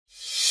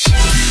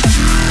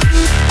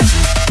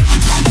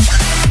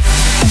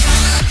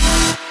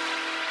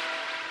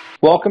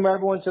Welcome,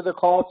 everyone, to the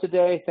call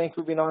today. Thanks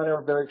for being on here.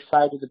 We're very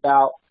excited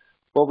about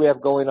what we have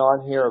going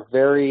on here. A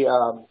very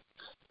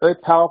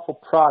powerful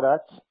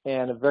product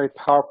and a very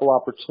powerful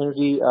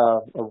opportunity,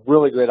 a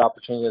really great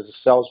opportunity as a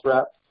sales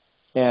rep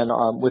and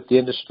with the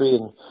industry.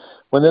 And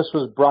when this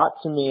was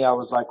brought to me, I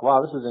was like,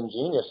 wow, this is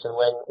ingenious. And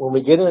when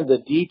we get into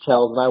the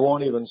details, and I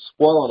won't even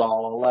spoil it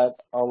all,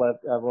 I'll let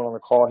everyone on the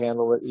call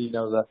handle it,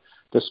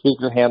 the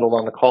speaker handled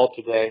on the call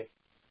today.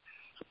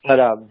 But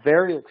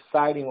very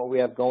exciting what we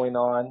have going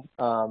on,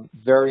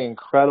 very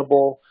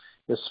incredible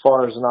as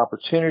far as an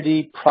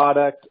opportunity,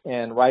 product,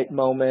 and right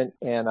moment.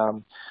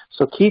 And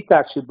so Keith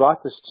actually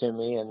brought this to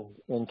me,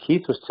 and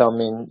Keith was telling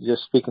me and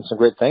just speaking some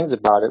great things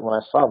about it. When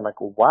I saw it, I'm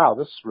like, well, wow,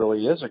 this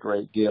really is a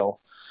great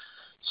deal.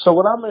 So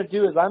what I'm going to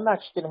do is I'm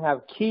actually going to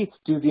have Keith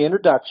do the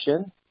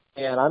introduction,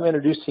 and I'm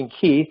introducing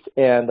Keith,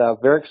 and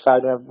very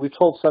excited. We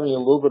told some of you a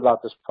little bit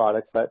about this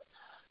product, but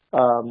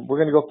we're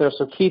going to go up there.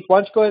 So, Keith, why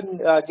don't you go ahead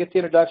and get the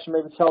introduction,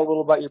 maybe tell a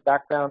little about your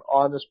background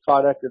on this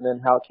product and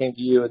then how it came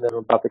to you and then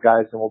about the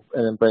guys, and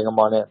then bring them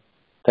on in.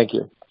 Thank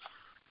you.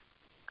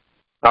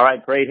 All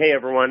right, great. Hey,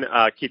 everyone.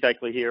 Keith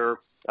Eichley here.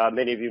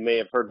 Many of you may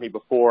have heard me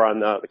before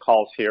on the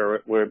calls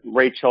here.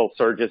 Rachel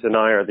Surges and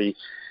I are the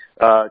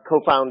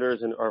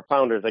co-founders or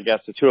founders, I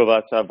guess, the two of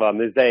us, of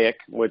Mosaic,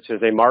 which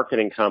is a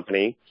marketing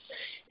company.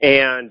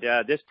 And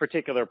this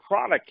particular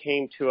product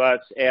came to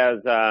us as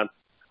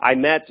I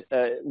met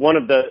one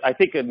of the, I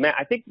think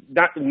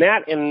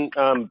Matt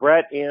and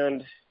Brett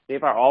and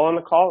Dave are all on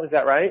the call. Is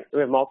that right?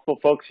 We have multiple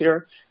folks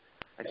here.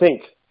 I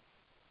think.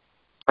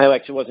 I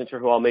actually wasn't sure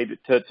who all made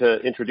it to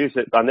introduce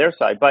it on their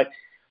side. But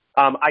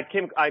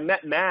I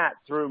met Matt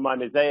through my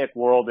Mosaic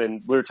world,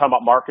 and we were talking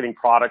about marketing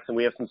products, and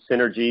we have some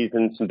synergies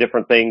and some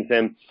different things.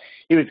 And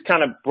he was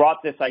kind of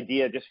brought this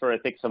idea just for, I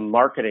think, some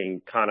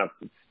marketing kind of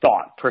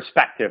thought,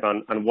 perspective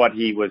on what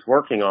he was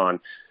working on.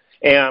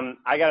 And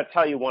I got to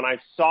tell you, when I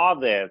saw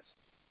this,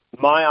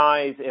 my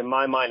eyes and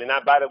my mind, and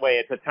by the way,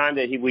 at the time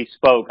that we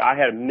spoke, I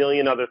had a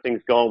million other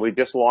things going. We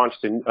just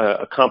launched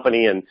a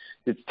company, and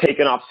it's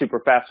taken off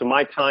super fast. So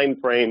my time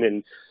frame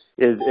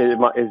is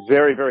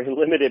very, very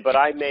limited, but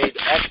I made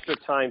extra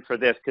time for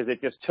this because it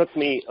just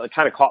it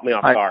kind of caught me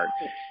off guard.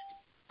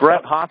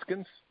 Brett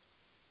Hoskins.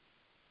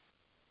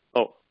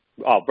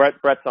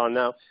 Brett's on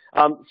now.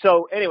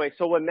 So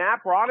when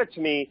Matt brought it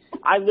to me,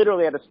 I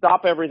literally had to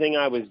stop everything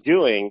I was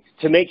doing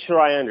to make sure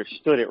I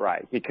understood it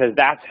right, because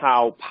that's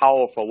how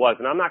powerful it was.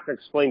 And I'm not going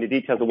to explain the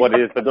details of what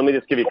it is, but let me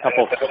just give you a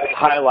couple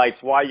highlights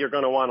why you're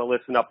going to want to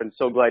listen up, and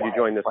so glad you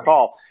joined this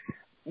call.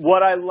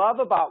 What I love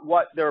about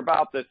what they're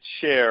about to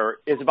share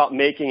is about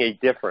making a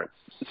difference.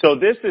 So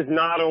this is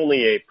not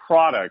only a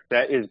product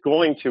that is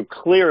going to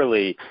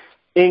clearly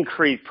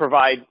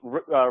provide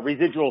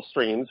residual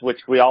streams, which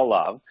we all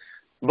love,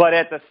 but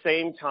at the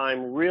same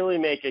time really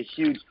make a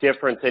huge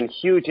difference and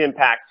huge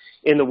impact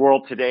in the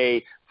world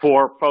today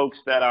for folks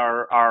that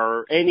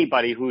are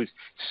anybody who's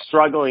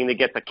struggling to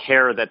get the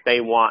care that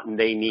they want and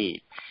they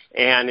need.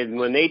 And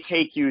when they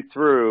take you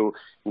through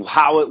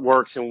how it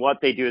works and what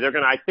they do,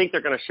 I think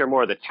they're going to share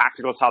more of the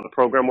tacticals, how the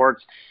program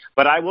works.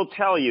 But I will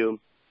tell you,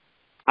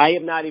 I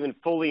have not even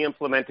fully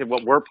implemented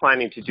what we're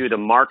planning to do to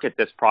market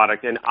this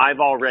product. And I've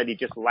already,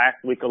 just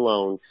last week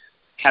alone,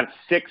 have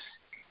 6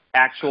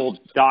 actual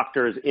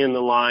doctors in the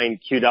line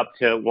queued up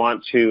to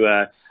want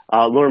to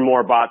learn more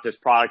about this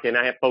product. And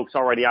I have folks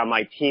already on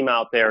my team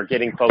out there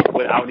getting folks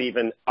without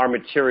even our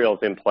materials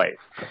in place.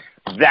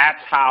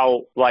 That's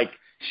how,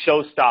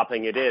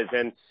 show-stopping it is.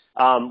 And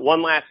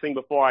one last thing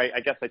before I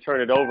guess I turn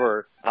it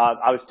over.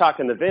 I was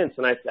talking to Vince,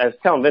 and I was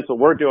telling Vince what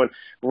we're doing.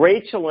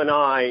 Rachel and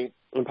I,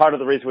 and part of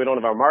the reason we don't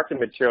have our marketing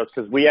materials,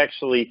 because we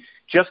actually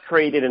just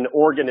created an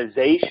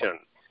organization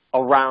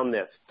around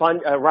this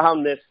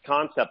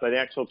concept, an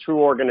actual true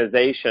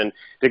organization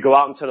to go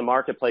out into the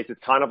marketplace.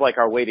 It's kind of like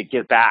our way to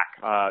give back,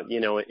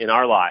 in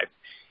our lives.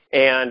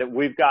 And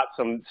we've got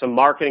some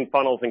marketing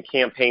funnels and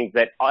campaigns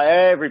that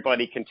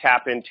everybody can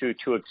tap into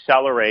to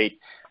accelerate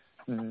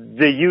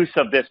the use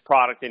of this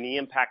product and the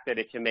impact that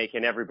it can make,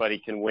 and everybody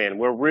can win.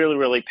 We're really,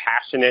 really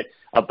passionate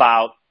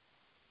about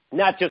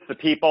not just the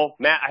people.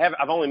 Matt,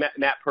 I've only met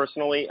Matt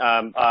personally.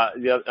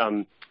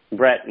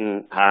 Brett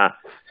and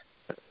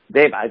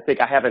Dave, I think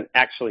I haven't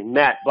actually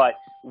met, but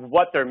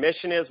what their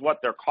mission is,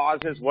 what their cause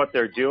is, what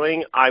they're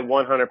doing, I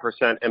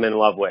 100% am in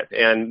love with.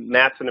 And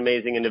Matt's an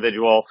amazing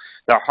individual.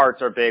 Their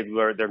hearts are big.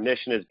 Their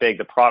mission is big.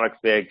 The product's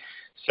big.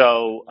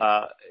 So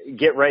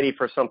get ready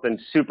for something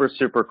super,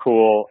 super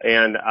cool.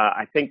 And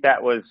I think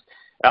that was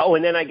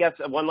and then I guess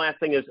one last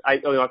thing is I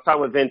was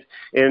talking with Vince,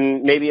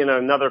 maybe in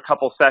another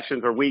couple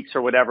sessions or weeks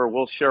or whatever,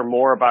 we'll share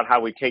more about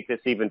how we take this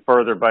even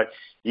further. But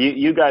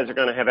you guys are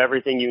going to have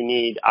everything you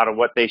need out of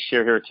what they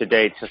share here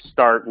today to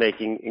start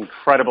making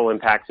incredible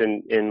impacts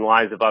in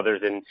lives of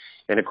others.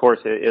 And of course,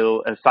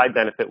 a side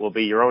benefit will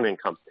be your own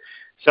income.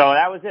 So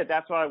that was it.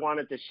 That's what I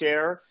wanted to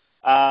share.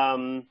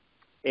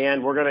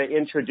 And we're going to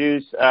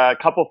introduce a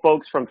couple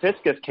folks from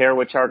Fiscus Care,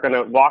 which are going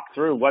to walk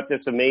through what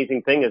this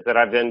amazing thing is that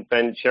I've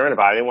been sharing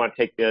about. I didn't want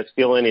to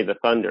steal any of the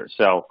thunder.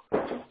 So I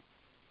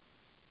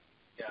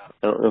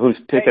don't know who's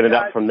picking it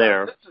up from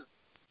there.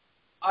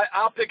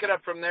 I'll pick it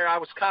up from there. I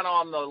was kind of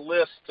on the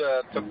list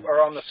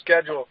or on the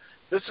schedule.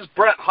 This is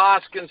Brett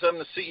Hoskins. I'm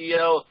the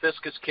CEO of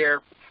Fiscus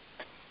Care.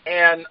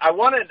 And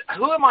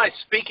who am I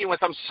speaking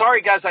with? I'm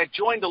sorry, guys, I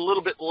joined a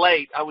little bit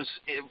late.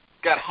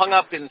 Got hung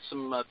up in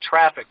some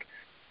traffic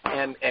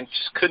and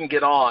just couldn't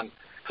get on.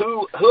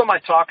 Who am I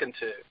talking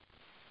to?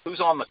 Who's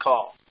on the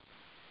call?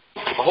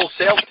 The whole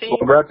sales team?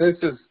 Well, Brett,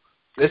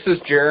 this is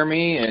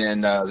Jeremy,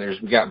 and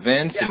we got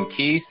Vince and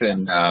Keith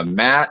and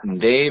Matt and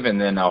Dave, and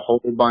then a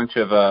whole bunch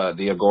of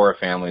the Agora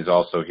families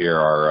also here.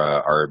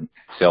 Our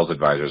sales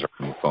advisors are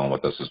on the phone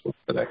with us as well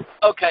today.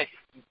 Okay,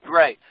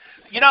 great.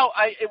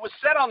 It was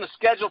set on the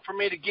schedule for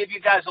me to give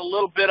you guys a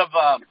little bit of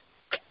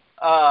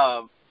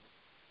a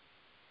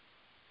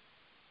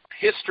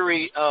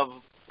history of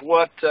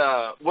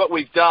what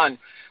we've done.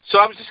 So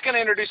I was just going to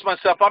introduce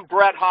myself. I'm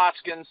Brett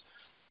Hoskins,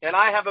 and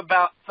I have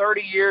about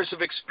 30 years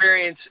of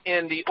experience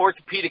in the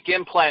orthopedic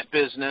implant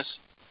business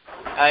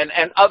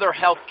and other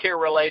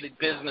healthcare-related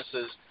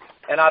businesses.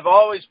 And I've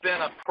always been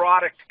a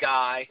product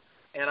guy,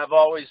 and I've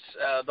always,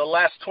 the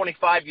last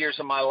 25 years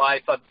of my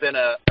life, I've been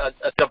a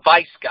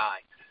device guy.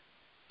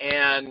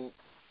 And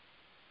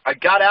I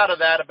got out of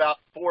that about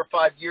 4 or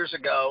 5 years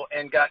ago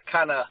and got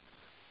kind of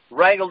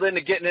wrangled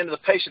into getting into the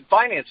patient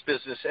finance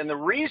business. And the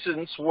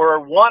reasons were,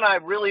 one, I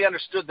really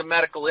understood the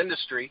medical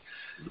industry.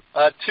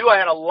 Two, I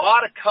had a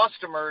lot of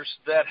customers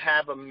that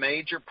have a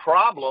major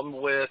problem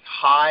with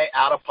high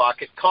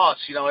out-of-pocket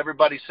costs.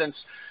 Everybody since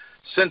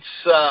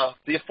the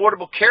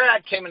Affordable Care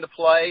Act came into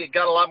play, it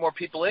got a lot more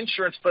people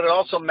insurance, but it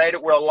also made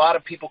it where a lot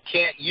of people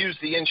can't use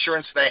the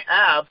insurance they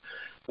have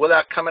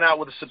without coming out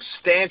with a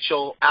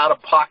substantial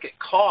out-of-pocket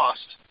cost.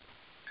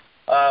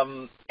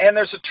 And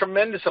there's a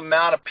tremendous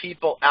amount of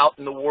people out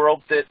in the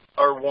world that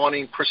are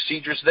wanting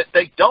procedures that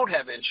they don't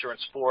have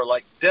insurance for,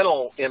 like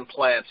dental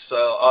implants,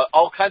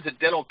 all kinds of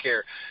dental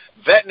care,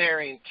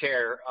 veterinarian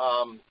care,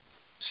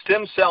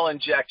 stem cell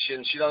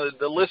injections.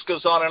 The list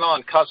goes on and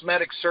on.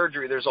 Cosmetic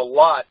surgery. There's a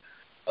lot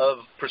of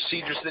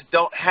procedures that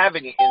don't have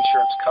any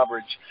insurance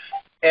coverage.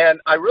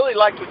 And I really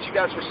liked what you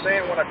guys were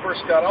saying when I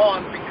first got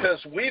on, because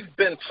we've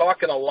been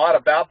talking a lot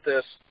about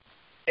this,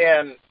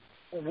 and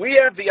we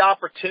have the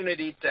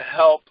opportunity to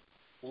help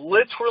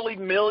literally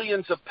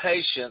millions of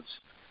patients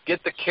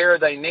get the care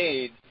they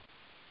need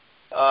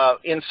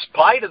in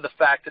spite of the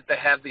fact that they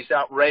have these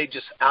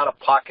outrageous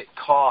out-of-pocket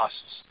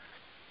costs.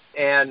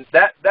 And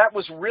that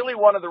was really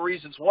one of the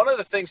reasons. One of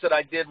the things that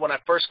I did when I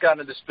first got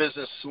into this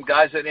business, some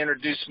guys that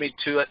introduced me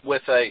to it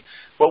with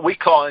what we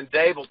call, and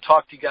Dave will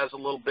talk to you guys a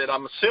little bit.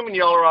 I'm assuming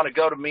y'all are on a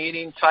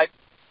GoToMeeting type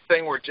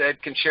thing where Dave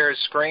can share his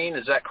screen.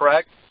 Is that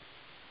correct?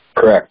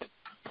 Correct.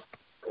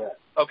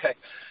 Okay.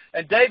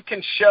 And Dave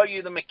can show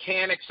you the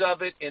mechanics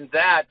of it in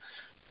that.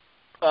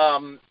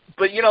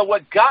 But,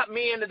 what got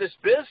me into this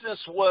business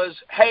was,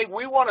 hey,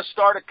 we want to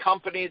start a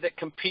company that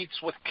competes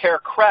with Care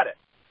Credit.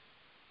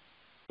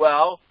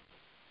 Well,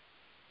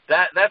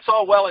 that's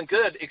all well and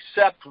good,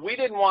 except we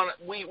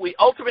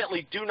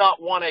ultimately do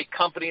not want a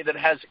company that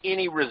has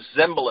any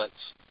resemblance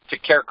to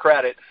Care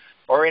Credit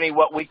or any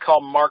what we call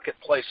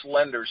marketplace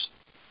lenders.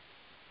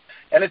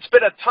 And it's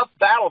been a tough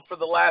battle for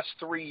the last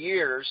 3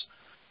 years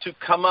to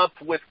come up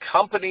with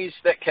companies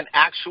that can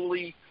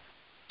actually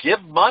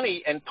give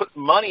money and put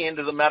money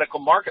into the medical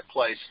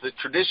marketplace.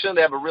 Traditionally,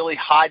 they have a really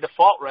high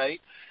default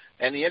rate,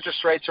 and the interest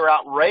rates are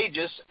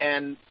outrageous,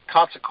 and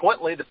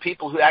consequently, the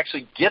people who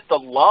actually get the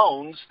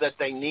loans that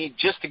they need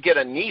just to get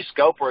a knee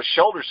scope or a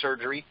shoulder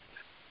surgery,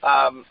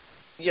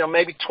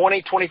 maybe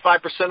 20,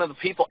 25% of the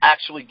people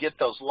actually get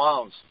those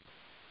loans.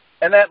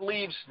 And that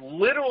leaves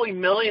literally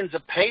millions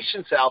of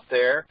patients out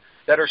there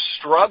that are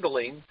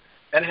struggling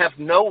and have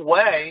no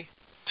way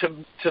to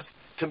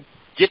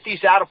get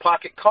these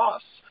out-of-pocket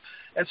costs.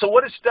 And so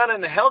what it's done in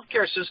the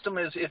healthcare system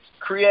is it's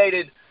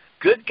created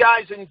good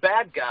guys and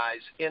bad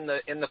guys in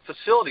the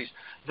facilities.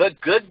 The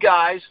good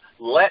guys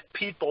let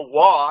people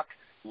walk,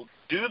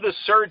 do the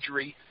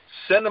surgery,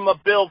 send them a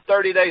bill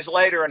 30 days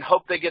later and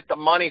hope they get the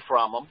money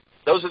from them.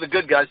 Those are the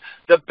good guys.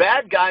 The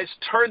bad guys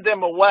turn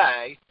them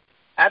away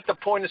at the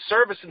point of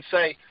service and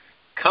say,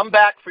 come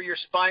back for your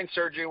spine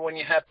surgery when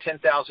you have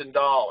 $10,000.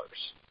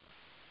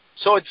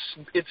 So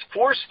it's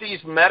forced these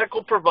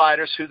medical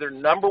providers who their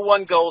number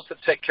one goal is to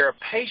take care of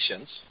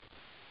patients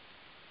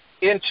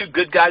into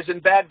good guys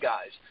and bad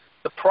guys.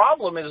 The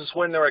problem is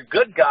when they're a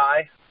good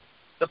guy,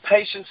 the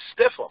patients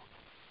stiff them.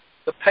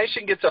 The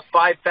patient gets a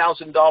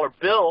 $5,000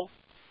 bill,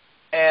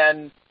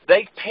 and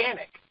they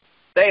panic.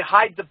 They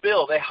hide the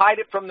bill. They hide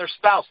it from their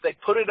spouse. They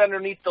put it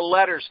underneath the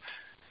letters,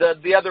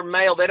 the other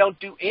mail. They don't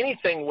do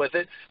anything with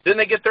it. Then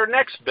they get their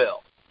next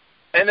bill.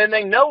 And then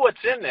they know what's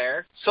in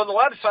there, so a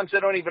lot of times they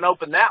don't even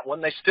open that one.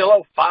 They still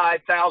owe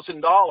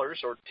 $5,000 or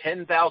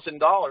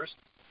 $10,000.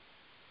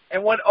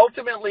 And what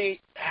ultimately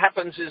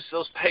happens is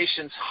those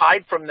patients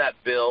hide from that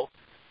bill.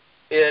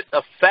 It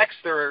affects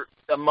their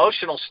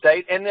emotional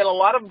state, and then a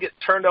lot of them get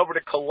turned over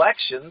to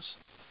collections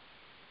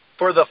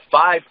for the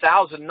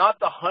 $5,000, not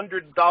the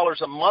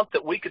 $100 a month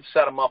that we could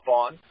set them up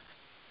on,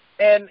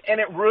 and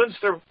it ruins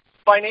their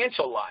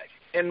financial life.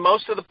 and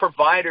most of the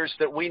providers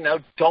that we know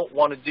don't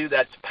want to do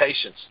that to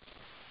patients.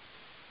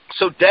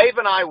 So Dave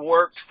and I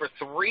worked for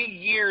 3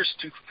 years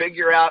to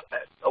figure out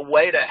a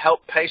way to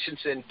help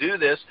patients and do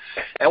this,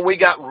 and we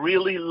got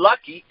really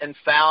lucky and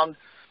found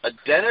a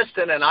dentist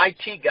and an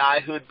IT guy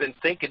who had been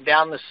thinking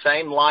down the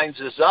same lines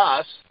as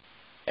us,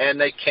 and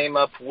they came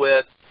up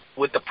with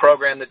the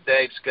program that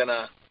Dave's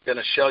gonna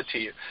show to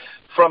you.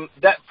 From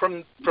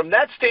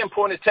that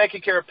standpoint of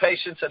taking care of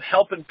patients and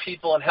helping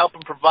people and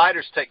helping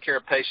providers take care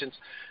of patients,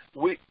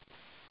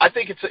 I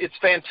think it's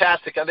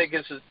fantastic. I think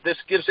this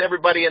gives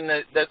everybody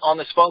on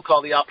this phone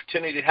call the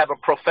opportunity to have a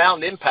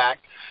profound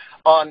impact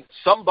on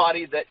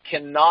somebody that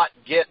cannot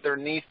get their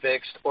knee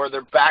fixed or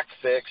their back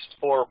fixed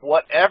or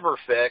whatever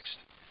fixed,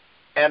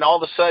 and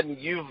all of a sudden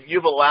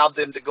you've allowed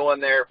them to go in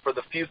there for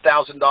the few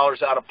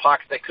 $1,000s out of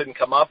pocket they couldn't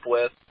come up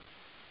with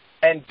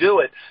and do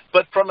it.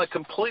 But from a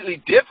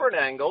completely different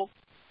angle,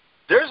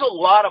 there's a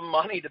lot of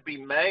money to be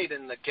made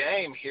in the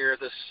game here,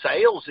 the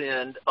sales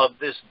end of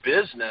this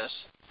business,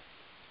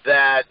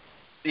 that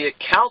the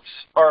accounts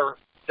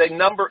they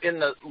number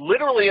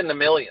literally in the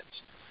millions.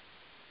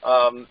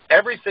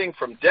 Everything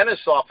from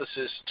dentist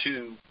offices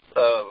to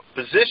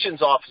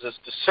physicians' offices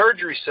to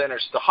surgery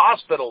centers to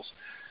hospitals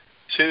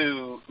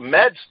to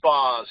med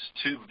spas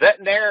to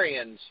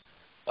veterinarians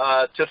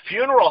to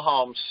funeral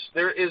homes.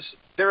 There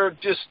are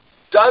just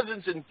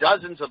dozens and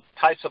dozens of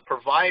types of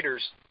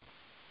providers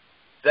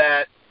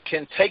that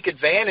can take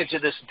advantage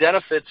of this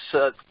benefits,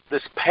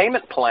 this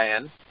payment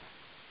plan.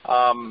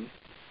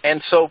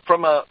 And so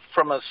from a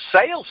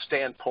sales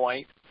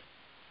standpoint,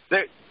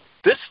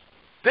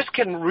 this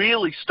can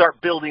really start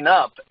building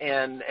up,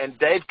 and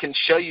Dave can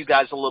show you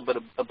guys a little bit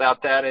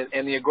about that,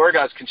 and the Agora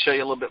guys can show you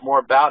a little bit more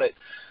about it.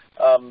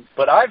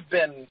 But I've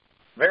been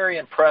very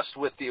impressed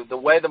with the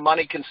way the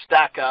money can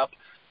stack up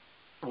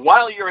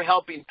while you're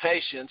helping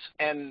patients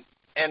and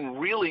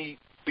really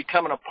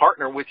becoming a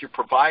partner with your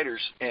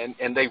providers,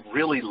 and they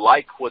really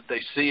like what they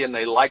see and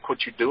they like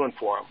what you're doing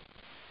for them.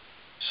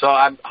 So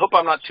I hope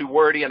I'm not too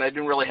wordy, and I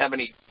didn't really have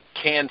any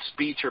canned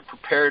speech or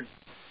prepared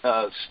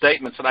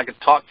statements, and I could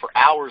talk for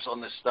hours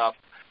on this stuff.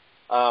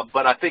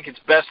 But I think it's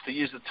best to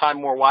use the time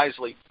more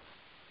wisely.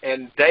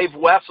 And Dave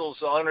Wessels,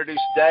 I'll introduce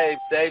Dave.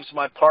 Dave's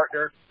my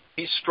partner.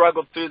 He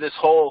struggled through this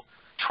whole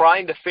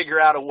trying to figure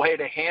out a way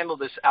to handle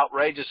this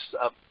outrageous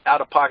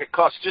out-of-pocket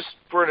cost. Just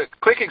for a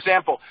quick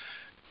example,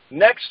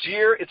 next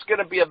year it's going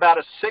to be about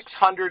a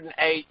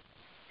 $608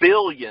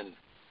 billion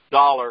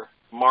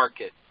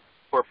market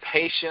for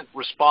patient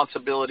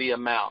responsibility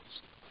amounts.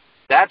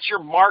 That's your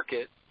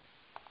market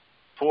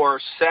for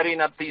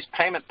setting up these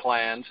payment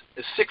plans,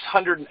 is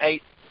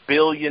 $608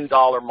 billion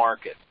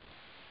market.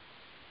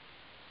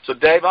 So,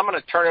 Dave, I'm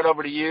going to turn it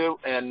over to you,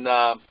 and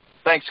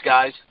thanks,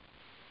 guys.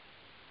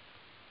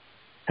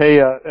 Hey,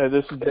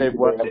 this is Dave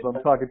Wessels.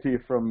 I'm talking to you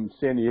from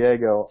San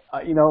Diego.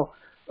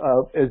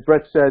 As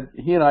Brett said,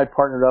 he and I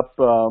partnered up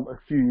a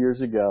few years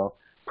ago.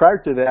 Prior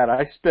to that,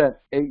 I spent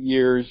 8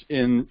 years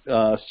in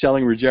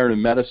selling regenerative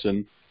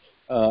medicine,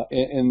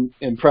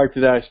 and prior to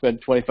that, I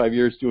spent 25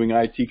 years doing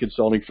IT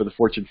consulting for the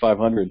Fortune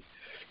 500.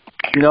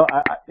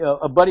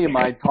 A buddy of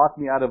mine talked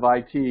me out of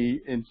IT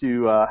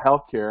into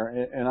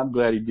healthcare, and I'm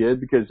glad he did,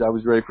 because I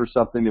was ready for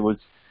something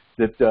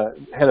that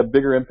had a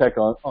bigger impact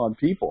on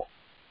people.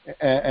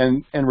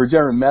 And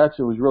regenerative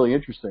medicine was really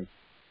interesting.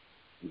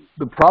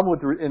 The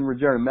problem in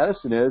regenerative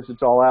medicine is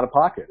it's all out of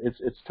pocket.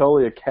 It's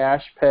totally a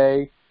cash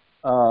pay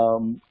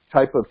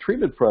type of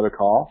treatment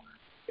protocol,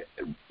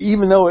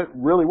 even though it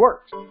really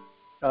works.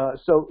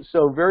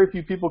 So very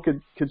few people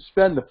could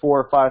spend the $4,000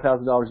 or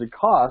 $5,000 it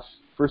costs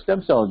for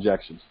stem cell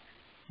injections,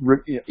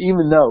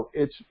 even though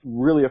it's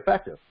really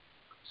effective.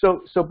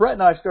 So Brett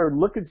and I started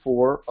looking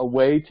for a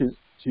way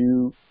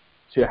to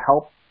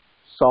help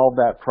solve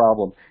that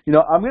problem.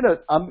 I'm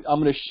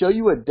gonna show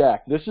you a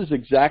deck. This is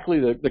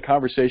exactly the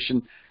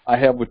conversation I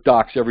have with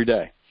docs every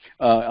day.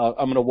 I'm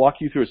going to walk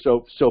you through it.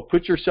 So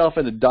put yourself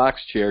in a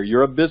doc's chair.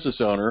 You're a business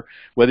owner,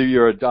 whether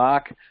you're a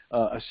doc,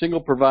 a single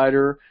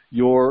provider,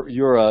 you're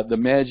the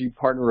managing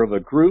partner of a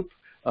group,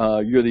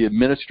 you're the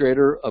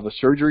administrator of a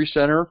surgery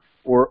center,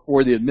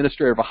 or the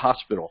administrator of a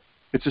hospital.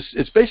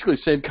 It's basically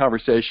the same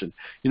conversation.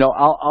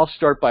 I'll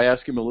start by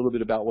asking them a little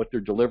bit about what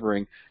they're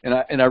delivering, and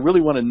I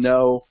really want to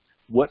know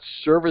what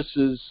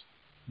services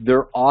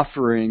they're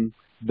offering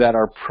that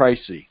are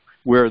pricey,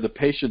 where the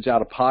patient's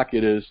out of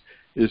pocket is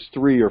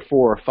 $3 or $4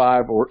 or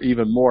 $5 or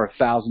even more,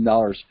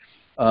 $1,000.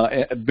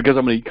 Because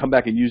I'm going to come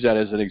back and use that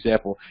as an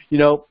example.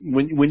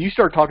 When you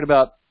start talking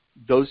about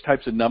those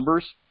types of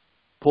numbers,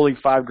 pulling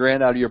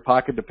 $5,000 out of your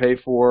pocket to pay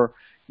for,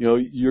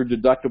 your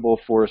deductible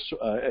for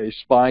a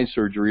spine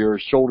surgery or a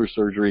shoulder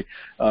surgery,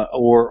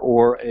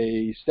 or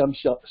a stem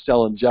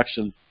cell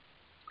injection,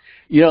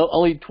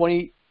 only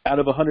 20 out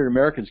of 100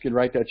 Americans can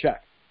write that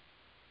check.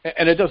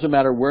 And it doesn't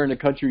matter where in the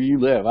country you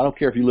live. I don't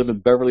care if you live in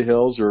Beverly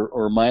Hills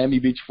or Miami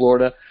Beach,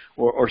 Florida,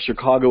 or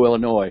Chicago,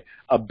 Illinois.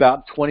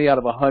 About 20 out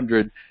of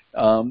 100,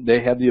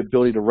 they have the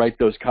ability to write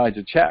those kinds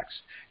of checks.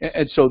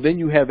 And so then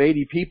you have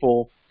 80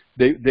 people,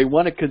 they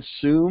want to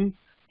consume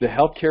the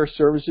healthcare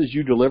services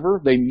you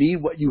deliver. They need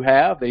what you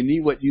have. They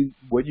need what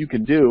you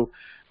can do,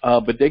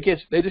 but they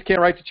just can't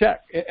write the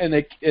check, and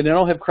they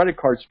don't have credit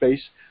card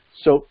space.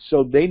 So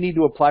they need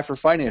to apply for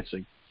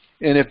financing.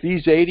 And if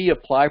these 80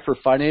 apply for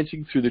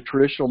financing through the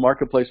traditional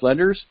marketplace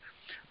lenders,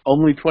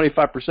 only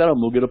 25% of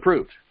them will get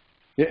approved.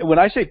 When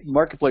I say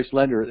marketplace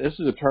lender, this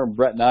is a term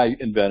Brett and I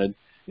invented.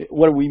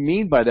 What we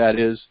mean by that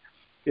is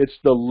it's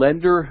the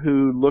lender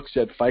who looks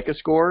at FICO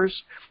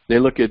scores. They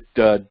look at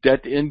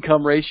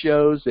debt-to-income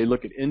ratios. They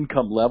look at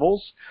income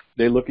levels.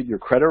 They look at your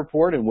credit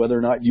report and whether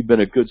or not you've been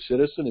a good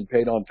citizen and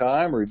paid on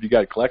time, or if you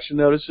got collection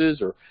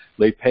notices or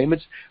late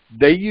payments.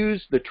 They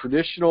use the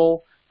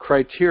traditional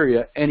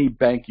criteria any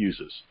bank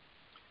uses.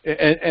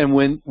 And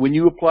when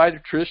you apply the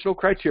traditional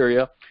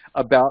criteria,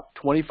 about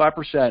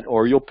 25%,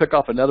 or you'll pick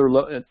off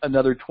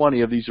another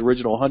 20 of these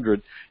original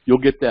 100, you'll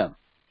get them.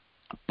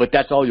 But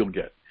that's all you'll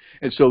get.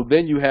 And so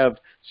then you have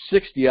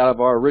 60 out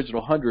of our original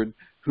 100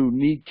 who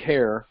need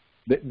care.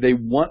 They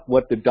want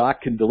what the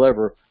doc can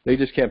deliver. They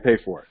just can't pay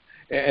for it.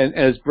 And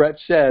as Brett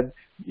said,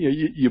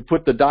 you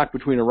put the doc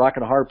between a rock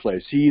and a hard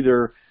place. He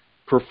either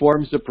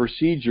performs the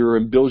procedure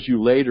and bills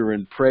you later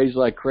and prays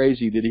like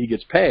crazy that he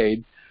gets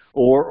paid,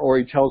 or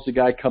he tells the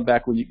guy, come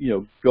back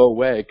when go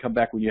away, come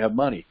back when you have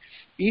money.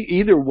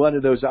 Either one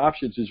of those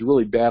options is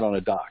really bad on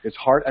a doc. It's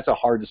hard. That's a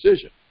hard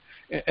decision,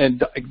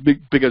 and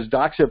because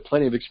docs have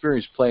plenty of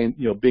experience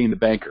being the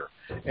banker,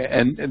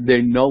 and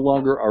they no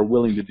longer are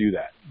willing to do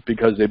that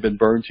because they've been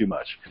burned too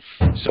much.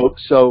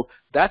 So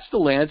that's the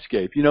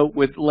landscape.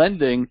 With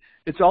lending,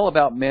 it's all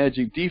about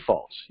managing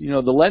defaults.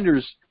 The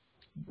lenders,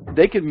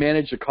 they can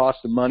manage the cost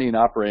of money and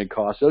operating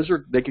costs.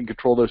 They can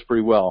control those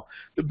pretty well.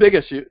 The big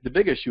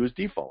issue is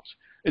defaults,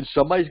 and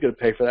somebody's going to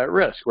pay for that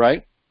risk,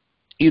 right?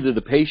 Either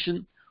the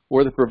patient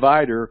or the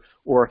provider,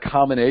 or a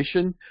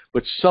combination,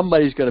 but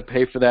somebody's going to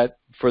pay for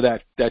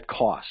that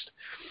cost.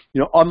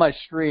 On my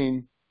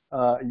screen,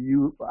 I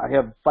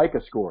have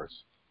FICO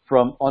scores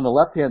from on the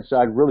left-hand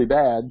side really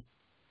bad,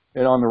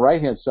 and on the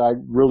right-hand side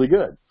really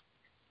good,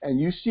 and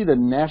you see the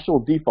national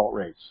default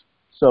rates.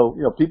 So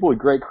people with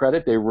great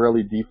credit, they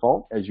rarely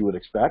default, as you would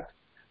expect.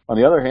 On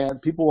the other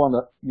hand, people on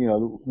the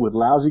with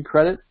lousy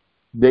credit,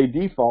 they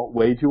default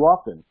way too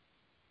often.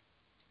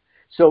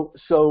 So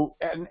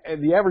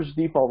and the average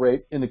default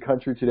rate in the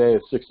country today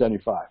is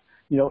 675.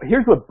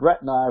 Here's what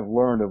Brett and I have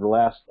learned over the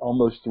last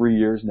almost 3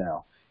 years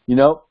now.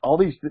 All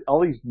these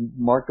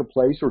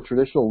marketplace or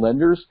traditional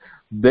lenders,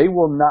 they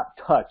will not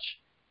touch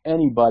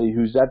anybody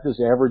who's at this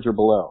average or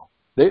below.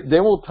 They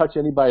won't touch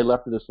anybody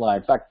left of this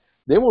line. In fact,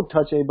 they won't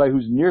touch anybody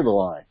who's near the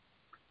line.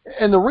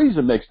 And the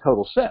reason makes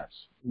total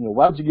sense.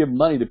 Why would you give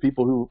money to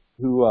people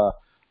who are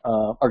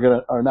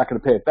not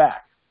going to pay it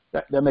back?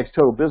 That makes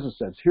total business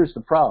sense. Here's the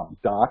problem,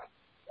 Doc.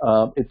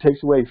 It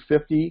takes away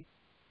 50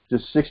 to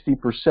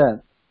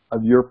 60%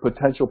 of your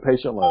potential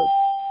patient load,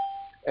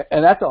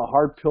 and that's a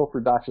hard pill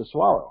for docs to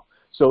swallow.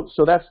 So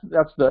that's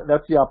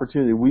the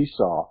opportunity we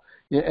saw.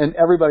 And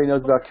everybody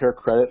knows about Care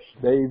Credit.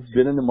 They've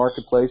been in the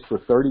marketplace for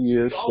 30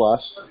 years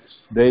plus.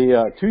 They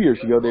 2 years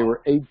ago they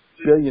were $8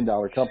 billion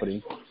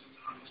company.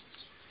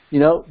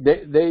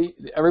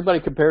 Everybody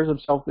compares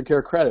themselves to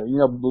Care Credit.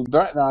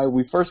 Brett and I,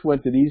 we first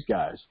went to these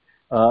guys,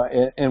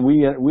 and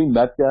we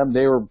met them.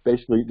 They were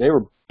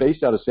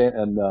based out of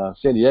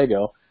San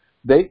Diego.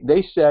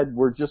 They said,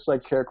 we're just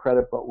like Care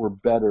Credit, but we're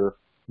better.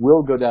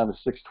 We'll go down to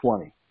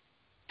 620.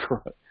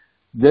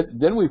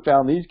 Then we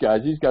found these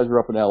guys. These guys were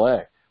up in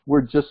L.A.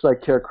 We're just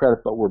like Care Credit,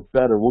 but we're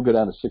better. We'll go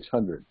down to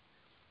 600.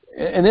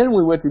 And then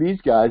we went to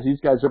these guys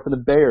up in the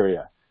Bay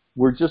Area.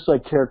 We're just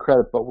like Care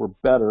Credit, but we're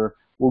better.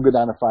 We'll go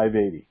down to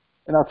 580.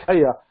 And I'll tell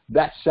you,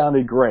 that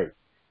sounded great.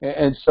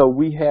 And so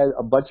we had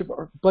a bunch of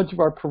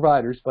our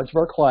providers, a bunch of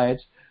our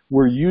clients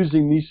were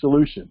using these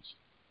solutions.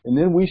 And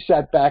then we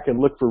sat back and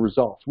looked for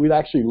results. We'd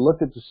actually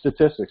looked at the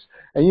statistics.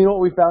 And you know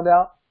what we found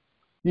out?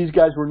 These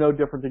guys were no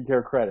different than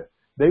Care Credit.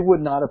 They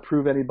would not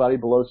approve anybody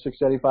below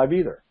 675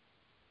 either.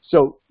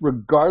 So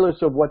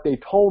regardless of what they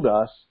told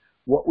us,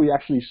 what we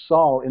actually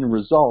saw in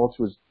results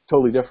was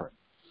totally different.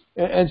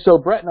 And so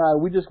Brett and I,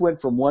 we just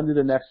went from one to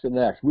the next to the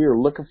next. We were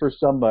looking for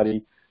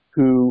somebody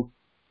who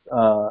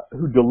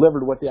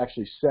delivered what they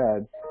actually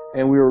said,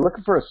 and we were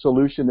looking for a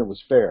solution that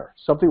was fair.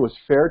 Something that was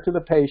fair to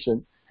the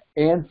patient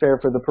and fair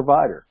for the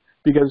provider.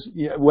 Because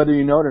whether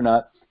you know it or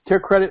not, Care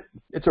Credit,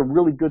 it's a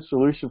really good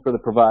solution for the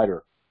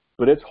provider,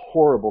 but it's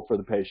horrible for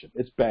the patient.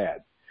 It's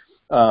bad.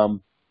 And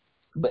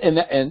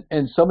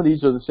some of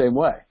these are the same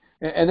way.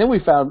 And then we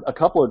found a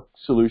couple of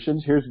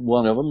solutions. Here's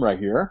one of them right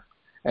here,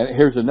 and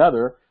here's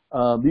another.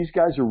 These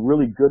guys are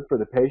really good for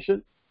the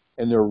patient,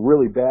 and they're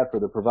really bad for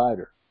the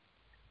provider.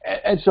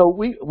 And so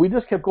we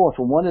just kept going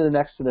from one to the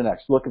next,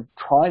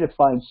 trying to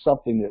find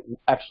something that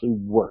actually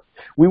worked.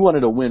 We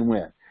wanted a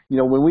win-win.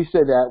 When we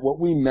say that, what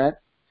we meant,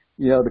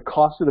 the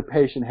cost of the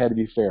patient had to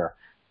be fair.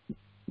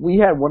 We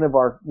had one of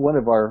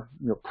our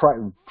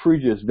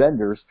previous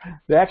vendors.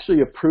 They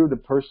actually approved a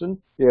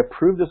person. They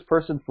approved this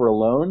person for a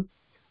loan.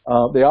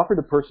 They offered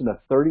the person a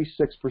 36%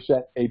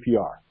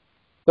 APR.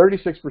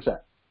 36%.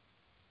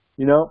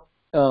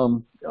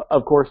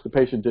 Of course, the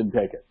patient didn't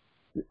take it.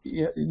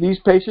 These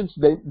patients,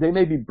 they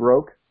may be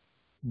broke,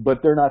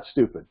 but they're not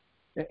stupid.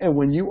 And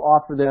when you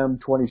offer them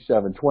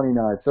 27,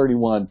 29,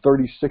 31,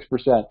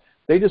 36%,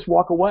 they just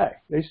walk away.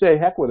 They say,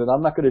 heck with it,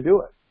 I'm not going to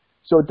do it.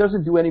 So it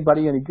doesn't do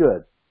anybody any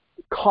good.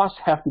 Costs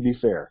have to be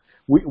fair.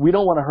 We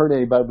don't want to hurt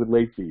anybody with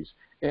late fees.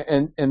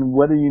 And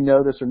whether you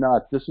know this or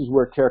not, this is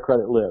where Care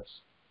Credit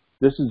lives.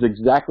 This is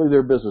exactly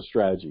their business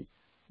strategy.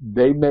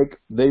 They make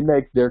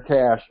their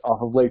cash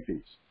off of late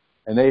fees.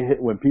 And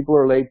when people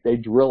are late, they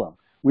drill them.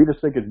 We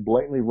just think it's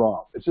blatantly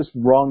wrong. It's just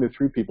wrong to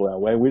treat people that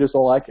way. We just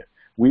don't like it.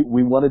 We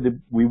don't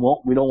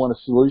want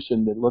a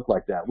solution that looked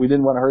like that. We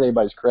didn't want to hurt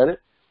anybody's credit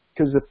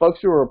because the folks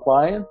who are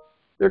applying,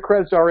 their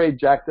credit's already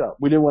jacked up.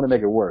 We didn't want to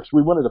make it worse.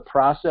 We wanted a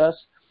process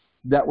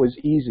that was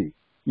easy.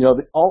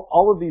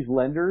 All of these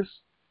lenders,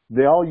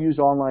 they all use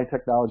online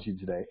technology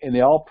today, and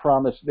they all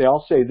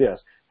say this,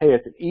 hey,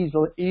 it's an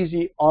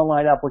easy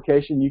online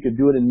application. You can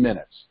do it in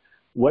minutes.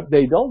 What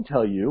they don't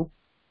tell you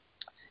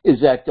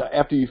is that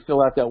after you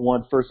fill out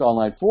that first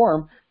online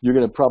form, you're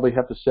going to probably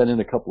have to send in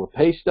a couple of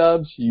pay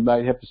stubs. You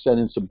might have to send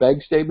in some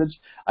bank statements.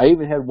 I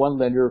even had one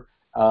lender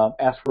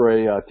ask for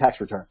a tax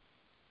return,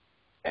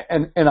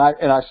 and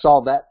I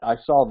saw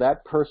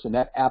that person,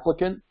 that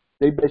applicant,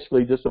 they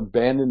basically just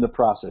abandoned the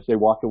process. They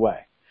walked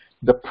away.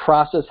 The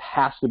process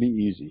has to be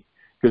easy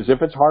because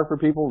if it's hard for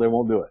people, they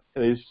won't do it.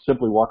 They just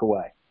simply walk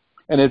away.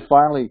 And then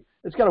finally,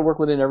 it's got to work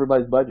within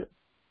everybody's budget.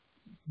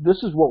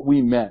 This is what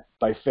we meant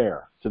by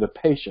fair to the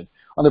patient.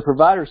 On the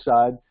provider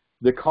side,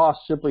 the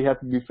costs simply have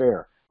to be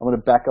fair. I'm going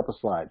to back up a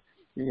slide.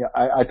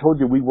 I told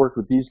you we worked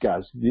with these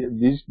guys,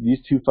 these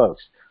two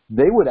folks.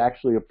 They would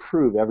actually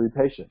approve every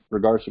patient,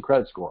 regardless of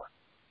credit score.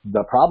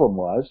 The problem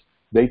was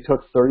they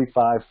took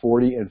 35,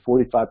 40, and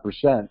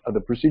 45% of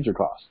the procedure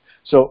costs.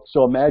 So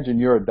imagine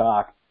you're a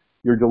doc,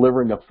 you're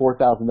delivering a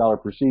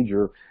 $4,000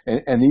 procedure,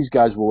 and these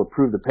guys will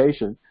approve the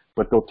patient,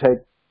 but they'll take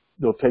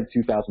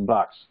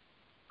 $2,000.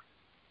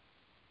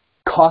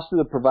 Costs to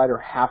the provider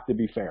have to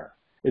be fair.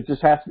 It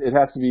has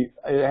to be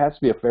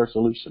a fair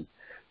solution.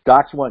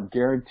 Docs want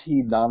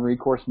guaranteed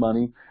non-recourse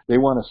money. They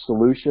want a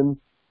solution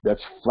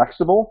that's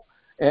flexible.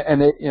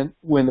 And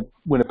when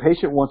a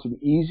patient wants an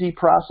easy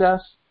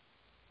process,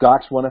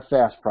 docs want a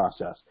fast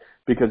process.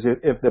 Because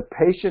if the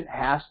patient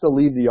has to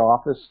leave the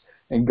office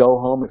and go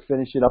home and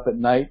finish it up at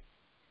night,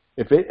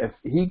 if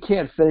he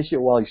can't finish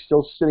it while he's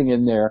still sitting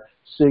in there,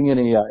 sitting in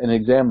an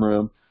exam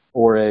room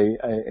or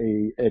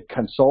a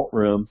consult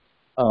room,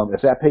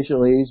 if that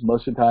patient leaves,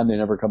 most of the time they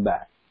never come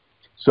back.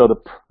 So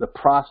the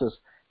process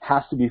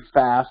has to be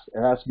fast,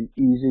 it has to be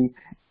easy,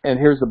 and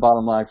here's the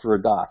bottom line for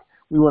a doc.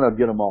 We want to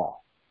get them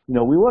all. We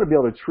want to be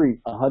able to treat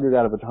 100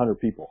 out of 100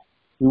 people.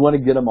 We want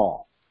to get them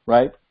all,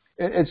 right?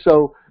 And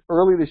so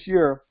early this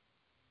year,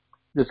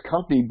 this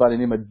company by the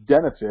name of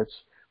Benefits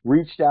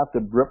reached out to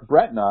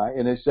Brett and I,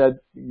 and they said,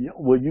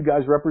 will you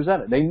guys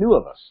represent it? They knew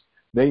of us.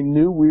 They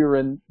knew we were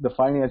in the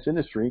finance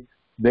industry.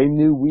 They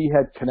knew we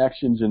had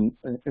connections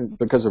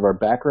because of our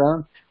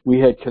background. We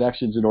had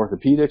connections in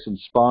orthopedics and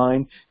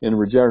spine, in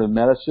regenerative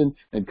medicine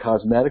and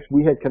cosmetics.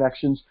 We had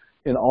connections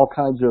in all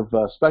kinds of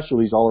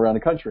specialties all around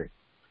the country.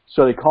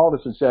 So they called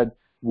us and said,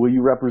 will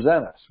you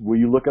represent us? Will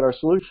you look at our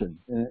solution?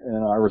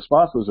 And our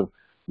response was,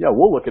 yeah,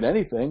 we'll look at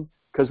anything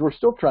because we're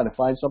still trying to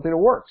find something that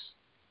works.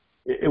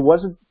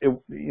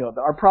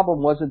 Our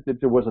problem wasn't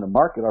that there wasn't a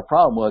market. Our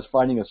problem was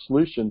finding a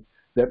solution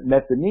that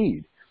met the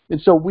need.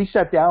 And so we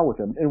sat down with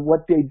them, and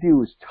what they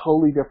do is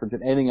totally different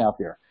than anything out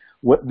there.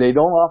 They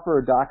don't offer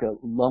a doc a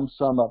lump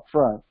sum up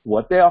front.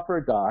 What they offer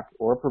a doc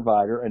or a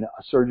provider in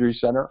a surgery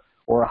center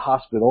or a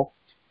hospital,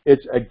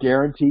 it's a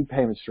guaranteed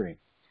payment stream.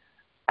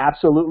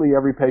 Absolutely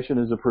every patient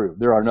is approved.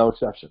 There are no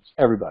exceptions.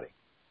 Everybody.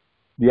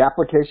 The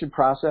application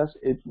process,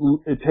 it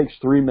takes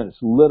 3 minutes,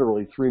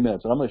 literally 3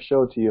 minutes. And I'm going to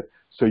show it to you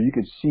so you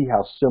can see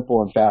how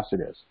simple and fast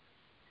it is.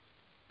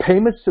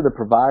 Payments to the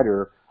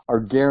provider are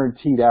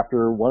guaranteed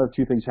after one of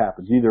two things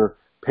happens. Either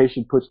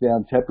patient puts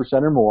down 10%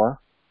 or more,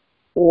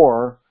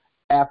 or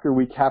after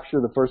we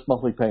capture the first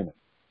monthly payment.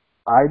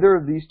 Either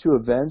of these two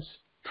events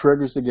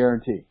triggers the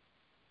guarantee.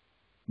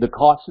 The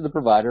cost to the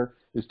provider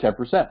is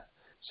 10%.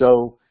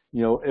 So,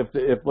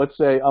 if let's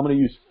say I'm going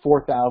to use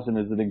 $4,000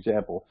 as an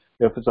example.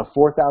 If it's a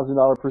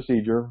 $4,000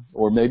 procedure,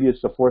 or maybe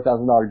it's the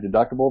 $4,000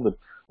 deductible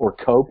or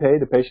copay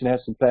the patient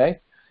has to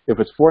pay. If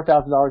it's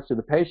 $4,000 to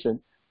the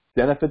patient,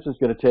 Benefits is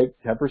going to take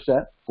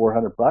 10%,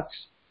 $400.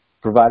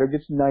 Provider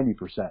gets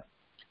 90%.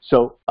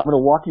 So I'm going to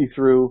walk you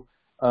through.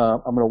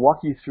 An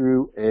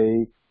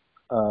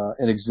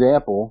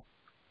example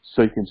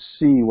so you can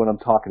see what I'm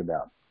talking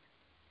about.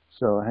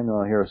 So hang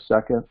on here a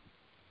second.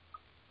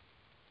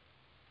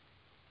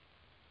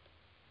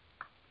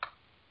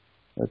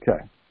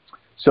 Okay.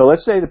 So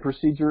let's say the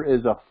procedure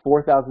is a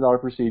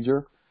 $4,000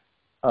 procedure,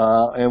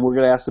 and we're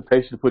going to ask the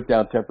patient to put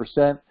down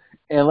 10%.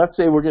 And let's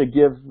say we're going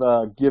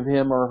to give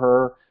him or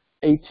her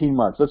 18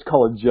 months. Let's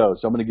call it Joe.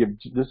 So I'm going to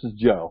this is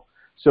Joe.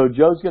 So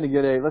Joe's going to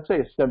get let's say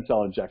a stem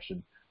cell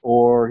injection,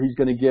 or he's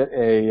going to get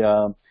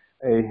a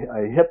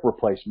hip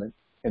replacement,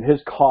 and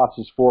his cost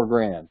is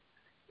 $4,000.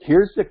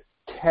 Here's the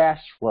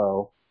cash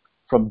flow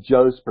from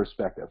Joe's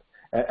perspective.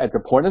 At the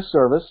point of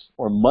service,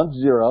 or month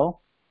 0,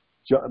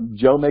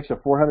 Joe makes a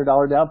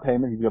 $400 down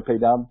payment. He's going to pay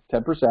down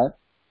 10%.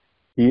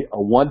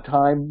 A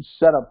one-time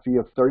setup fee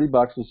of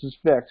 $30. This is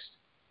fixed.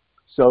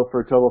 So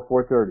for a total of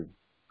 $430.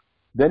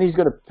 Then he's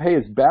going to pay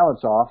his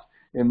balance off,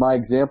 in my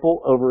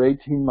example, over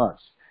 18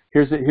 months.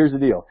 Here's the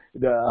deal.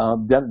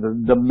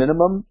 The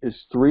minimum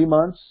is 3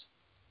 months.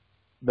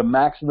 The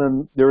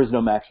maximum, there is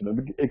no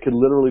maximum. It could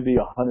literally be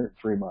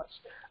 103 months.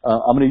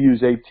 I'm going to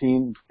use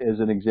 18 as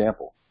an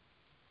example.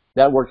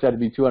 That works out to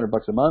be $200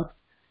 a month.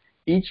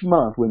 Each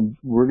month, when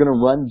we're going to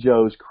run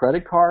Joe's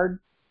credit card,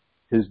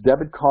 his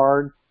debit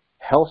card,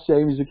 health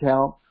savings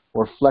account,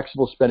 or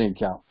flexible spending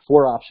account.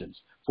 4 options,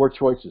 4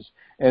 choices.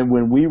 And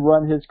when we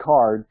run his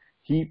card,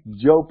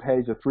 Joe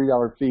pays a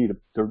 $3 fee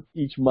to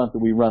each month that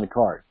we run a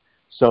card.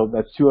 So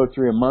that's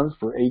 $203 a month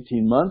for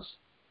 18 months.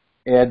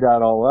 Add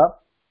that all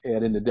up,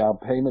 add in the down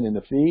payment and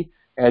the fee,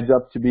 adds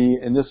up to be,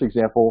 in this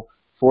example,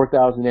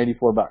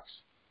 $4,084.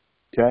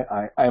 Okay,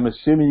 I'm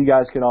assuming you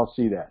guys can all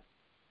see that.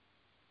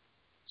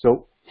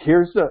 So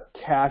here's the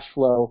cash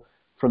flow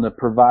from the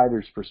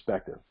provider's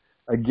perspective.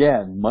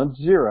 Again, month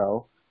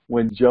 0,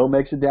 when Joe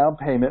makes a down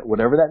payment,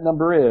 whatever that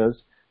number is,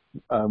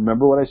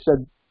 remember what I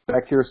said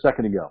back here a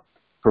second ago.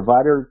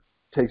 Provider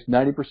takes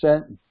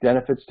 90%,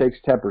 benefits takes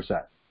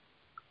 10%.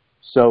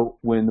 So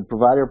when the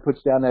provider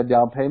puts down that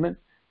down payment,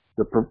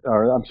 the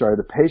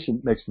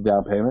patient makes the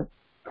down payment,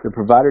 the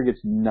provider gets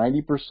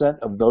 90%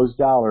 of those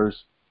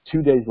dollars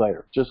 2 days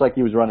later, just like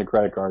he was running a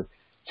credit card.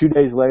 2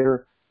 days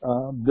later,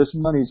 this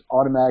money is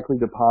automatically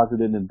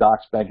deposited in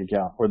Doc's bank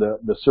account or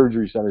the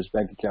surgery center's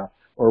bank account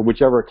or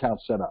whichever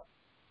account's set up.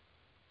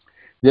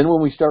 Then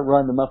when we start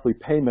running the monthly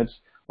payments,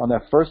 on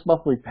that first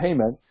monthly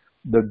payment,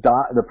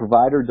 the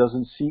provider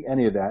doesn't see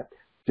any of that.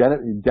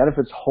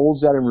 Benefits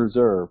holds that in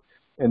reserve.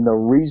 And the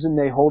reason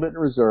they hold it in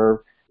reserve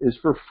is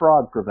for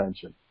fraud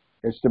prevention.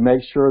 It's to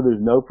make sure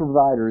there's no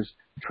providers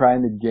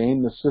trying to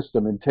game the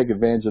system and take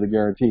advantage of the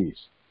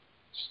guarantees.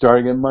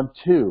 Starting in month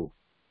 2,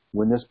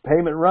 when this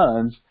payment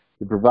runs,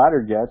 the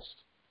provider gets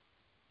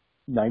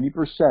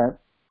 90%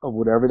 of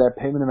whatever that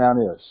payment amount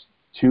is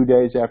 2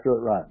 days after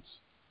it runs.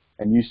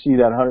 And you see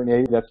that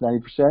 180, that's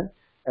 90%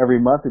 every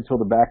month until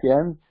the back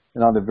end.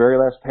 And on the very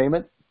last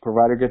payment,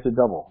 provider gets a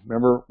double.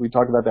 Remember, we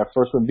talked about that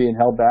first one being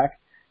held back?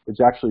 It's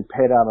actually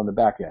paid out on the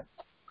back end.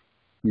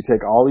 You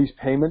take all these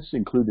payments,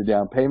 include the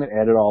down payment,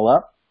 add it all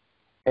up,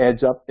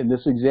 adds up, in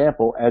this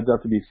example, adds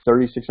up to be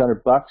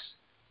 $3,600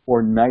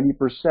 or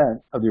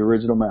 90% of the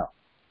original amount.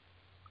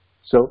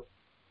 So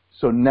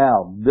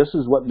now, this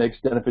is what makes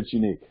benefits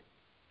unique.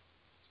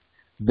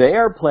 They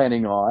are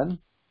planning on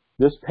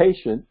this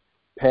patient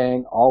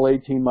paying all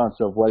 18 months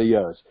of what he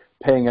owes,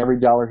 paying every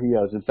dollar he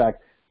owes. In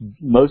fact,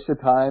 most of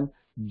the time,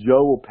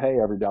 Joe will pay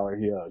every dollar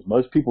he owes.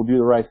 Most people do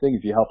the right thing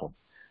if you help them.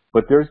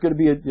 But we're going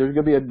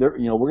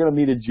to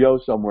meet a Joe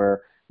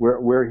somewhere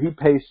where he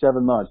pays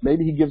 7 months.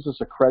 Maybe he gives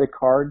us a credit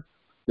card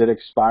that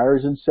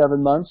expires in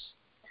 7 months.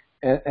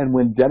 And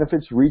when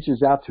benefits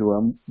reaches out to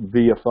him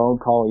via phone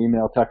call,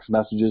 email, text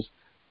messages,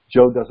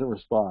 Joe doesn't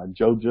respond.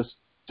 Joe just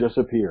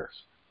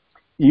disappears.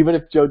 Even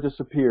if Joe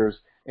disappears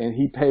and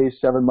he pays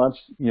 7 months,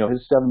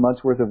 his 7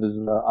 months worth of his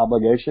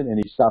obligation, and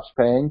he stops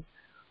paying,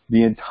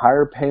 the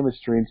entire payment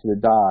stream to the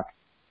doc,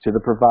 to the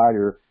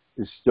provider,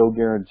 is still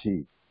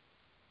guaranteed.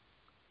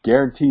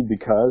 Guaranteed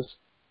because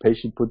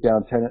patient put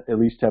down at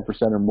least 10%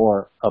 or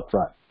more up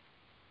front.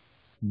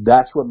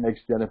 That's what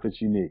makes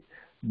benefits unique.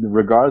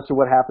 Regardless of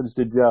what happens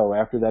to Joe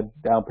after that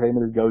down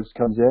payment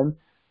comes in,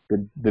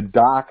 the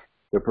doc,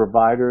 the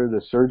provider, the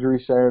surgery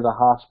center, the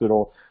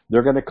hospital,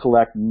 they're going to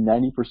collect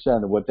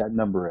 90% of what that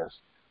number is.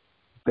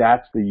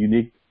 That's the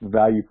unique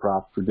value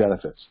prop for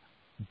benefits.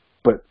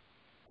 But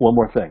one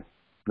more thing.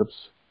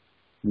 Oops.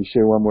 Let me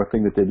share one more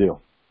thing that they do.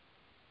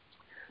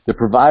 The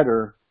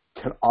provider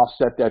can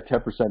offset that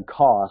 10%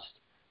 cost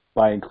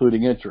by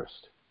including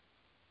interest.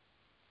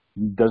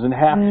 He doesn't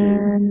have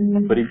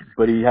to,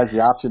 but he has the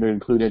option to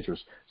include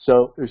interest.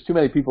 So there's too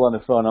many people on the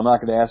phone. I'm not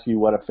going to ask you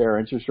what a fair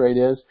interest rate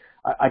is.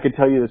 I can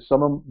tell you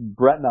that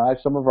Brett and I,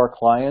 some of our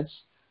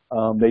clients,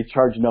 they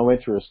charge no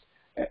interest,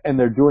 and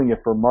they're doing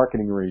it for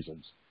marketing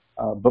reasons.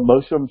 But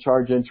most of them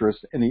charge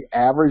interest, and the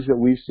average that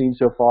we've seen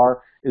so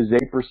far is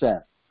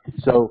 8%.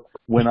 So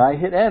when I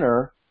hit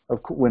enter,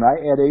 when I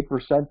add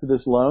 8% to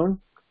this loan,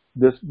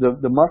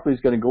 the monthly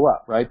is going to go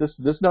up, right?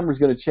 This number is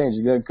going to change.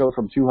 It's going to go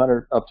from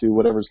 200 up to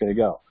whatever it's going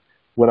to go.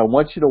 What I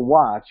want you to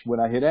watch when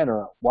I hit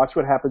enter, watch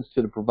what happens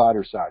to the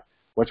provider side.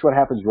 Watch what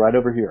happens right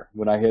over here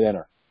when I hit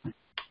enter.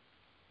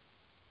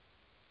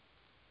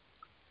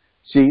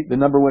 See, the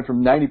number went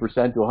from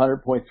 90% to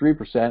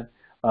 100.3%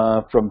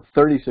 from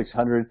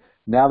 3,600.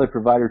 Now the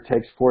provider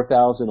takes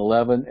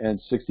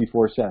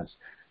 $4,011.64.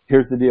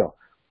 Here's the deal.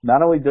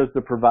 Not only does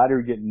the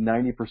provider get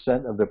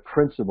 90% of the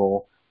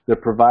principal, the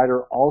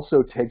provider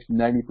also takes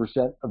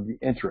 90% of the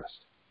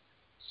interest.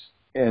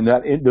 And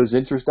those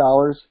interest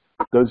dollars,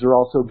 those are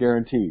also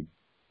guaranteed.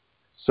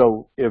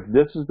 So if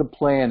this is the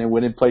plan and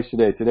went in place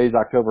today, today's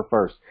October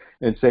 1st,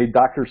 and say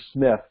Dr.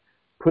 Smith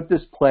put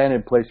this plan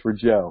in place for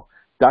Joe,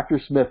 Dr.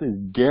 Smith is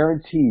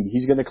guaranteed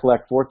he's going to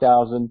collect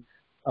 $4,000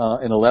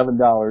 and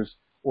 $11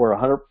 or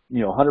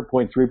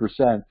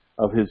 100.3%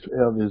 of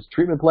his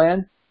treatment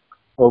plan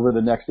over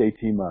the next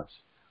 18 months.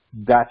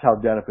 That's how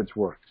Benefits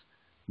works.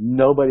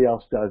 Nobody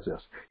else does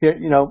this. Here,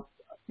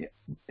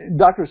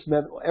 Dr.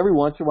 Smith, every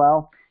once in a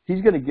while,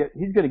 he's going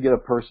to get a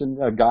person,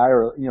 a guy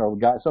or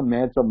some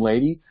man, some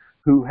lady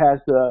who has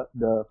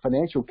the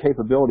financial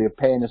capability of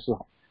paying this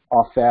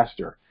off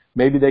faster.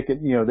 Maybe they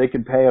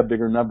can pay a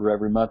bigger number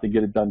every month and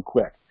get it done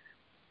quick.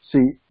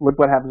 See, look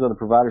what happens on the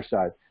provider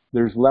side.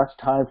 There's less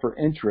time for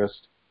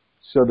interest,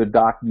 so the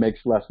doc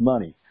makes less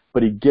money,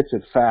 but he gets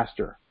it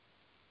faster.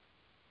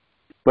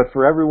 But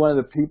for every one of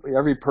the people,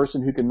 every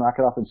person who can knock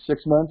it off in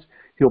 6 months,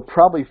 he'll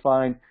probably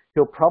find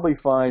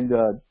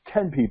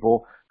 10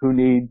 people who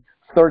need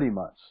 30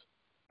 months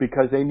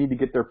because they need to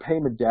get their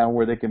payment down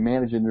where they can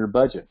manage in their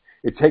budget.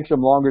 It takes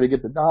them longer to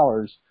get the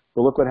dollars,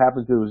 but look what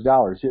happens to those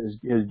dollars.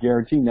 His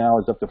guarantee now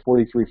is up to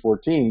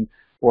 43.14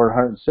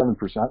 or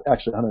 107%,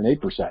 actually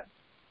 108%.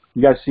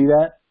 You guys see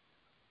that?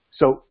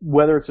 So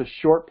whether it's a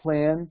short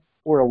plan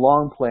or a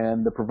long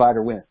plan, the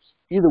provider wins.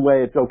 Either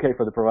way, it's okay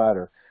for the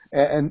provider.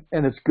 And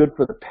it's good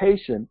for the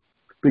patient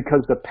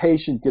because the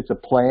patient gets a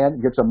plan,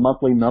 gets a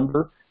monthly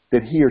number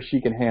that he or she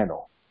can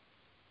handle.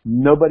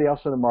 Nobody else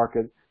in the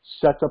market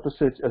sets up a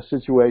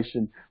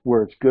situation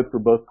where it's good for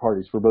both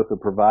parties, for both the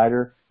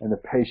provider and the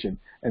patient.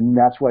 And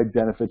that's why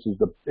Benefits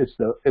is it's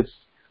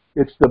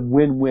the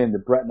win-win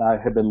that Brett and I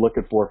have been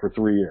looking for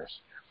 3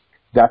 years.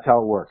 That's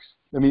how it works.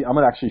 I'm going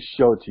to actually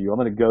show it to you. I'm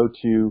going to go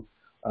to,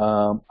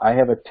 I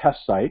have a test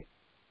site.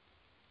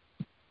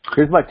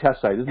 Here's my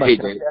test site. This is my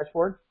test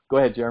dashboard. Go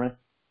ahead, Jeremy.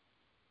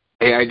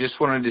 Hey, I just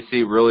wanted to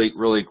see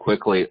really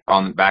quickly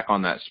back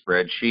on that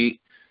spreadsheet,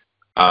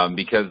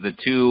 because the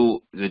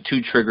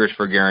two triggers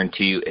for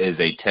guarantee is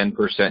a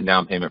 10%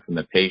 down payment from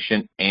the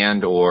patient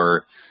and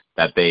or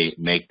that they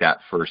make that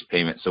first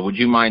payment. So would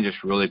you mind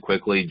just really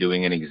quickly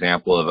doing an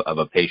example of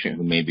a patient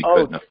who maybe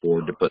couldn't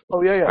afford to put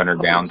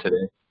 $100 down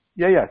today?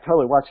 Yeah,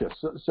 totally. Watch this.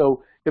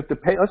 So if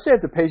let's say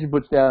if the patient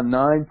puts down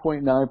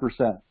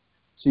 9.9%,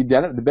 see,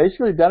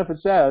 basically Benefit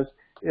says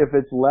if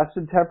it's less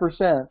than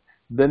 10%,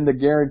 then the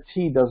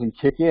guarantee doesn't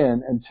kick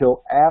in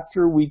until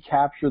after we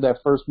capture that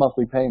first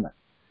monthly payment.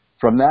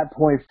 From that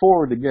point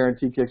forward, the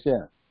guarantee kicks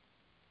in.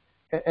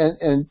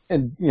 And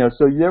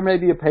so there may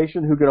be a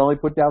patient who could only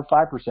put down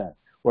 5%,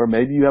 or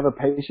maybe you have a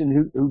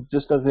patient who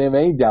just doesn't have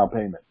any down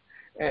payment.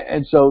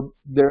 And so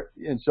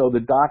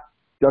the doc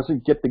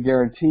doesn't get the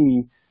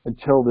guarantee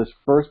until this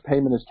first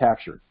payment is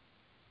captured.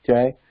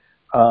 Okay?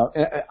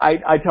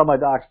 I tell my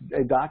docs,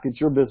 hey, doc, it's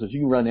your business.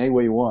 You can run any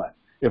way you want.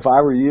 If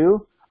I were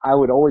you, I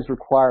would always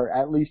require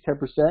at least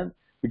 10%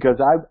 because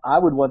I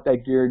would want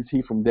that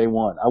guarantee from day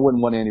one. I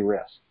wouldn't want any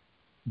risk.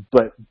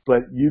 But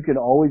you can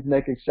always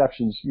make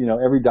exceptions.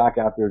 Every doc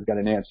out there has got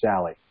an Aunt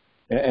Sally,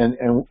 and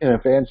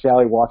if Aunt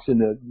Sally walks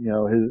into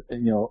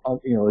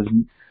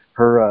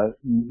her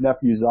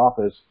nephew's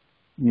office,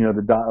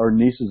 or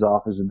niece's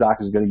office, the doc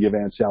is going to give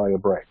Aunt Sally a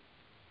break.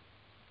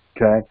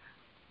 Okay,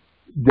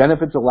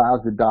 Benefits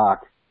allows the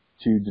doc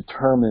to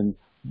determine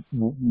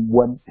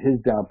what his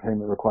down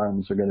payment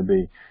requirements are going to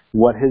be,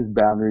 what his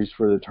boundaries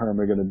for the term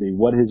are going to be,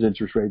 what his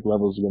interest rate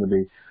levels are going to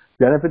be.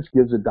 Benefits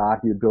gives the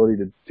doc the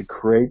ability to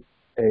create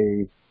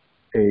a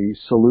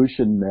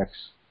solution mix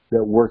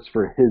that works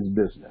for his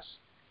business.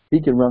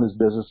 He can run his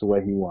business the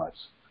way he wants,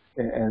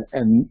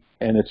 and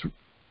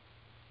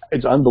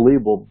it's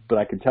unbelievable. But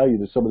I can tell you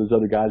that some of those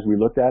other guys we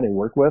looked at and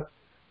work with,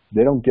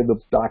 they don't give the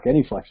doc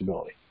any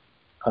flexibility.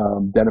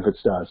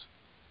 Benefits does.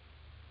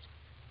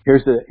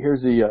 Here's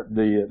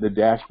the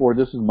dashboard.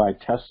 This is my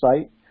test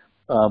site,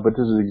 but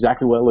this is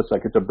exactly what it looks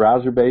like. It's a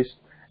browser-based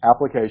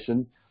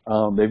application.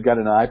 They've got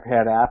an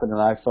iPad app and an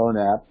iPhone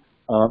app.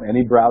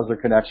 Any browser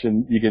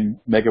connection, you can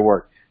make it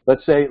work.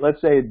 Let's say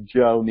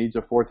Joe needs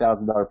a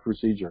 $4,000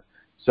 procedure.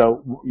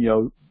 So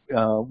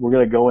we're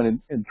going to go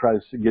in and try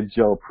to get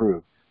Joe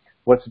approved.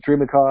 What's the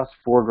treatment cost?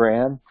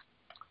 $4,000.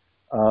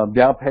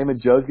 Down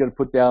payment, Joe's going to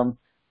put down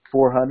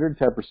 $400,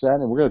 10%,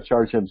 and we're going to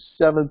charge him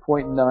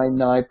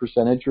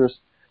 7.99% interest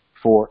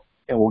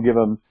and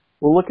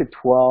we'll look at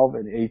 12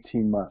 and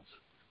 18 months.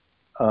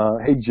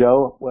 Hey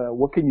Joe,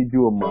 what can you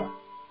do a month?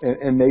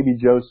 And maybe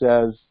Joe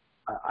says,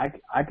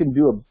 I can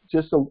do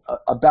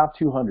about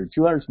 200.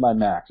 200 is my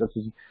max.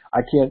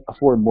 I can't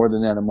afford more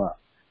than that a month.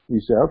 You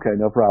say, okay,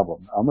 no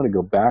problem. I'm going to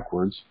go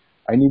backwards.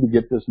 I need to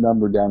get this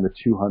number down to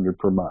 200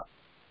 per month.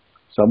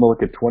 So I'm going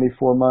to look at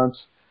 24 months.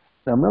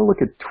 Now I'm going to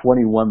look at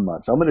 21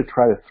 months. I'm going to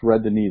try to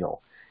thread the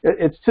needle.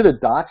 It's to the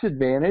doc's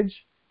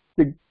advantage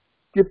to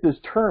get this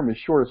term as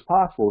short as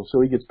possible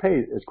so he gets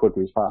paid as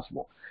quickly as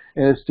possible.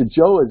 And it's to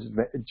Joe,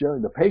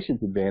 the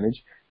patient's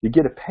advantage, to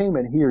get a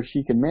payment he or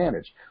she can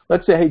manage.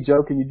 Let's say, hey,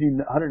 Joe, can you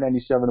do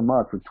 $197 a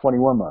month for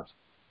 21 months?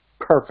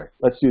 Perfect.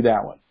 Let's do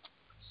that one.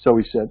 So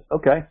we said,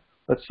 okay,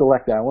 let's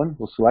select that one.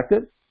 We'll select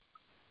it.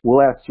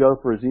 We'll ask Joe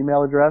for his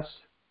email address.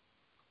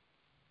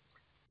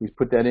 We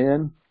put that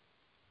in.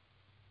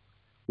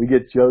 We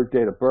get Joe's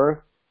date of birth,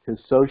 his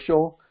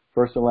social,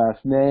 first and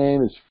last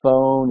name, his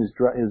phone, his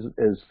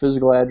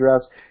physical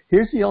address.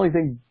 Here's the only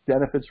thing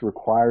Benefits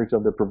requires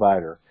of the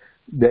provider.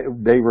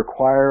 They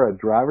require a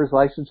driver's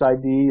license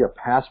ID, a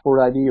passport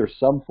ID, or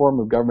some form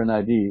of government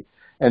ID,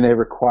 and they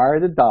require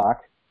the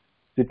doc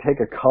to take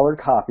a color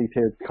copy,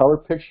 take a color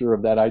picture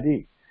of that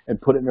ID, and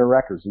put it in their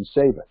records and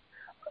save it.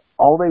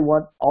 All they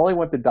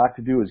want the doc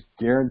to do is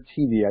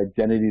guarantee the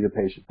identity of the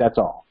patient. That's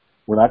all.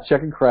 We're not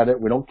checking credit.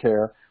 We don't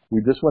care.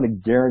 We just want to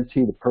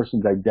guarantee the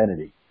person's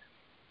identity.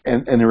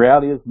 And the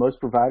reality is most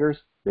providers,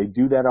 they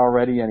do that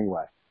already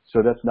anyway.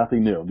 So that's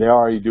nothing new. They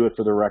already do it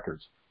for their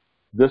records.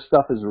 This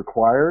stuff is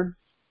required.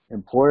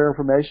 Employer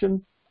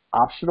information,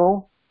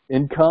 optional.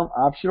 Income,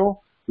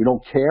 optional. We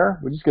don't care.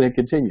 We're just going to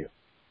continue.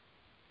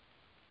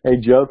 Hey,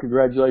 Joe,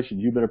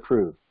 congratulations. You've been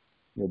approved.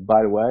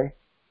 By the way,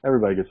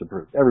 everybody gets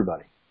approved.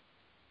 Everybody.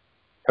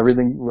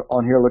 Everything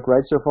on here look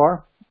right so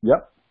far?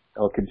 Yep.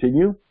 I'll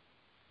continue.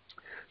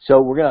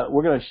 So we're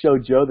gonna show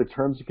Joe the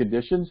terms and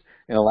conditions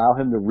and allow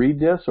him to read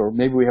this, or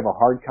maybe we have a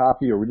hard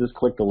copy, or we just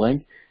click the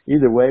link.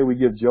 Either way, we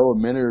give Joe a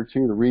minute or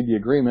two to read the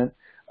agreement.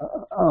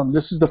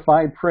 This is the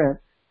fine print,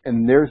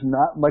 and there's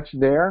not much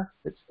there.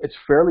 It's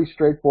fairly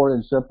straightforward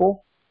and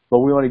simple, but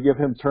we want to give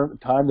him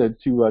time to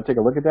take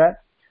a look at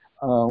that.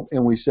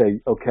 And we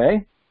say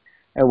okay,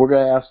 and we're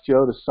going to ask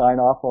Joe to sign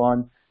off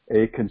on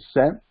a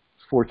consent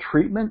for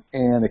treatment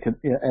and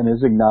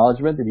his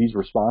acknowledgement that he's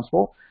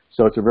responsible.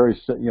 So it's a very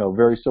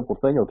simple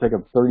thing. It'll take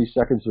him 30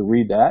 seconds to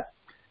read that,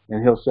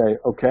 and he'll say,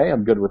 okay,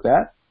 I'm good with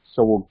that.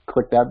 So we'll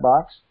click that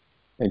box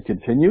and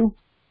continue.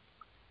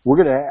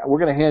 We're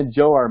gonna hand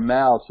Joe our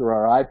mouse or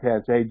our iPad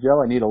and say, hey,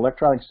 Joe, I need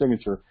electronic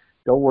signature.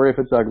 Don't worry if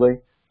it's ugly,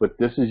 but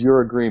this is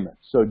your agreement.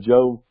 So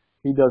Joe,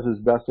 he does his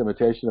best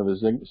imitation of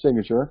his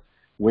signature.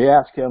 We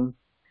ask him,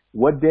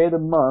 what day of the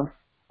month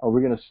are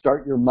we going to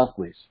start your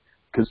monthlies?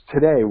 Because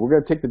today, we're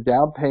going to take the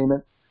down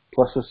payment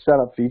plus a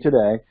setup fee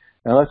today.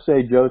 And let's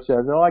say Joe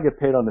says, oh, I get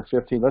paid on the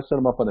 15th. Let's set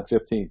him up on the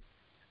 15th.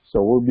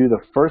 So we'll do the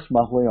first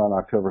monthly on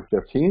October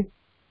 15th.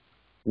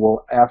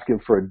 We'll ask him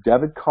for a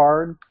debit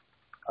card,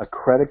 a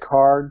credit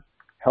card,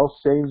 health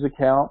savings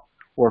account,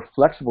 or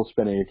flexible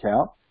spending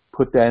account.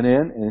 Put that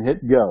in and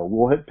hit go.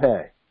 We'll hit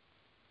pay.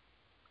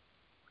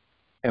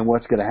 And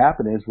what's going to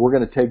happen is we're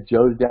going to take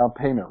Joe's down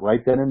payment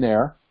right then and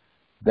there.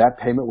 That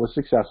payment was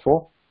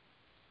successful.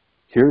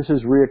 Here's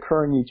his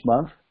reoccurring each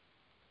month.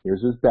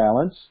 Here's his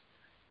balance.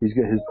 His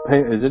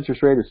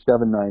interest rate is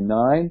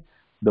 7.99.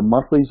 The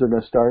monthlies are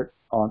going to start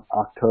on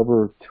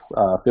October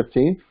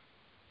 15th.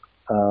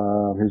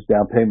 His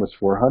down payment was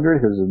 400.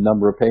 Here's the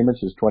number of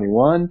payments is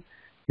 21.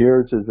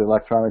 Here's his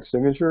electronic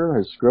signature,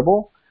 his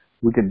scribble.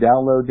 We can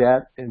download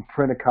that and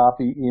print a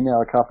copy,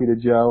 email a copy to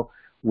Joe.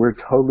 We're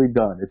totally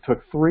done. It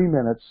took 3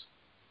 minutes,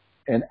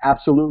 and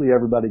absolutely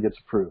everybody gets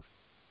approved.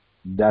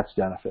 That's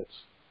benefits.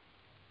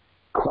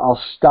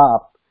 I'll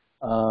stop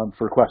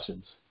for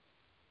questions.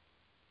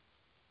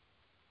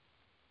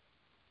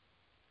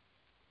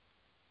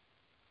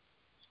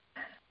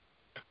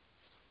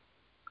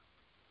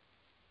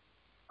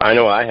 I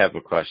know I have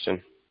a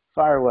question.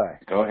 Fire away.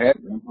 Go ahead.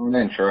 I'm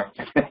in, Troy.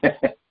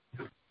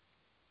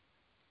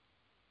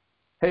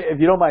 Hey, if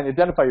you don't mind,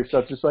 identify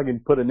yourself just so I can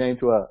put a name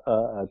to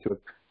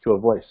a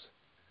voice.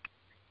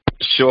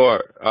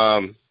 Sure.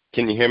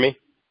 Can you hear me?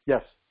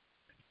 Yes.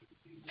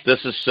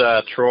 This is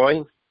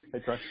Troy. Hey,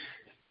 Troy.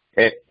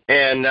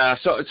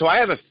 So I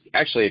have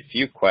actually a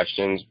few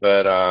questions,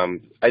 but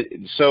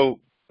so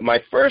my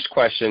first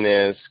question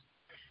is,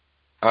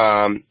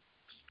 I'm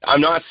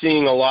not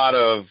seeing a lot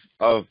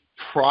of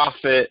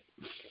profit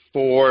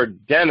for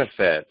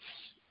benefits.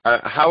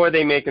 How are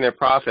they making their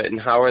profit, and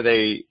how are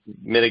they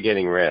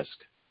mitigating risk?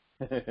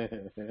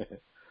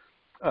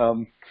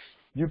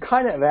 You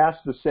kind of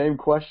asked the same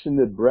question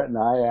that Brett and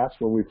I asked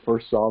when we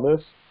first saw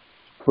this,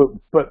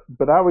 but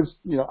I was,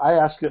 I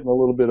asked it in a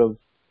little bit of,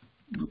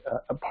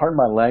 pardon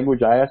my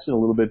language, I asked it in a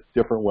little bit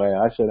different way.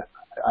 I said,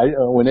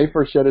 when they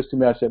first showed this to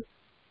me, I said,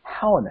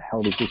 how in the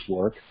hell does this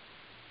work?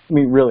 I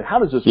mean, really, how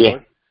does this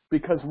work?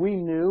 Because we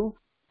knew,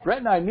 Brett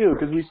and I knew,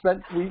 because we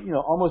spent,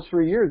 almost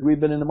 3 years we've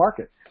been in the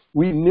market.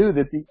 We knew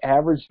that the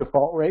average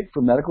default rate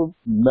for medical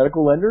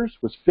lenders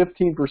was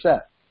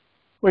 15%.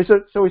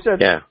 So we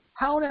said,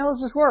 how in the hell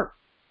does this work?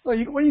 Well,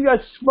 what are you guys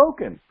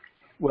smoking?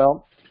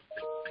 Well,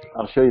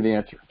 I'll show you the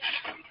answer.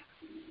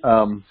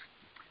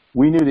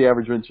 We knew the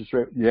average interest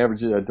rate, the average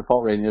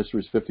default rate in the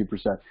industry was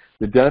 50%.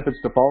 The benefits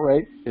default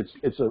rate,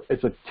 it's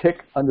a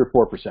tick under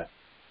 4%.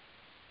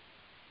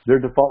 Their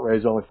default rate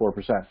is only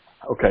 4%.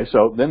 Okay,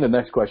 so then the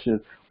next question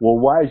is, well,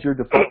 why is your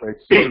default rate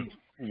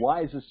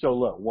why is it so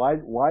low? Why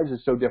is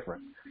it so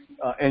different?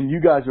 And you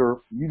guys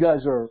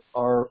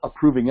are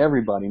approving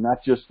everybody,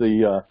 not just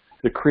the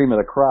cream of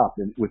the crop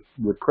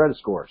with credit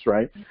scores,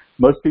 right?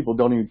 Most people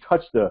don't even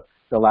touch the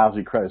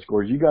lousy credit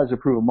scores. You guys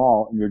approve them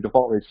all, and your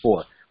default rate's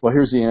 4. Well,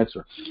 here's the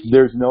answer.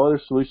 There's no other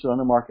solution on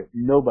the market.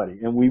 Nobody,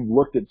 and we've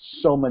looked at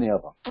so many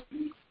of them,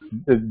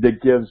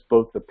 that gives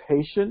both the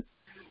patient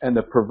and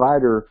the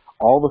provider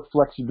all the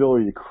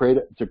flexibility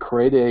to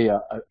create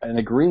an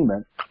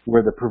agreement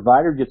where the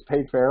provider gets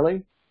paid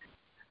fairly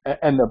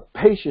and the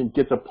patient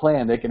gets a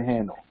plan they can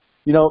handle.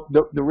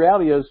 The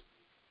reality is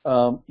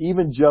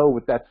Even Joe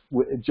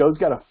Joe's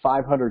got a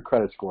 500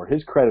 credit score.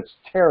 His credit's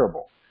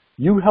terrible.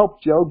 You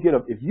help Joe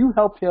if you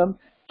help him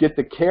get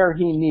the care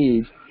he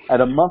needs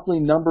at a monthly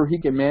number he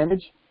can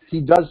manage, he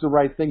does the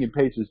right thing and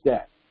pays his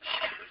debt.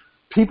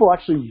 People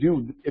actually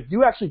do. If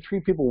you actually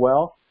treat people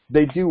well,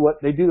 they do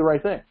the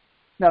right thing.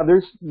 Now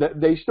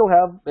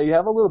they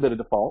have a little bit of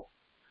default,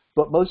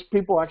 but most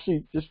people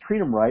actually just treat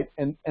them right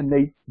and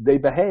they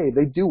behave.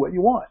 They do what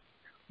you want.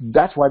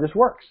 That's why this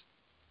works.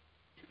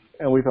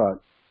 And we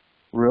thought,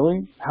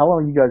 really? How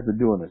long have you guys been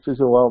doing this? They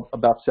said, well,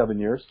 about 7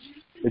 years.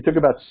 It took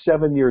about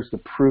 7 years to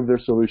prove their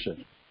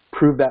solution,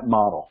 prove that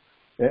model.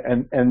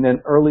 And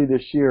then early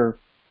this year,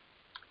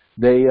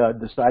 they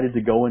decided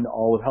to go into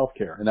all of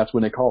healthcare, and that's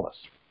when they called us.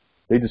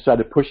 They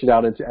decided to push it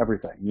out into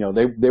everything. You know,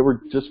 they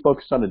were just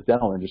focused on the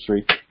dental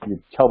industry. You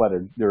can tell by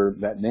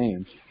that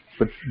name,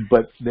 but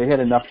they had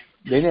enough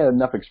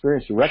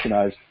experience to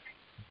recognize,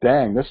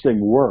 dang, this thing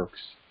works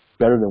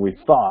better than we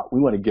thought. We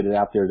want to get it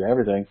out there to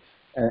everything,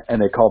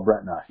 and they called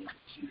Brett and I.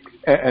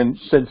 And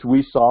since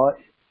we saw it,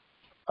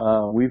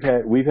 we've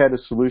had a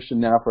solution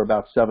now for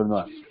about 7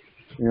 months.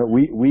 You know,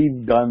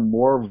 we've done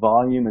more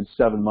volume in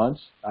 7 months.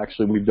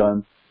 Actually, we've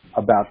done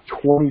about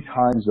 20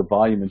 times the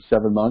volume in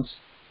 7 months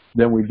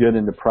than we did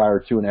in the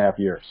prior 2.5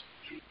 years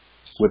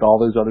with all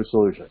those other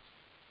solutions.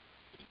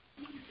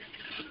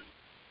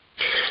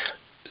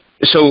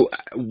 So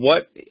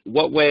what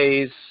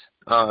ways,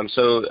 I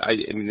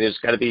mean, there's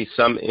got to be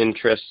some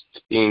interest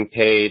being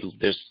paid.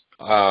 There's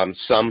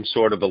some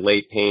sort of a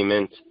late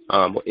payment.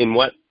 In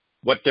what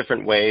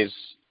different ways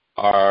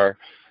are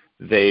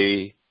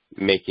they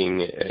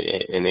making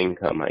an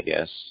income, I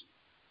guess?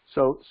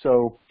 So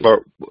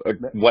or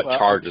what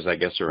charges, I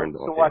guess, are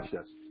involved? So watch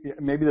this. Yeah,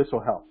 maybe this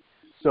will help.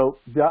 So,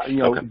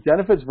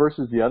 benefits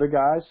versus the other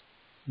guys,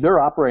 their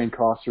operating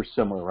costs are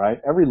similar,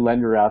 right? Every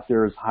lender out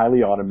there is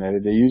highly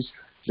automated.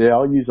 They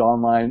all use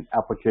online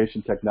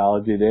application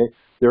technology.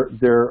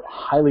 They're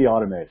highly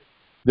automated.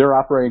 Their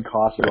operating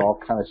costs are all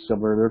kind of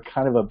similar. They're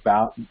kind of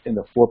about in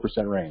the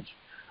 4% range.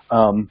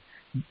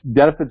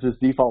 Benefits'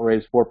 default rate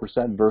is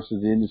 4%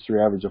 versus the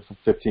industry average of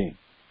 15%.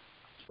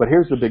 But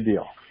here's the big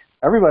deal.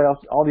 Everybody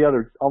else, all the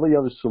other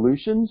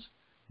solutions,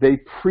 they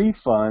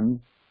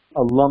pre-fund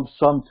a lump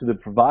sum to the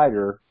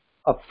provider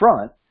up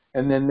front,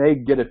 and then they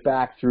get it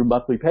back through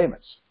monthly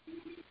payments,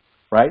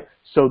 right?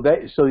 All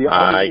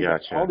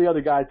the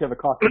other guys have a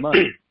cost of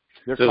money.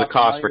 There's a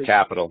cost for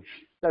capital.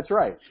 That's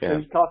right. Yeah.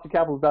 And the cost of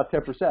capital is about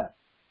 10%.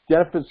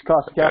 Benefits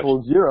cost of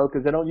capital is 0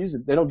 because they don't use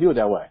it. They don't do it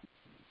that way,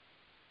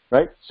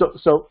 right? So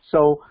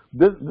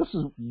this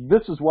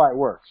is why it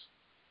works.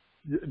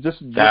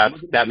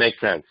 That makes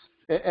sense.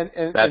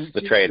 And that's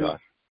the trade-off.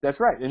 That's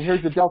right. And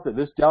here's the delta.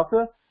 This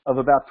delta of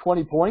about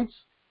 20 points,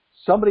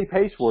 somebody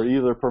pays for it,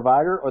 either the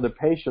provider or the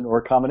patient or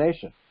a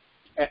combination.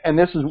 And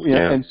this is,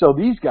 and so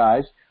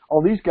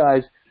all these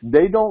guys,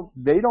 they don't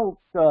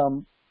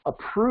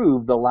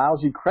approve the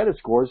lousy credit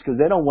scores because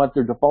they don't want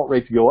their default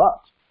rate to go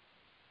up.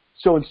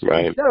 So instead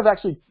of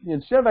actually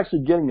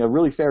getting a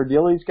really fair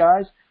deal, these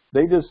guys,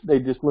 they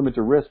just limit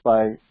the risk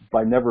by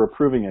never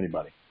approving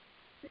anybody.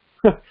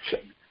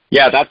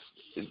 Yeah,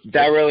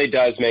 that really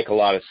does make a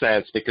lot of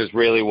sense, because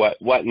really what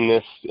in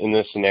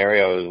this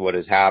scenario is what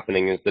is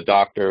happening is the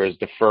doctor is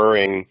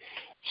deferring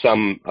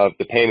some of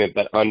the payment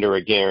but under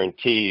a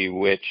guarantee,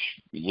 which,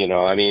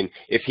 I mean,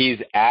 if he's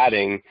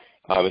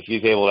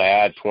able to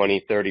add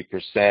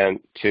 20-30%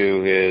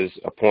 to his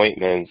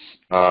appointments,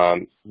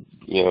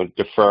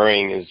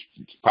 deferring is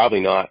probably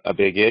not a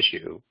big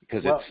issue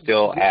because it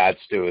still adds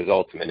to his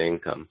ultimate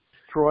income.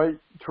 Troy,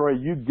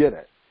 you get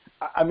it.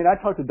 I mean, I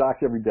talk to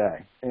docs every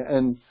day,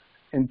 and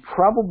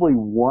probably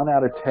 1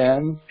 out of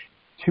 10,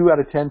 2 out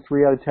of 10,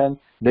 3 out of 10,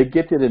 they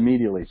get it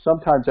immediately.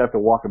 Sometimes I have to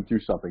walk them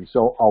through something.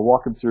 So I'll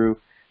walk them through.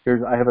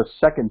 I have a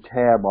second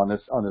tab on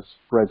this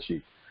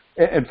spreadsheet.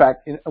 In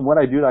fact, when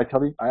I do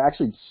that, I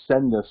actually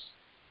send this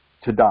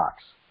to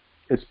docs.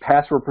 It's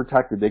password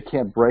protected. They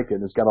can't break it.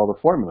 And it's got all the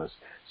formulas.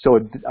 So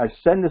I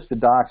send this to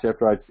docs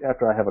after I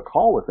have a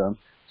call with them,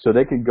 so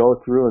they can go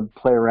through and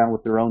play around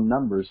with their own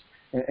numbers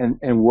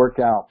and work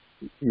out,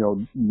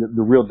 the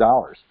real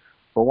dollars.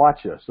 But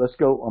watch this. I'm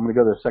going to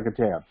go to the second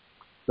tab.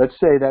 Let's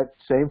say that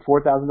same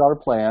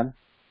 $4,000 plan,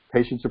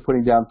 patients are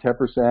putting down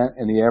 10%,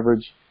 and the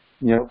average,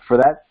 for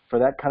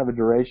that kind of a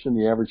duration,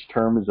 the average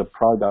term is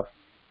probably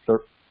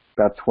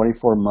about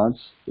 24 months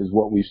is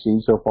what we've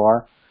seen so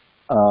far,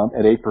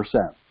 at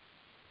 8%.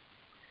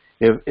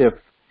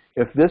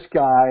 If this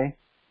guy,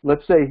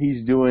 let's say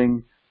he's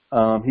doing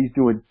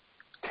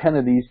 10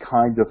 of these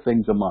kinds of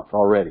things a month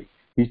already.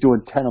 He's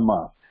doing 10 a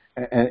month,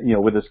 and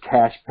with his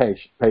cash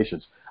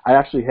patients. I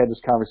actually had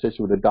this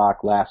conversation with a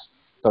doc last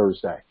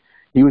Thursday.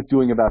 He was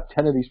doing about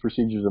 10 of these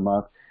procedures a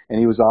month, and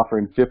he was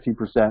offering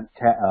 50%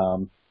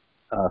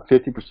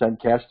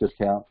 cash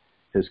discount.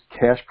 His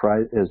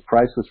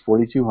price was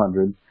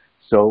 $4,200.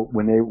 So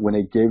when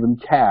they gave him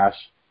cash,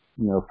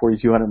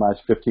 $4,200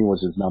 minus 15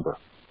 was his number,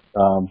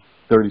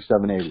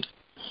 $3,780.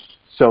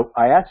 So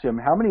I asked him,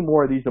 how many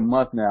more of these a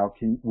month now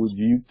do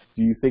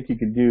you think you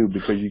can do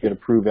because you can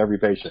approve every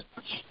patient?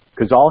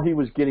 because all he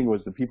was getting was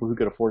the people who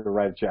could afford to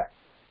write a check.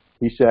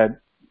 He said,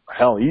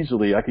 hell,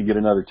 easily I could get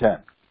another 10.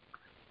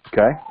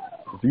 Okay?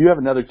 If you have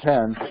another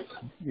 10,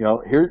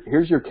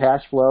 here's your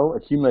cash flow,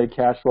 accumulated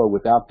cash flow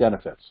without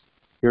benefits.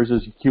 Here's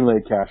his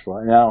accumulated cash flow,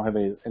 and I don't have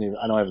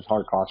I don't have his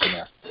hard costs in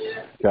there.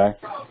 Okay?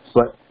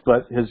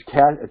 But his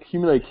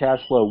accumulated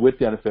cash flow with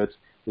benefits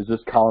is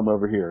this column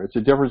over here. It's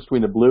the difference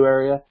between the blue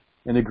area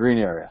and the green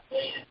area.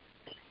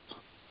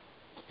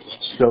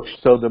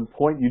 So the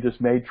point you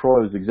just made,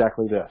 Troy, is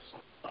exactly this.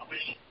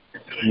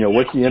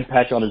 What's the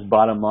impact on his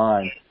bottom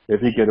line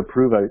if he could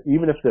approve it?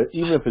 Even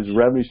if his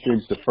revenue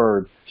stream's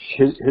deferred,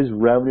 his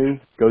revenue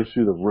goes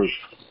through the roof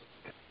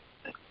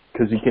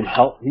because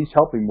he's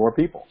helping more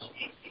people.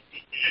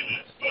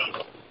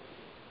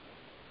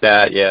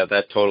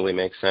 That totally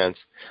makes sense.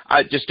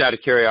 Just out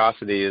of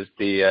curiosity,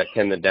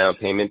 can the down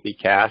payment be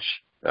cash?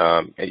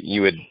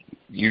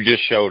 You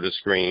just showed a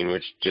screen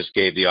which just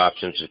gave the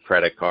options of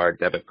credit card,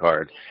 debit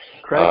card.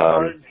 Credit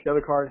card,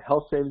 debit card,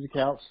 health savings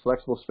account,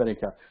 flexible spending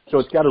account. So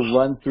it's got to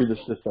run through the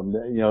system.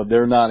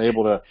 They're not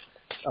able to.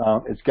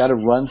 It's got to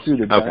run through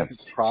the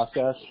benefits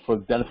process for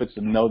the benefits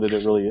to know that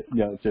it really,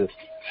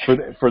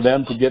 for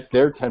them to get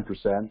their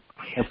 10%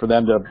 and for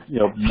them to,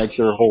 make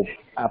their whole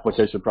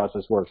application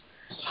process work.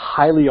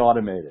 Highly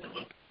automated.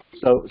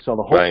 So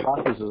the whole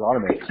process is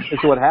automated. And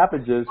so what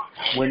happens is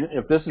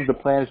if this is the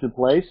plan that's in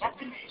place,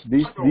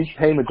 these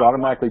payments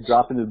automatically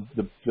drop into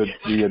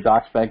the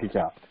doc's bank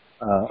account.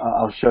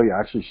 I'll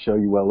actually show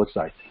you what it looks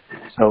like.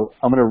 So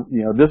I'm gonna,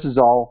 this is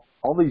all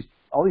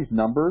these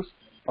numbers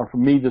are for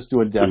me just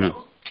doing demos.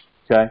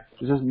 Mm-hmm. Okay,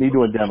 it's just me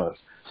doing demos.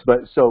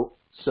 But so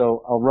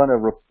I'll run a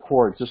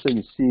report just so you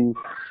can see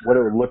what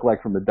it would look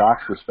like from the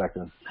doc's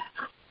perspective.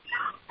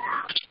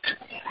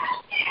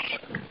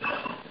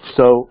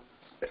 So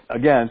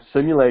again,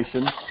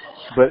 simulation,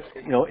 but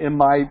in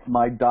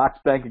my doc's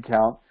bank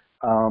account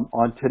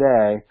on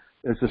today,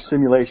 there's a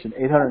simulation.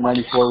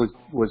 894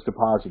 was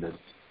deposited.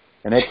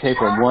 And that came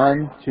from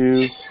 1,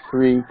 2,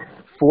 3,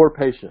 4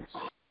 patients.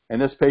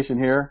 And this patient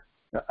here,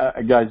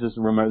 guys, just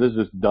remember, this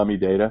is just dummy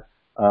data,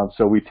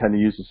 so we tend to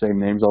use the same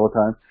names all the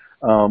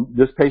time.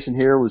 This patient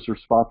here was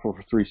responsible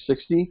for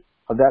 360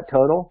 of that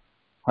total,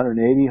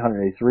 180,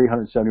 183,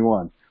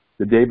 171.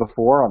 The day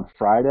before, on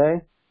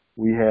Friday,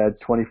 we had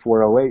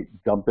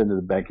 2408 dump into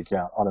the bank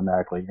account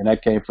automatically. And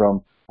that came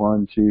from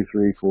 1, 2,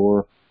 3,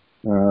 4,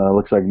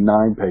 looks like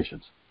 9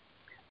 patients.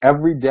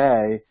 Every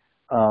day,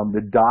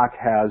 the doc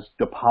has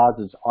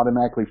deposits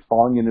automatically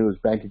falling into his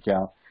bank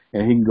account,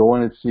 and he can go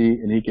in and see,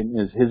 and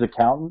his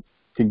accountant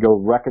can go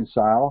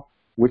reconcile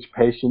which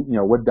patient,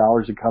 what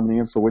dollars are coming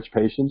in for which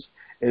patients.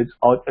 It's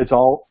all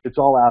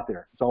out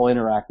there. It's all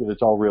interactive.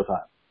 It's all real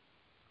time.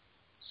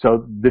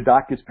 So the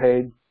doc gets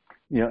paid,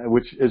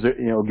 which is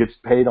gets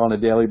paid on a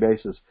daily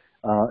basis,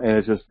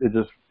 and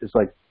it's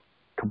like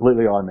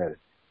completely automated.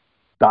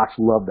 Docs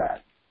love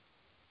that.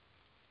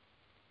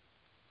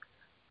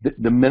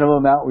 The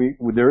minimum amount,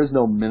 there is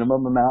no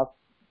minimum amount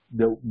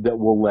that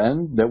we'll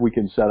lend that we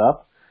can set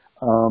up.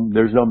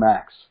 There's no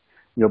max.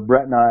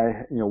 Brett and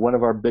I, one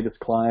of our biggest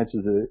clients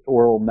is an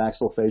oral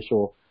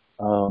maxillofacial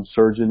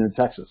surgeon in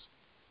Texas,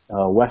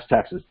 West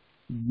Texas,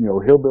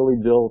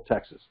 Hillbillyville,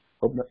 Texas.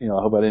 I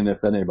hope I didn't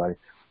offend anybody.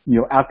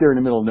 Out there in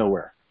the middle of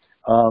nowhere.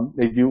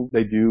 They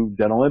do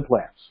dental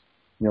implants.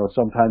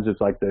 Sometimes it's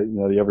like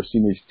you ever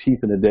seen these teeth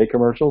in a day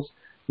commercials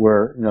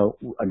where,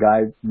 a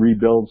guy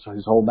rebuilds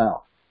his whole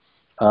mouth.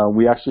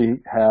 We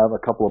actually have a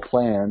couple of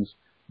plans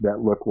that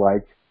look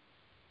like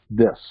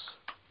this.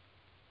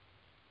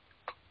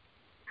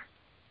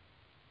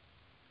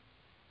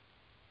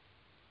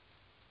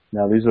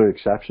 Now, these are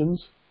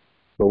exceptions,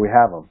 but we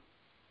have them.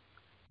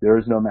 There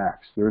is no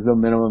max. There is no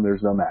minimum.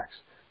 There's no max.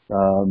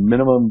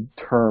 Minimum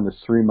term is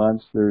 3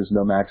 months. There is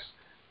no max.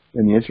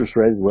 And the interest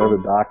rate is whatever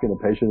the doc and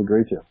the patient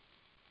agree to.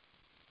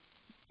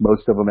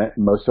 Most of them,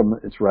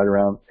 it's right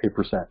around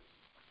 8%.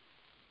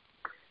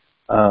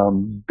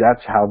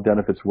 That's how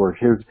benefits work.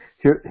 Here's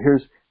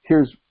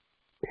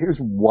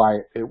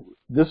why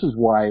this is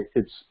why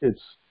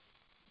it's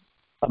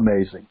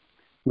amazing.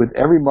 With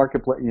every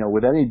marketplace,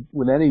 with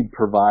any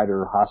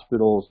provider,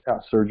 hospitals,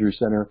 surgery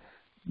center,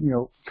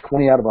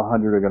 20 out of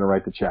 100 are going to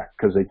write the check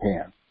because they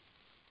can.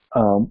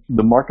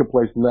 The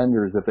marketplace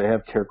lenders, if they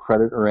have Care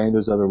Credit or any of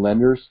those other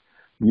lenders,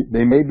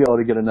 they may be able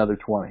to get another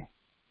 20,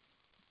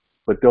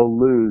 but they'll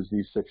lose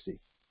these 60.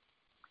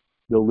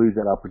 They'll lose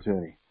that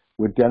opportunity.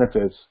 With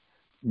benefits,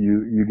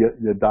 you get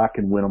the doc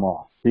can win them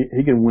all.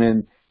 He can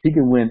win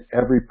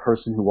every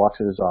person who walks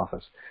in his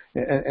office,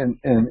 and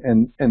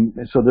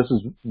so this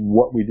is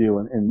what we do.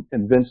 And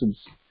Vincent's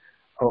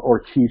or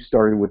Keith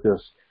started with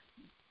this.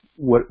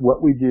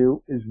 What we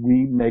do is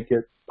we make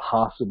it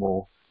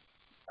possible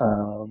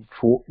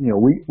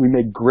we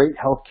make great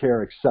health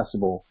care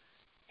accessible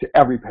to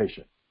every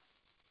patient.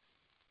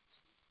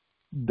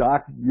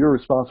 Doc, you're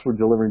responsible for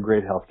delivering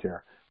great health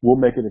care. We'll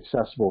make it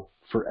accessible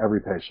for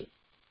every patient.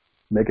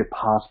 Make it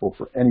possible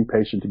for any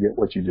patient to get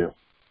what you do.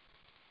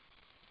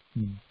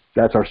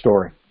 That's our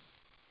story.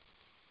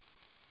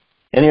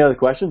 Any other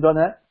questions on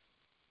that?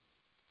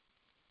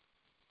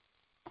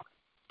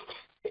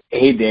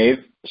 Hey, Dave.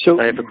 So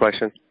I have a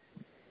question.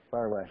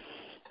 Fire away.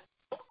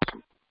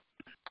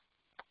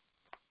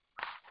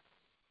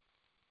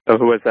 Oh,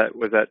 who was that?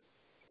 Was that?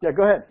 Yeah,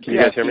 go ahead. Can you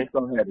guys hear me?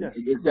 Go ahead.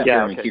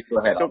 Yeah, okay. Keith, go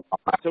ahead.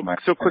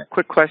 So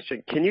quick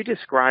question. Can you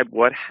describe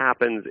what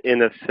happens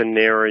in a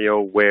scenario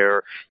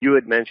where you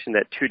had mentioned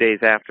that 2 days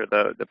after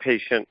the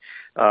patient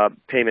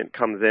payment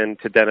comes in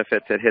to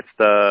benefits, it hits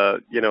the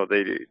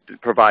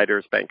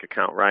provider's bank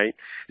account, right?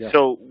 Yeah.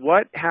 So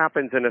what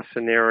happens in a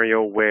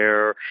scenario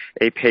where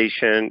a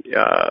patient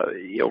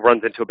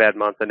runs into a bad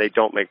month and they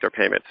don't make their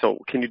payment? So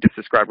can you just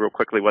describe real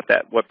quickly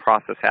what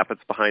process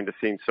happens behind the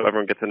scenes so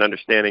everyone gets an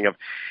understanding of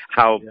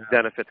how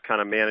benefits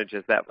kind of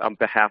manages that on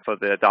behalf of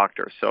the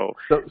doctor? So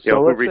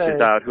who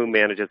reaches out, who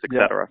manages, et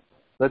cetera.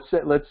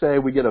 Let's say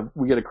we get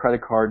a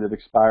credit card that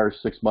expires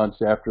 6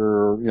 months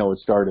after it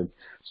started.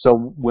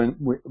 So when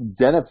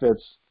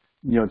benefits,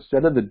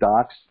 instead of the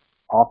doc's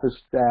office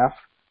staff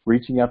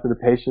reaching out to the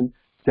patient,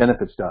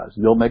 benefits does.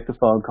 They'll make the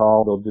phone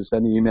call, they'll just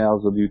send the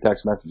emails, they'll do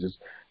text messages.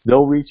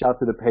 They'll reach out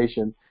to the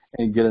patient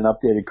and get an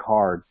updated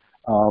card.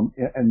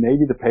 And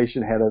maybe the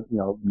patient had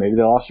maybe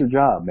they lost their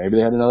job, maybe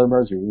they had another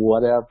emergency,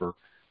 whatever.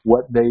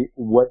 What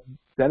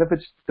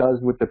benefits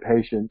does with the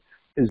patient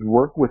is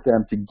work with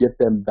them to get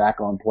them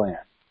back on plan.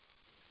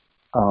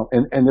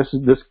 And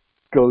this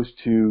goes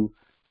to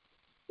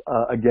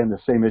again the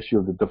same issue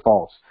of the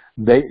defaults.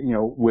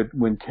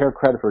 When Care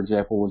Credit, for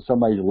example, when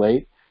somebody's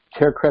late,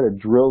 Care Credit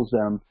drills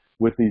them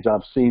with these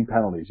obscene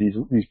penalties,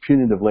 these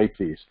punitive late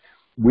fees.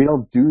 We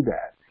don't do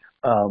that.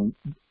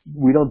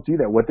 We don't do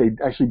that. What they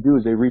actually do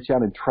is they reach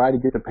out and try to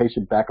get the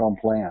patient back on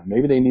plan.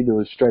 Maybe they need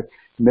to stretch.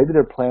 Maybe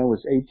their plan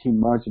was 18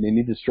 months and they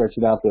need to stretch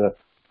it out to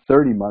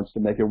 30 months to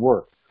make it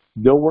work.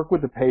 They'll work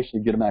with the patient to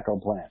get them back on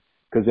plan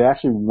because they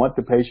actually want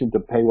the patient to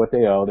pay what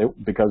they owe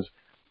because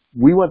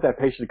we want that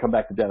patient to come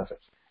back to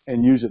benefits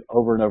and use it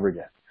over and over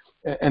again.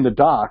 And the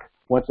doc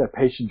wants that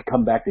patient to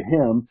come back to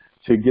him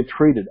to get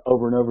treated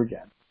over and over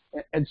again.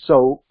 And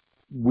so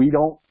we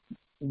don't,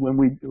 when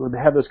we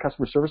have those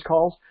customer service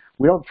calls,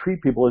 we don't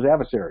treat people as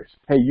adversaries.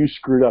 Hey, you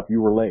screwed up,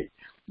 you were late.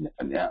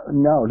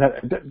 No,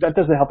 that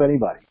doesn't help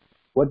anybody.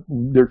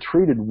 They're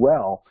treated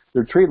well.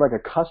 They're treated like a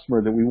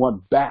customer that we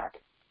want back.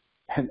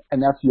 And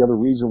that's the other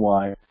reason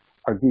why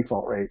our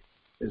default rate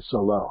is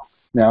so low.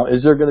 Now,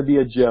 is there going to be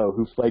a Joe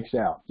who flakes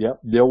out? Yep,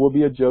 there will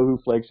be a Joe who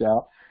flakes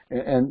out.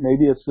 And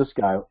maybe it's this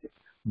guy.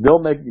 They'll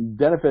make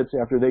benefits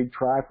after they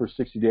try for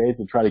 60 days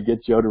to try to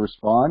get Joe to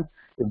respond.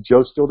 If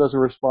Joe still doesn't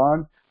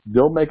respond,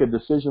 they'll make a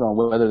decision on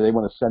whether they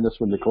want to send this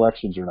one to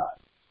collections or not.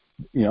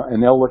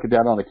 And they'll look at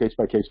that on a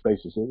case-by-case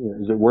basis.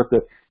 Is it worth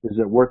it? Is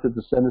it worth it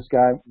to send this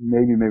guy?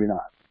 Maybe, maybe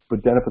not.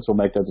 But benefits will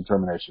make that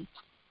determination.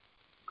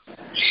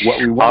 What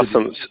we want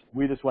to do,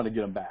 we just want to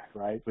get them back,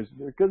 right?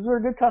 Because they're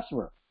a good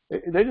customer.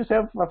 They just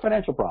have a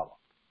financial problem.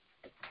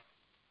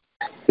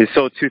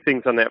 So two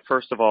things on that.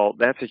 First of all,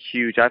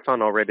 I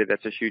found already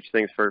that's a huge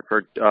thing for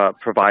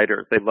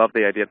providers. They love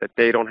the idea that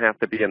they don't have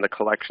to be in the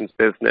collections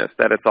business,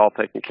 that it's all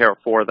taken care of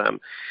for them.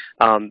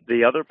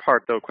 The other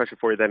part, though, question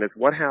for you then is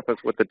what happens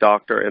with the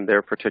doctor and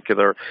their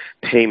particular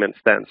payments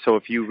then? So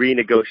if you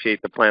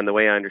renegotiate the plan, the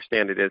way I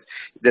understand it is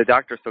the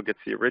doctor still gets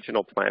the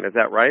original plan. Is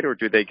that right, or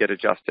do they get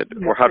adjusted?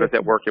 Or how does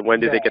that work, and when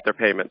do they get their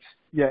payments?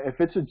 Yeah, if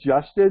it's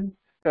adjusted,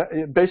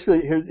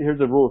 basically, here's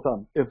the rule of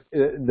thumb. If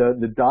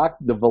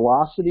the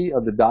velocity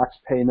of the doc's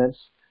payments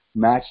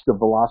match the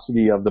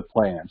velocity of the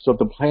plan. So if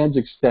the plan's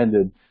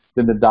extended,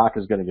 then the doc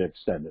is going to get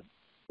extended.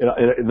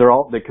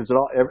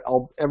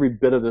 Every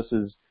bit of this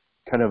is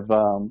kind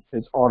of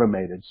it's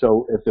automated.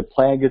 So if the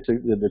plan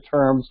the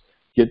terms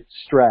get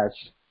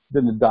stretched,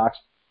 then the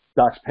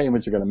doc's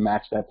payments are going to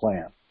match that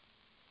plan.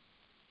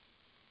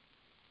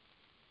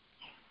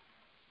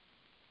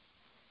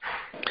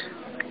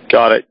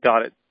 Got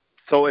it.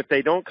 So if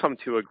they don't come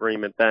to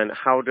agreement, then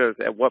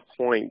at what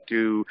point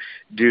does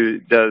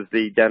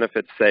the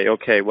benefits say,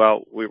 okay,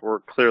 well, we're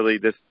clearly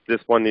this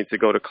one needs to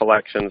go to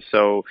collections.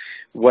 So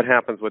what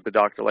happens with the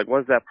doctor? Like,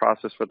 what is that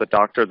process for the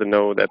doctor to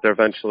know that they're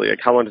eventually,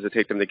 like, how long does it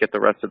take them to get the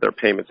rest of their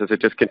payments? Does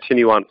it just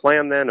continue on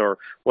plan then, or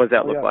what does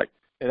that look like?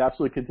 It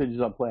absolutely continues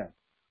on plan.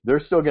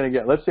 They're still going to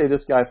get, let's say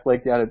this guy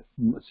flaked out at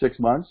 6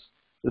 months.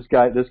 This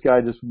guy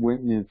just went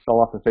and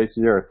fell off the face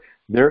of the earth.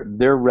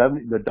 Their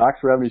revenue, the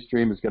doc's revenue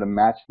stream is going to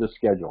match this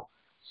schedule.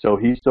 So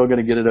he's still going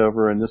to get it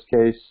over. In this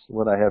case,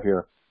 what I have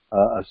here,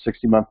 a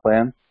 60-month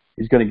plan.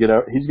 He's going to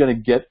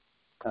get.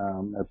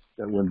 That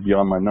wouldn't be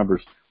on my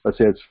numbers. Let's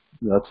say it's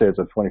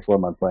a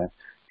 24-month plan.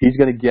 He's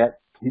going to get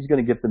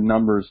the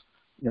numbers,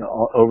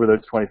 over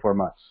those 24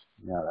 months.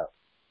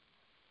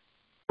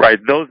 Right.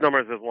 Those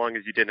numbers, as long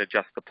as you didn't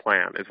adjust the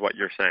plan, is what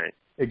you're saying.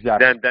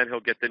 Exactly. Then he'll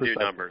get the new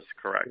numbers.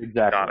 Correct.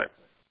 Exactly. Got it.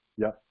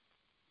 Yep.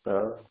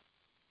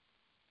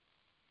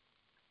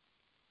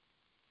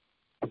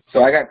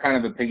 So I got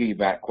kind of a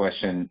piggyback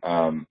question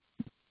from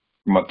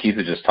what Keith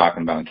was just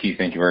talking about. And Keith,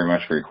 thank you very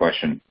much for your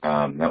question.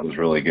 That was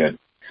really good.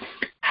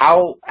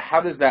 How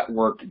does that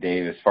work,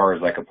 Dave, as far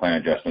as like a plan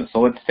adjustment? So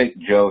let's take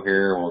Joe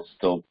here. We'll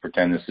still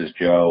pretend this is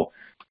Joe.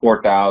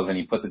 $4,000.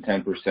 He put the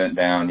 10%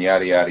 down,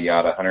 yada yada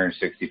yada,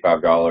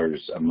 $165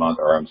 a month,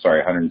 or I'm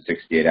sorry,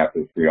 $168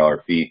 after the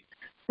 $3 fee.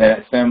 Then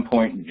at some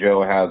point,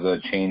 Joe has a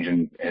change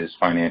in his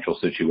financial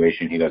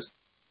situation. He goes,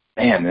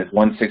 man, this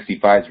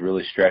 165 is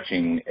really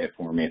stretching it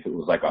for me. If it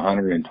was like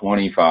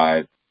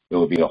 125, it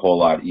would be a whole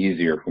lot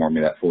easier for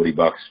me. That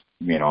 $40,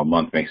 a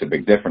month makes a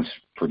big difference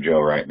for Joe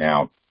right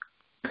now.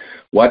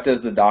 What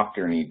does the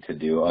doctor need to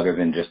do other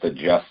than just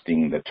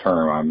adjusting the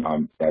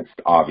term? That's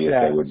obvious.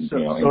 They would,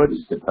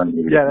 increase the term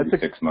every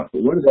 6 months.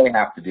 But what do they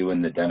have to do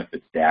in the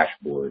benefits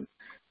dashboard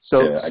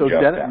to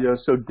adjust that?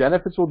 So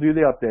benefits will do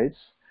the updates.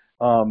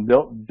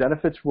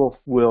 Benefits will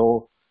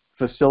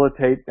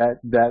facilitate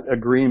that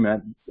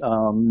agreement.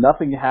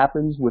 Nothing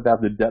happens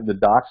without the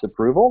doc's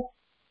approval.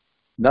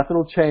 Nothing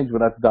will change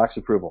without the doc's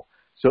approval.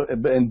 So,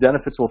 and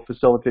benefits will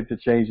facilitate the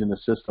change in the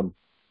system.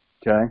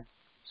 Okay.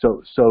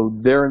 So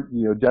their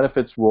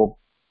benefits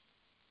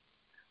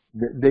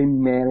they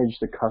manage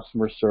the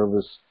customer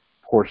service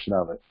portion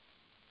of it.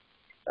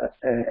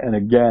 And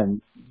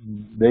again,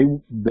 they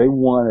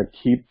want to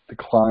keep the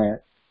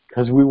client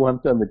because we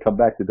want them to come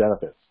back to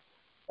benefits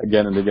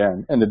again and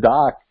again. And the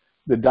doc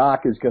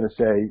is going to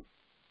say,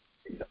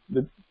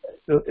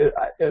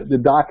 the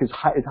doc it's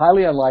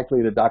highly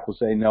unlikely the doc will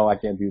say, no, I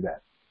can't do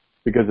that,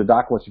 because the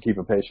doc wants to keep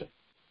a patient.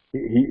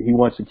 He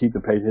wants to keep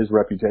his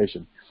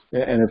reputation,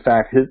 and in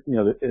fact, his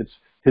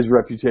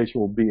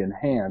reputation will be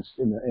enhanced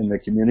in the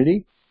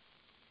community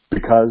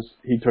because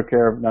he took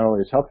care of not only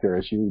his healthcare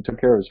issue, he took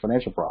care of his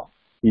financial problem.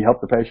 He helped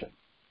the patient.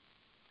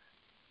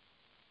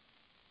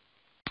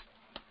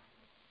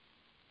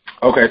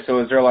 Okay, so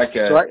is there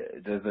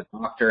does the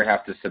doctor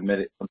have to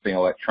submit something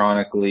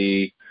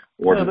electronically,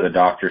 or does the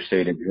doctor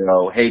say to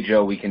Joe, hey,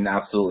 Joe, we can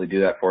absolutely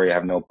do that for you,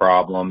 have no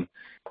problem,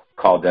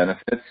 call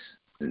benefits?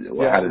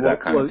 How does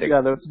that kind of take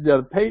place?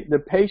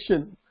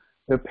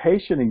 The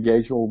patient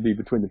engagement will be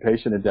between the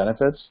patient and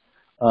benefits.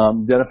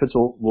 Benefits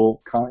they'll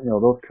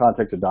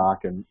contact the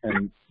doc and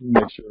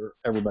make sure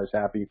everybody's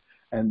happy,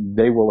 and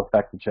they will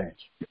affect the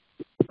change.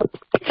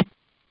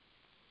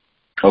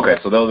 Okay,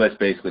 so that's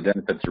basically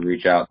benefits to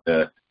reach out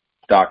to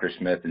Dr.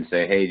 Smith and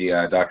say, hey,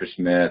 Dr.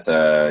 Smith,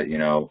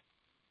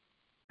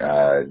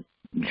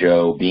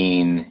 Joe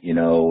Bean,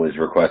 is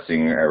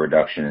requesting a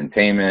reduction in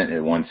payment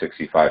at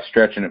 165,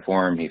 stretching it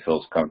for him. He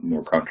feels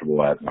more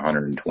comfortable at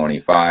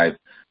 125.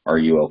 Are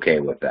you okay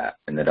with that?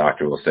 And the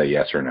doctor will say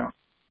yes or no.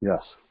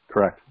 Yes,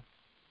 correct.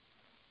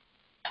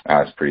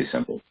 It's pretty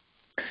simple.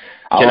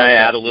 Can I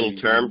add a little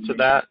term to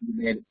that?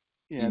 You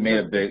made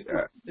a big.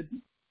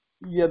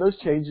 Those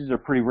changes are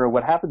pretty rare.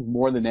 What happens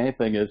more than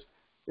anything is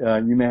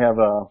you may have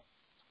a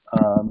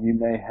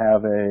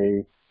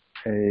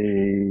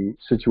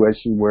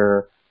situation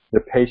where the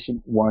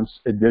patient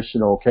wants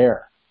additional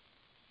care,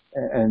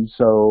 and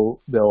so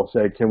they'll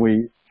say, can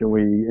we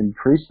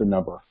increase the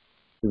number,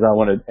 because I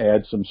want to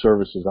add some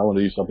services, I want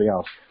to do something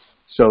else.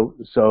 So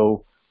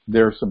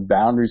there are some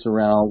boundaries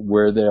around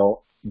where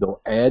they'll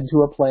add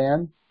to a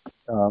plan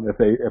if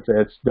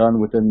it's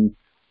done within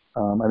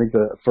I think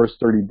the first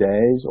 30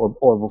 days or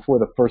before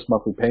the first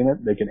monthly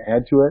payment, they can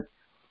add to it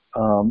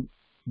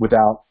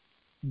without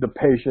the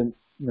patient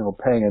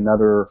paying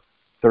another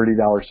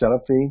 $30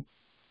 setup fee.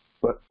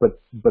 But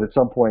at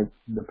some point,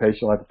 the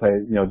patient will have to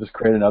pay, just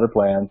create another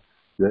plan.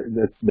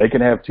 They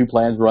can have 2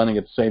 plans running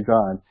at the same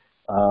time.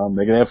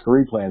 They can have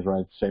 3 plans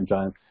running at the same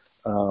time.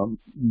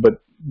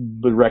 But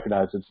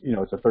recognize it's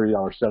a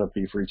 $30 setup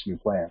fee for each new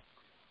plan.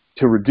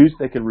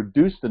 They can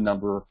reduce the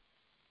number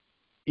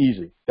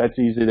easy. That's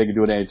easy. They can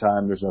do it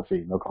anytime. There's no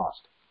fee, no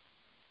cost.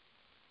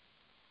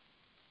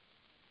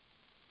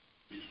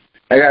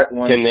 I got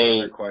one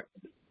other question.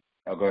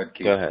 Oh, go ahead,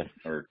 Keith. Go ahead.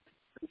 Or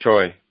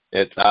Troy.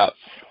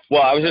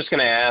 Well, I was just going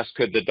to ask,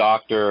 could the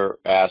doctor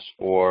ask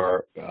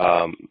for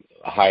a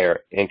higher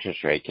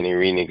interest rate? Can he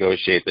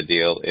renegotiate the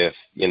deal if,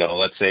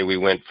 let's say we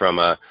went from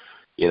a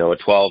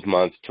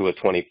 12-month to a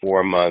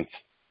 24-month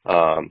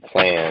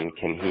plan?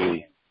 Can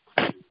he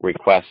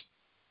request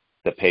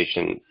the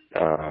patient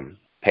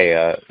pay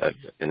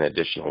an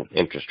additional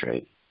interest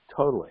rate?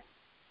 Totally.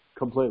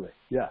 Completely.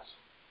 Yes.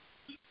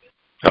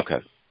 Okay.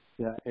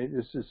 Yeah,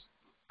 it's just.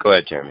 Go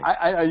ahead, Jeremy.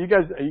 You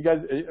guys.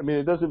 I mean,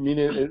 it doesn't mean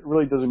it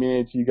really doesn't mean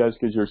anything to you guys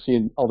because you're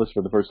seeing all this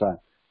for the first time.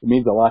 It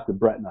means a lot to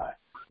Brett and I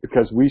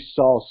because we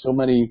saw so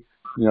many.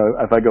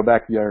 If I go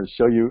back there and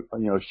show you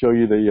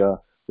the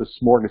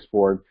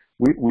smorgasbord,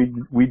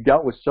 we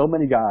dealt with so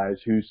many guys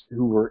who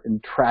were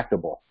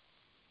intractable,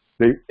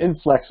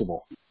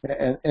 inflexible,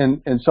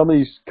 and some of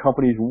these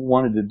companies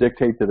wanted to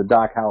dictate to the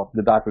doc how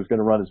the doc was going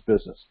to run his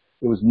business.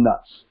 It was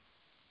nuts,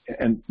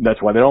 and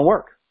that's why they don't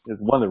work. It's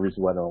one of the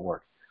reasons why they don't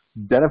work.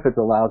 Benefits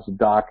allows the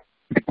doc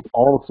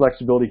all the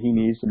flexibility he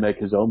needs to make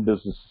his own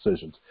business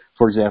decisions.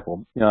 For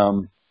example,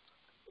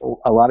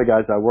 a lot of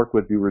guys I work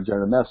with do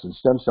regenerative medicine,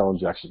 stem cell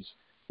injections,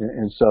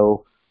 and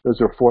so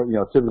those are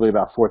typically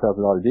about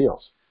 $4,000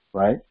 deals,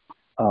 right?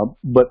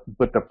 But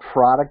the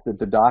product that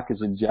the doc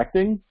is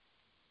injecting,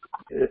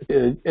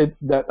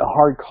 that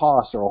hard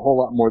costs are a whole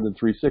lot more than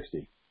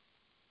 $360,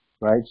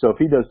 right? So if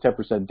he does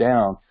 10%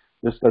 down,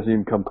 this doesn't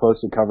even come close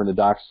to covering the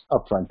doc's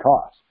upfront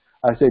costs.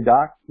 I say,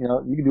 Doc, you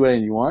know, you can do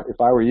anything you want.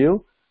 If I were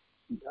you,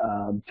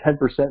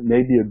 10%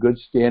 may be a good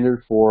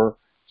standard for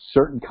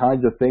certain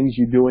kinds of things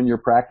you do in your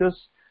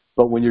practice.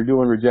 But when you're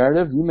doing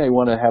regenerative, you may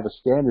want to have a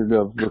standard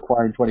of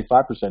requiring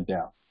 25%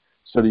 down,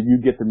 so that you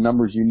get the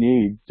numbers you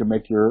need to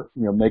make your,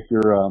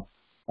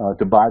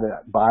 to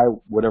buy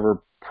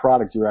whatever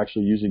product you're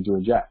actually using to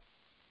inject.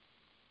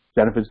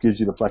 Benefits gives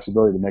you the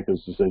flexibility to make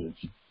those decisions.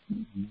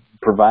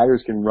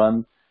 Providers can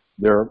run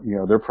their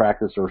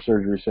practice or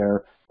surgery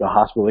center, the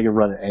hospital, they can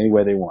run it any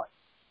way they want.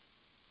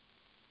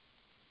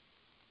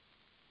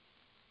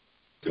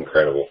 It's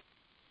incredible.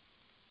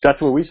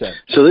 That's what we say.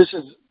 So this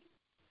is.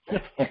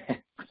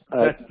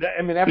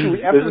 I mean, after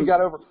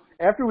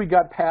we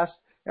got past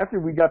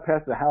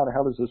the how the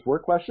hell does this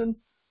work question,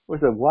 we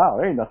said, wow,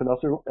 there ain't nothing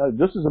else.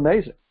 This is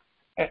amazing,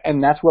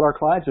 and that's what our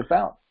clients have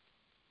found.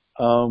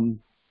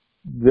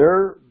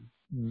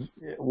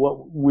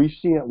 What we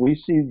see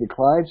the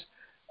clients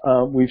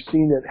we've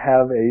seen it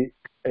have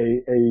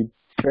a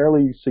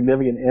fairly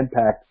significant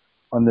impact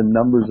on the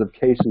numbers of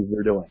cases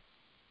they're doing,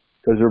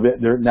 because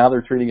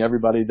they're treating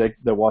everybody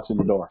that walks in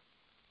the door.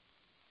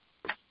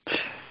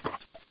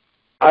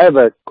 I have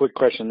a quick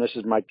question. This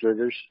is Mike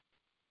Driggers.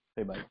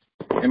 Hey, Mike.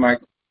 Hey,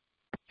 Mike.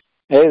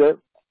 Hey there.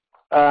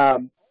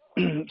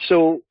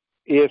 So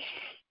if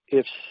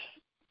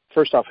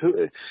first off,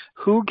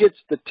 who gets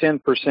the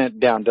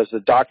 10% down? Does the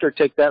doctor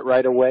take that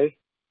right away?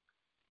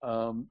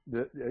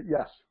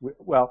 Yes.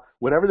 Well,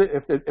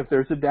 if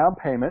there's a down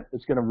payment,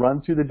 it's going to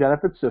run through the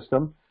benefit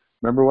system.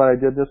 Remember what I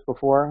did this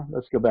before?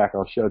 Let's go back.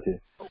 I'll show it to you.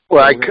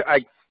 Well,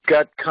 I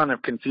got kind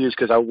of confused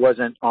because I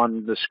wasn't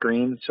on the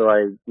screen, so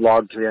I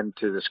logged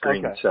into the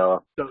screen. Okay.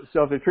 So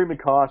if the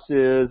treatment cost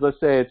is, let's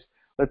say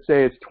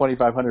it's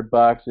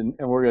 $2,500, and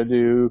we're going to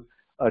do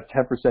a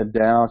 10%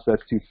 down, so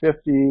that's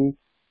 $250, and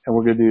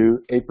we're going to do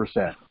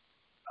 8%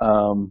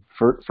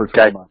 for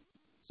 12 months.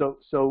 So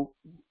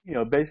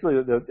basically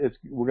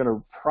we're going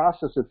to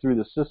process it through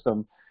the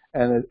system,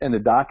 and the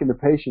doc and the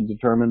patient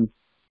determine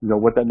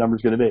what that number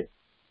is going to be.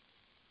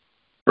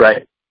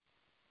 Right.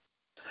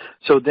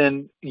 So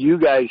then you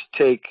guys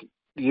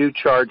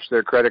charge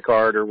their credit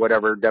card or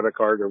whatever, debit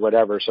card or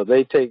whatever. So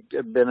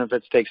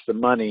benefits takes the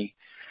money.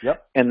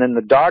 Yep. And then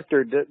the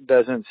doctor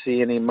doesn't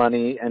see any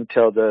money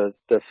until the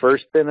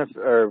first benefit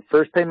or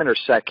first payment or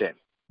second.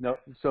 No.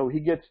 So he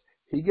gets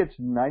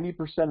 90%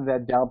 of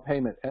that down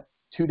payment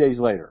 2 days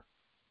later.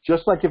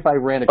 Just like if I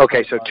ran a.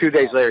 Okay. So 2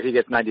 days later he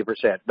gets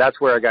 90%.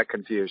 That's where I got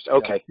confused.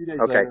 Okay. Yeah, 2 days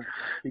okay. Later,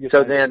 he gets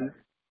so 90%.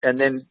 and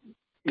then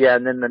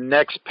the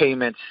next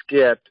payment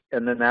skipped,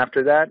 and then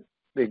after that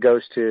it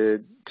goes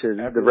to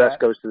the rest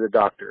goes to the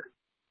doctor.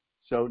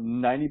 So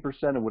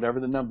 90% of whatever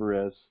the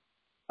number is.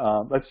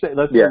 Let's say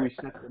we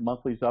set the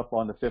monthlies up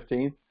on the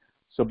 15th.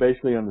 So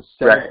basically on the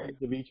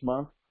 17th of each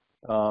month,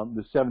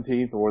 the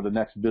 17th or the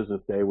next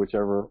business day,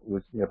 whichever,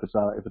 if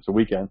it's a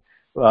weekend,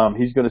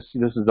 he's going to see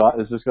this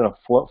is just going to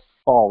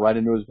fall right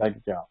into his bank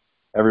account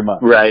every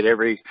month. Right.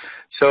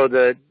 So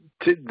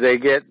they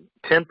get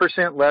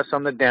 10% less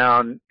on the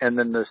down, and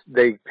then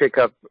they pick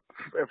up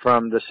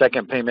from the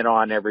second payment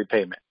on every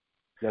payment.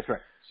 That's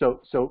right.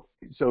 So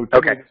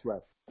okay.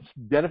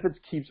 Benefits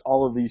keeps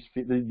all of these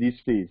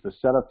fees, the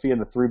setup fee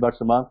and the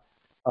 $3 a month.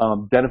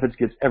 Benefits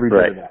gets every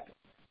bit of that.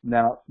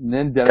 Now,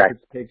 then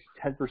Benefits takes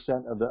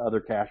 10% of the other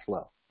cash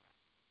flow,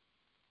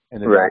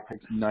 and the doc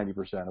takes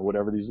 90% or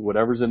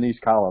whatever's in these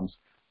columns.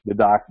 The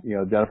doc,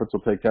 Benefits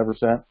will take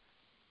 10%.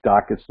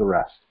 Doc gets the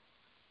rest.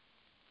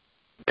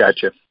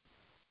 Gotcha.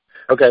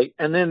 Okay,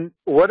 and then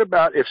what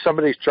about if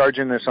somebody's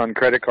charging this on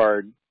credit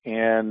card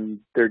and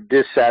they're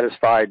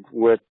dissatisfied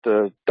with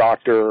the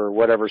doctor or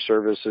whatever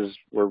services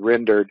were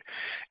rendered,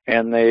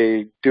 and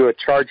they do a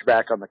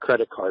chargeback on the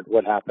credit card?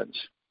 What happens?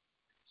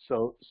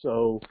 So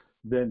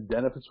then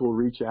Benefits will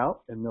reach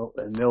out and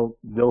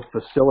they'll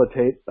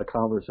facilitate a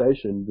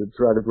conversation to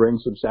try to bring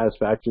some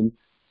satisfaction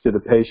to the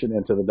patient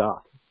and to the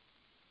doc.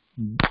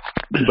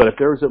 But if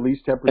there's at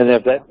least 10%, and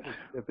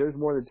if there's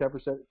more than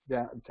 10%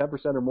 down,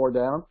 10% or more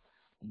down,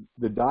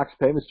 the doc's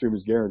payment stream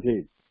is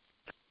guaranteed.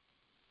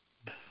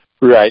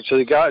 Right. So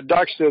the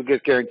doc still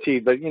gets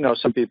guaranteed, but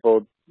some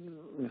people,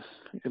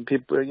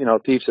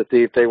 thief's a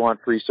thief. They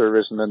want free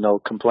service, and then they'll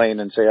complain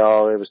and say,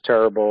 "Oh, it was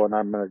terrible, and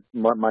I'm going to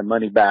want my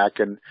money back,"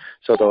 and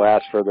so they'll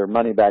ask for their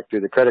money back through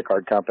the credit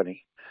card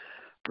company,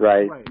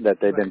 right? That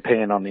they've been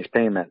paying on these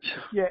payments.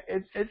 Yeah,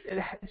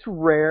 it's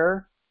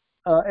rare.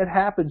 It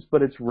happens,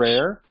 but it's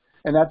rare,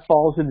 and that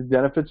falls into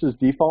Benefits'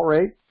 default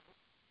rate.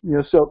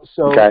 So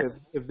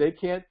if they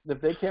can't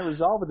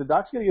resolve it, the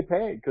doc's going to get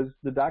paid because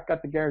the doc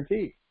got the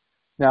guarantee.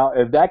 Now,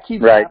 if that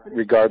keeps happening,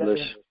 regardless,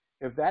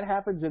 if that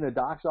happens in a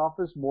doc's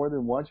office more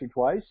than once or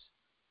twice,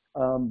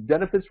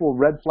 Benefits will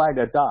red flag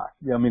that doc.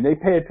 They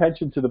pay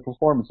attention to the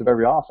performance of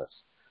every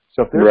office.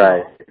 So if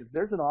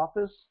there's an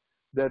office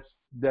that's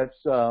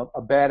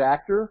a bad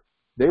actor,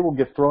 they will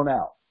get thrown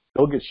out.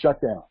 They'll get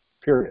shut down.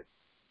 Period.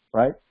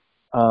 Right?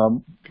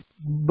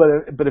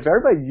 But if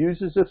everybody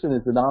uses this and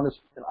is an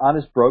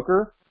honest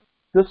broker,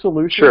 the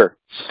solution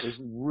is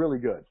really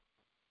good.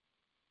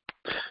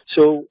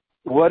 So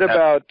what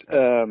about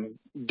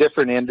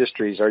different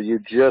industries? Are you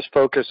just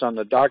focused on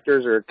the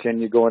doctors, or can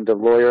you go into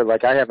lawyer?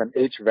 Like I have an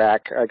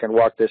HVAC I can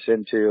walk this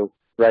into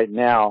right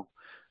now,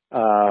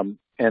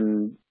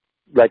 and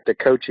like the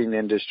coaching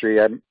industry.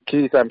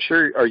 Keith, I'm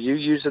sure, are you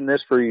using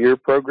this for your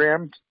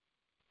program?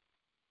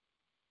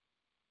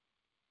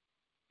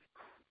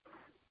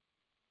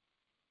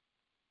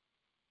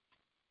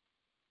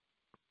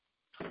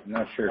 I'm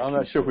not sure. I'm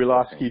not sure if we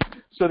lost Keith.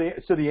 So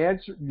the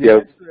answer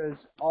is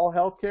all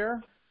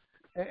healthcare,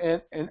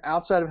 and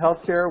outside of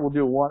healthcare, we'll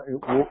do one.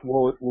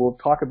 We'll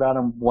talk about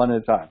them one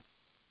at a time.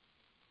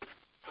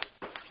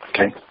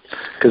 Okay,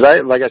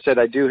 because like I said,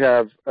 I do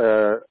have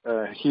a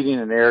heating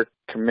and air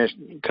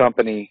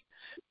company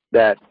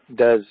that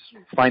does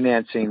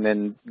financing,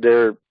 and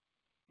they're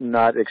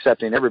not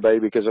accepting everybody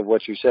because of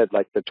what you said,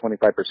 like the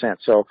 25%.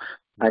 So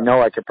I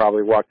know I could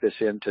probably walk this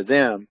into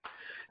them.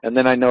 And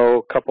then I know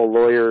a couple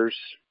lawyers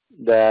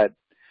that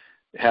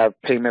have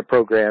payment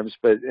programs,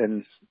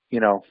 and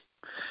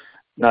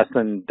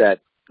nothing that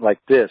like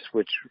this,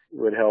 which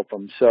would help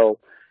them. So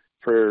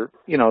for,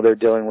 they're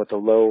dealing with a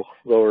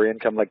lower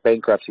income, like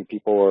bankruptcy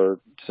people or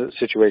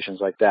situations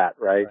like that,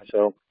 right?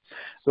 So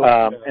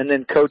and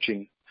then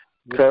coaching,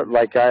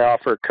 like I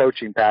offer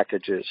coaching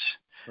packages,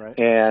 right,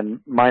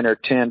 and mine are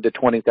 $10,000 to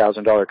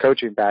 $20,000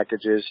 coaching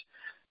packages.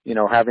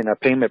 Having a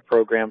payment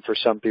program for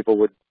some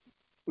people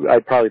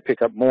I'd probably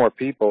pick up more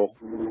people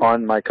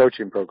on my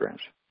coaching programs.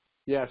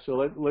 Yeah, so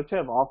let's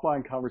have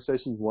offline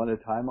conversations one at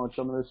a time on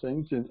some of those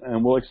things,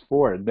 and we'll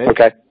explore it.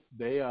 Okay.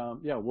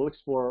 We'll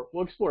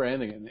explore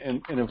anything,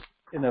 and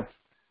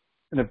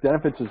if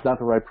Benefits is not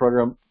the right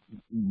program,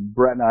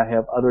 Brett and I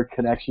have other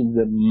connections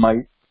that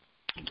might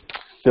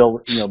be able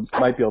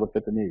to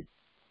fit the need.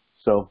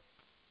 So.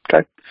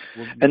 Okay.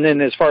 And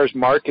then as far as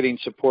marketing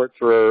support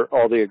for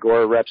all the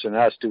Agora reps and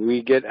us, can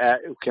we get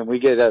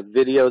a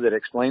video that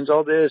explains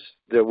all this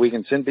that we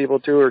can send people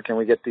to, or can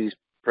we get these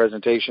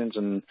presentations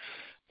and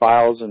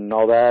files and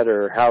all that,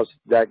 or how's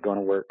that going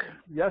to work?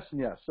 Yes and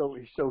yes. So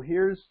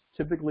here's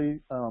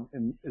typically,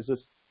 and is this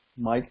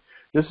Mike?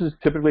 This is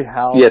typically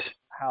how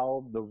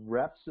the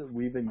reps that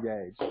we've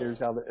engaged. Here's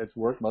how it's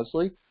worked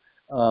mostly.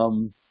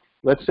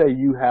 Let's say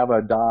you have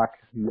a doc,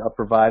 a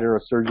provider,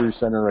 a surgery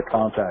center, a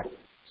contact.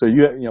 So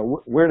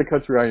where in the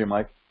country are you,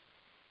 Mike?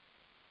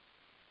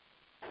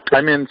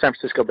 I'm in San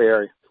Francisco Bay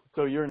Area.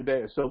 So you're in the Bay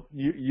Area. So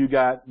you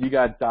got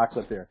docs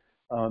up there.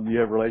 You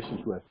have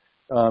relations with.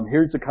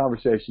 Here's the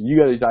conversation. You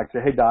got a doc. Say,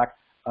 hey doc,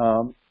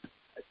 are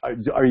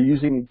you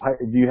using?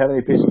 Do you have any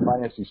patient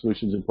financing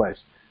solutions in place?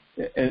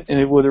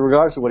 And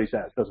regardless of what he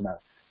says, doesn't matter.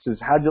 Says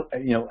how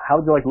would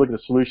you like to look at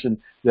a solution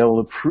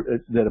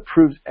that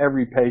approves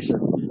every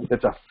patient?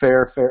 That's a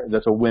fair.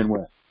 That's a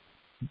win-win.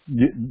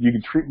 You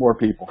can treat more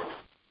people.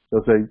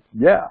 They'll say,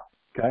 yeah,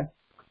 okay.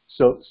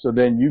 So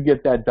then you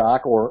get that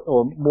doc,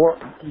 or more.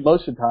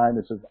 Most of the time,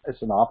 it's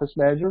an office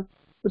manager,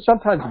 but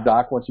sometimes the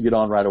doc wants to get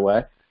on right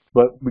away.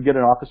 But we get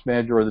an office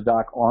manager or the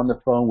doc on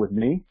the phone with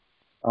me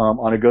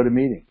on a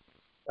go-to-meeting,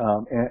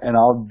 and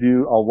I'll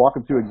walk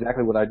them through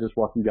exactly what I just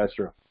walked you guys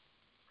through.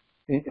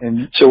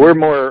 And so we're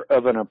more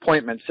of an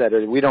appointment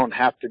setter. We don't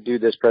have to do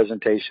this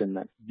presentation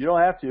then. You don't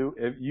have to.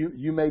 If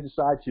you may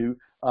decide to.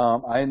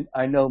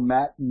 I know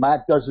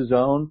Matt does his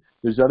own.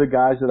 There's other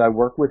guys that I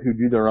work with who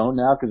do their own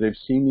now because they've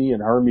seen me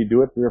and heard me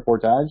do it 3 or 4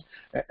 times,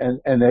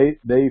 and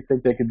they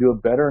think they can do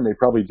it better, and they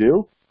probably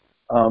do.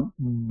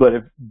 But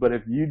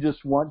if you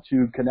just want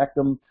to connect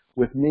them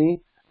with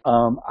me,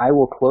 I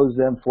will close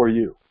them for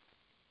you.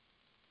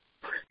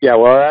 Yeah,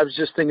 well, I was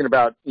just thinking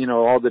about,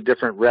 all the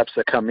different reps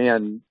that come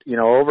in.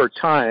 Over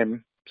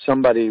time,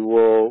 somebody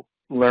will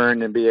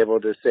learn and be able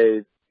to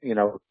say,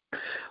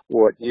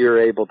 what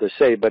you're able to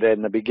say. But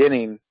in the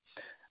beginning,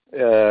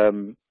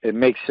 it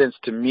makes sense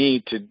to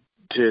me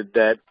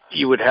that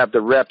you would have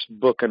the reps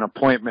book an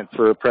appointment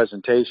for a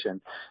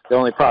presentation. The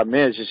only problem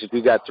is if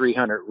you got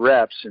 300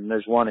 reps and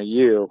there's one of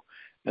you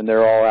and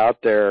they're all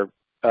out there,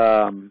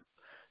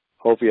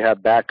 hope you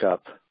have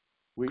backup,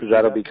 because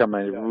that'll become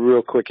a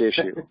real quick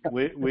issue.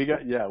 we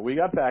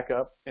got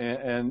backup,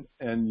 and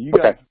you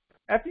got,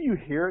 after you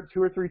hear it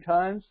 2 or 3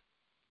 times,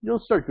 you'll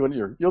start doing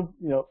it.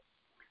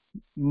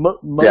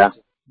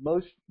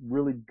 Most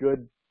really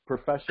good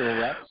professional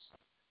reps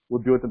will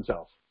do it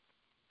themselves.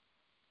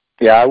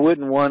 Yeah, I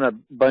wouldn't want a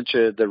bunch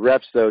of the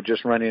reps though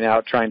just running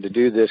out trying to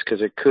do this, because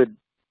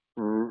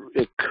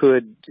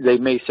they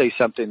may say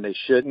something they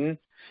shouldn't,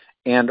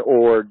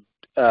 or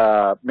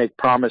make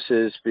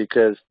promises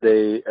because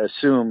they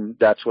assume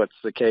that's what's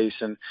the case,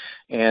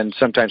 and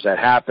sometimes that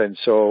happens.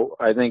 So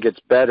I think it's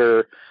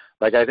better.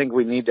 I think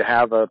we need to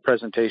have a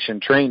presentation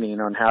training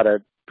on how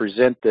to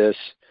present this,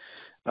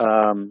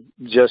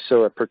 just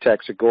so it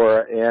protects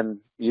Agora and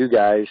you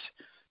guys,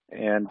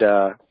 and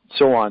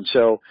so on.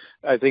 So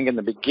I think in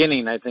the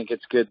beginning, I think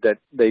it's good that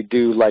they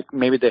do,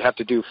 maybe they have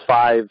to do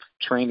 5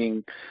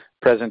 training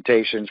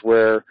presentations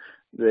where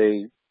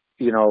they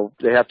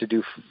have to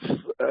do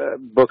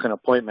book an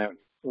appointment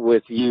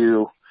with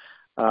you,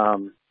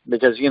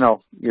 because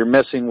you're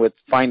messing with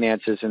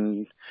finances,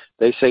 and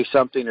they say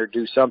something or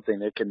do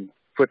something, it can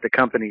put the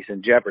companies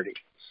in jeopardy.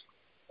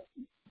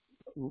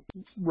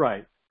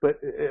 Right. But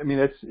I mean,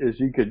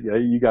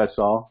 you guys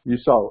saw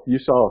it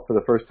for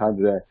the first time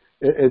today.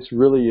 It's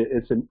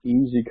an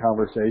easy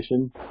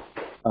conversation,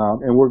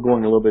 and we're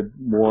going a little bit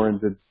more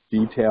into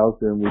details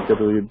than we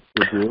typically would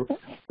do.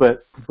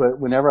 But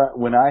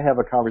when I have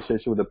a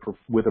conversation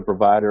with a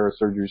provider, a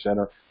surgery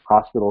center,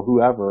 hospital,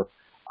 whoever,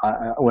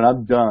 when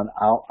I'm done,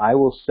 I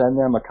will send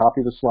them a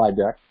copy of the slide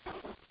deck.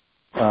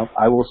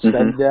 I will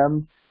send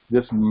them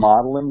this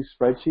modeling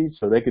spreadsheet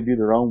so they could do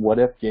their own what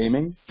if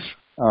gaming.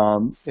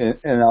 So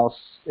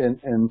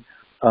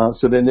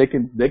then they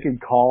can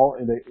call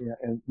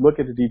and look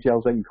at the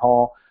details. They can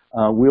call.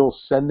 We'll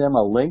send them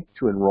a link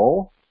to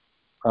enroll.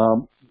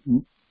 As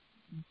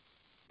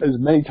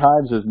many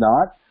times as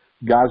not,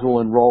 guys will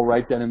enroll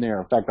right then and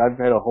there. In fact, I've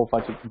had a whole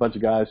bunch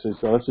of guys say,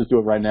 "So let's just do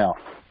it right now,"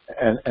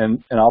 and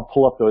I'll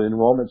pull up the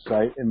enrollment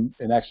site and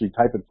actually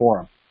type it for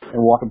them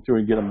and walk them through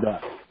and get them done.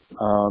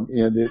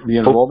 The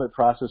enrollment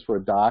process for a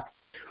doc.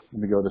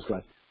 Let me go this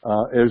way.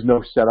 There's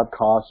no setup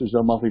costs. There's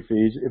no monthly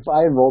fees. If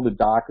I enrolled a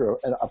doc or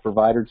a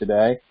provider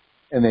today,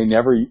 and they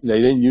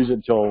didn't use it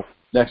until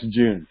next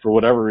June for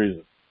whatever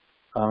reason,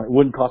 it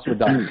wouldn't cost them a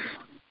dime.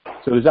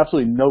 So there's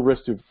absolutely no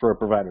risk for a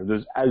provider.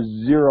 There's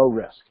zero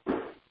risk.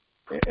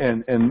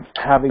 And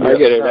having I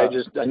get it.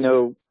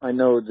 I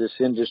know this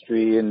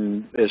industry,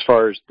 and as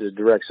far as the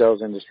direct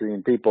sales industry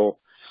and people,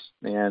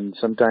 and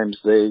sometimes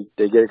they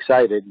get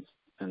excited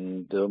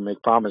and they'll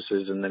make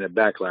promises and then it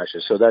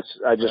backlashes. So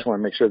I just want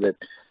to make sure that.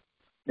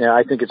 Yeah,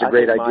 I think it's a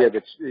great idea.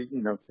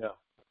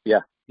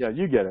 Yeah,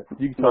 you get it.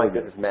 You can totally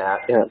get it.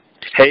 Matt. Yeah.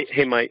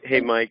 Hey, Mike.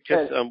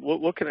 Just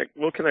we'll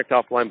connect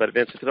offline. But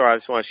Vince, I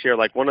just want to share.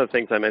 Like one of the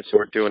things I mentioned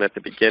we're doing at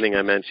the beginning.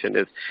 I mentioned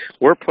is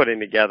we're putting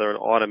together an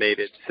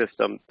automated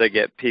system to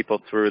get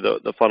people through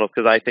the funnel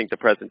because I think the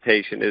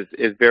presentation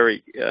is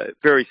very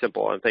very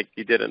simple. I think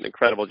you did an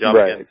incredible job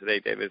again today,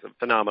 Dave. It's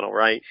phenomenal,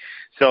 right?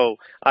 So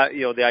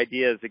the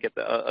idea is to get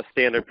a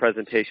standard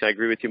presentation. I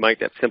agree with you, Mike.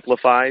 That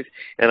simplifies,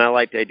 and I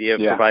like the idea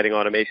of providing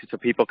automation so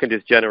people can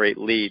just generate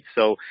leads.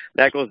 So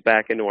that goes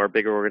back into our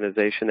bigger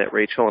organization that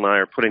Rachel and I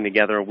are putting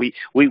together. We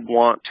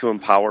want to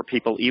empower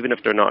people, even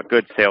if they're not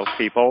good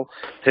salespeople,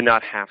 to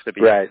not have to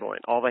be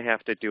excellent. All they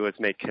have to do is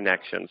make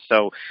connections.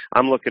 So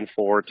I'm looking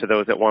forward to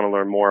those that want to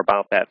learn more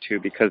about that too,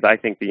 because I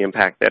think the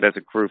impact that as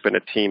a group and a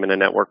team and a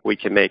network we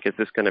can make is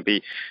just going to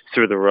be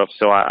through the roof.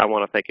 So I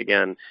want to thank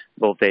again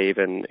both Dave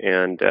and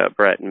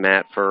Brett and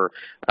Matt for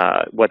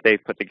what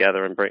they've put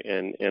together,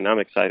 and I'm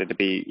excited to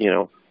be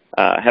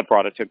have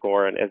brought it to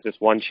Agora as just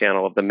one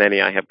channel of the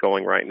many I have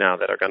going right now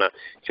that are going to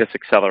just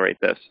accelerate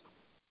this.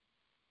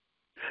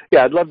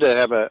 Yeah, I'd love to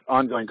have an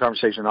ongoing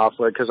conversation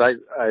offline because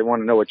I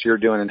want to know what you're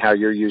doing and how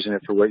you're using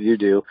it for what you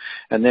do.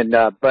 And then,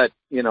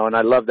 and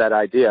I love that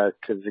idea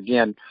because,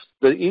 again,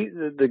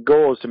 the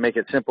goal is to make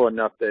it simple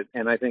enough that,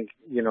 and I think,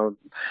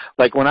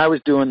 like when I was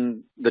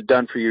doing the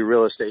Done For You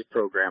real estate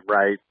program,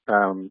 right,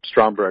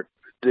 Strongbrook,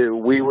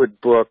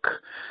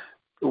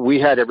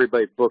 we had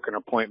everybody book an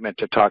appointment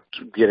to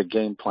get a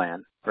game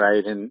plan,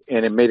 right? And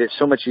it made it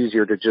so much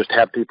easier to just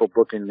have people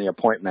booking the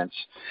appointments.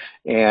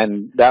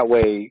 And that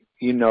way,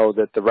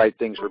 that the right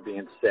things were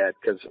being said.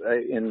 Because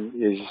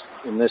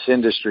in this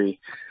industry,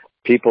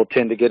 people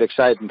tend to get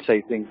excited and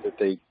say things that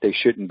they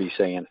shouldn't be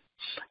saying.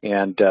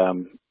 And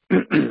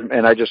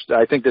and I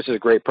think this is a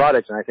great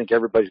product, and I think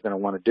everybody's going to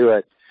want to do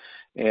it.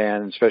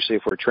 And especially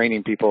if we're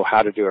training people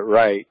how to do it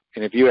right.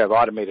 And if you have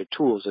automated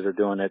tools that are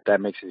doing it,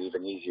 that makes it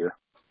even easier.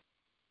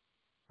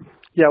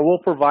 Yeah, we'll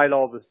provide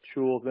all the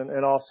tools,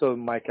 and also,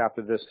 Mike,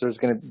 after this,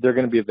 they're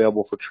going to be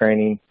available for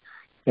training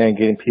and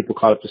getting people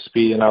caught up to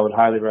speed. And I would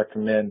highly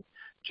recommend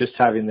just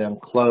having them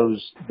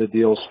close the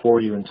deals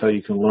for you until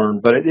you can learn.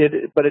 But it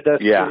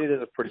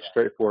is a pretty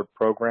straightforward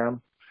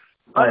program.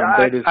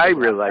 I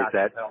realize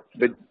that,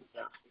 but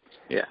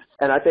yeah,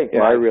 and I think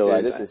I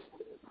realize that.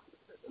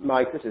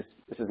 Mike, this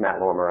is Matt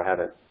Lorimer. I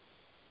haven't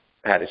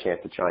had a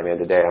chance to chime in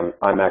today.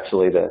 I'm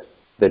actually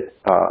the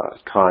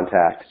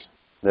contact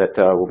that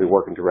will be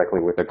working directly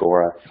with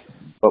Agora,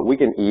 but we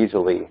can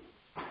easily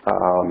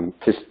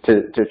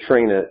to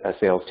train a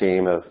sales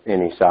team of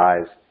any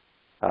size.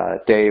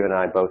 Dave and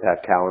I both have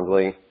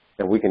Calendly,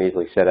 and we can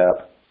easily set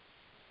up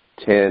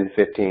 10,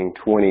 15,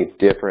 20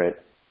 different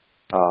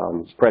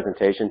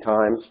presentation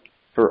times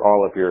for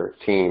all of your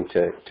team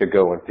to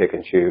go and pick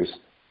and choose.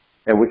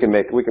 And we can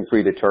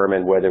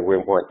predetermine whether we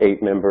want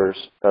 8 members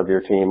of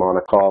your team on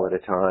a call at a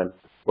time,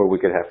 or we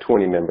could have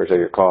 20 members of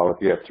your call if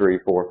you have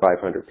 300, 400,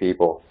 500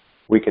 people.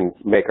 We can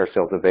make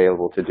ourselves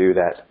available to do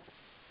that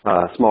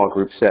small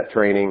group set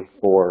training,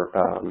 or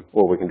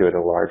we can do it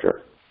a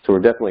larger. So we're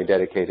definitely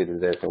dedicated to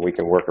this, and we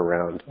can work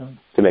around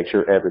to make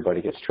sure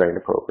everybody gets trained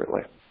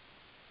appropriately.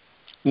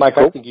 Mike,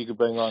 I think you could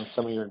bring on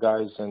some of your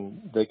guys,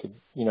 and they could,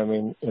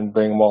 and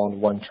bring them all into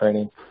one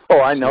training.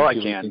 Oh, I know I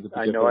can.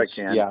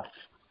 Yeah.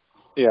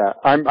 Yeah,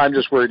 I'm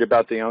just worried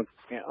about the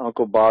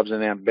Uncle Bob's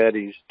and Aunt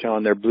Betty's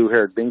telling their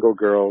blue-haired bingo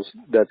girls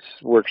that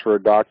works for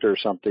a doctor or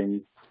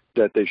something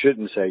that they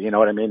shouldn't say. You know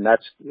what I mean?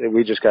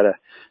 We just got to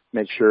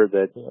make sure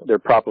that they're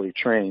properly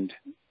trained.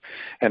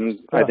 And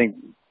I think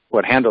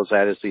what handles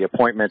that is the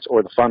appointments,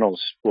 or the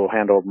funnels will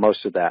handle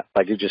most of that.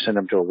 Like, you just send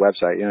them to a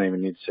website. You don't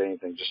even need to say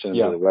anything. Just send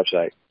them to the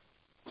website.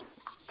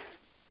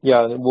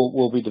 Yeah, and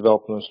we'll be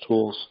developing those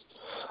tools.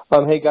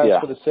 Hey, guys,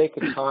 for the sake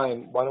of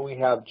time, why don't we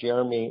have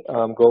Jeremy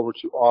go over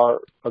to our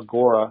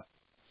Agora,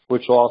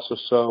 which will also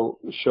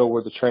show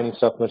where the training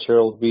stuff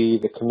material will be,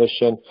 the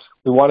commission.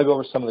 We want to go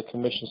over some of the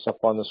commission stuff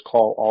on this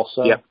call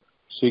also,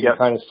 so you can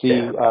kind of see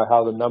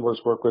how the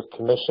numbers work with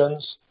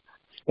commissions.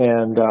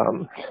 And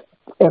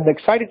the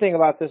exciting thing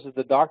about this is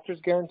the doctor's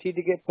guaranteed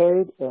to get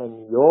paid,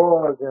 and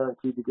you're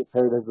guaranteed to get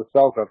paid as a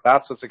sales rep.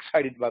 That's what's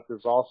exciting about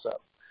this also.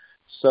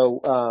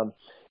 So,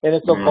 and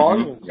it's a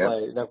volume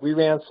play. Now, if we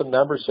ran some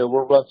numbers here,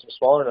 we'll run some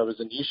smaller numbers,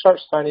 and you start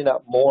signing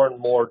up more and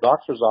more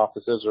doctor's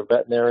offices or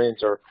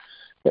veterinarians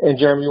and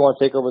Jeremy, you want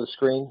to take over the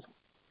screen?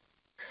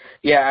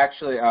 Yeah,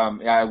 actually,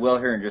 I will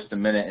here in just a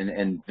minute.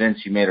 And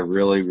Vince, you made a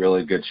really,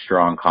 really good,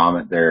 strong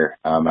comment there.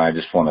 I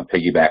just want to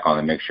piggyback on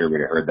and make sure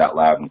everybody heard that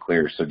loud and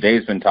clear. So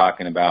Dave's been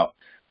talking about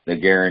the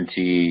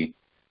guarantee,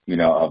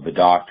 of the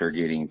doctor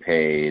getting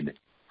paid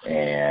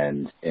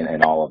and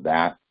all of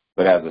that.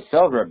 But as a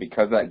sales rep,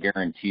 because that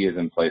guarantee is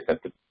in place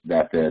that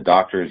the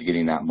doctor is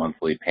getting that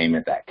monthly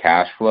payment, that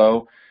cash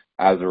flow,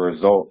 as a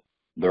result,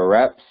 the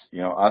reps,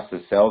 us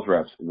as sales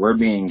reps, we're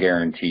being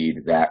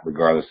guaranteed that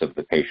regardless if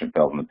the patient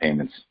fails in the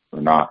payments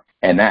or not.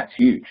 And that's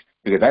huge,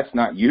 because that's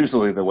not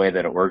usually the way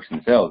that it works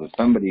in sales. If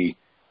somebody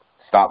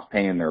stops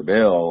paying their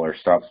bill or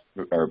stops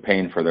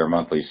paying for their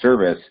monthly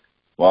service,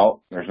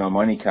 well, there's no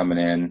money coming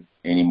in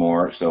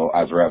anymore. So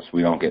as reps,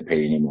 we don't get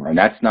paid anymore. And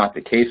that's not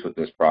the case with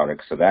this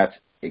product. So that's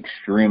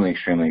extremely,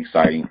 extremely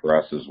exciting for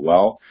us as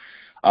well.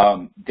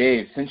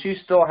 Dave, since you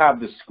still have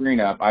the screen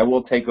up, I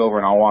will take over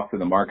and I'll walk through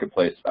the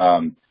marketplace.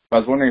 I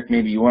was wondering if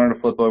maybe you wanted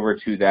to flip over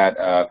to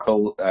that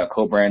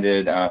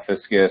co-branded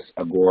Fiscus,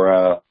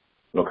 Agora,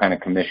 little kind of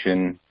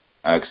commission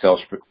Excel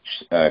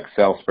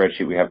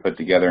spreadsheet we have put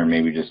together, and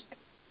maybe just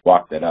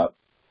walk that up.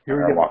 Here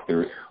we go. Walk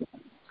through it.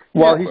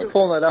 While he's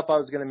pulling that up, I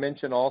was going to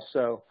mention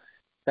also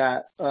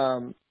that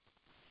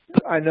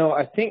I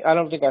don't think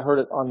I heard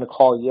it on the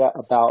call yet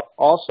about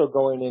also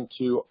going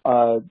into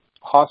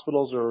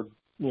hospitals, or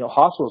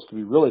hospitals could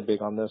be really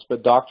big on this,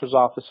 but doctors'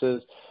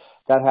 offices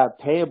that have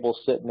payables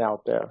sitting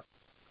out there.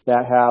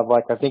 That have,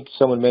 like, I think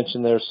someone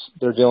mentioned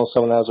they're dealing with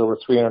someone that has over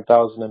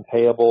 $300,000 in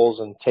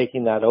payables and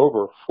taking that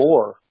over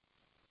for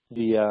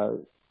the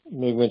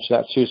maybe mention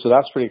that too. So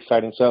that's pretty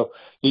exciting. So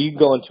you can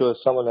go into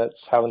someone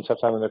that's having tough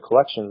time in their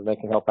collections, and they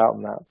can help out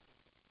in that.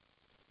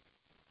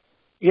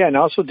 Yeah, and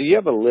also, do you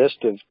have a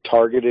list of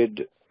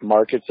targeted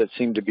markets that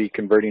seem to be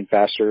converting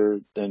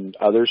faster than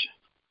others?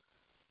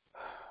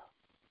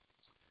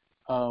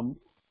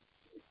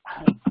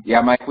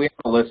 Yeah, Mike, we have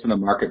a list in the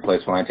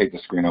marketplace. When I take the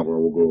screen over,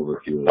 we'll go over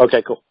a few of those.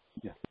 Okay, cool.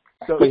 Yeah.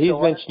 But he's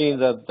mentioning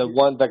the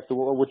ones, like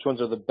which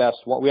ones are the best.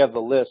 We have the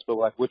list, but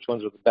like which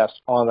ones are the best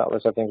on that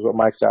list, I think is what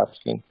Mike's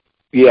asking.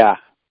 Yeah,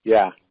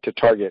 to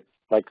target,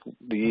 like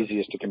the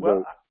easiest to convert.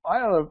 Well, I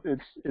don't know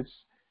if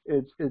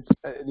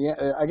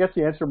I guess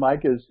the answer,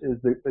 Mike,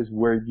 is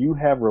where you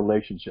have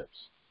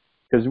relationships,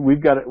 because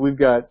we've got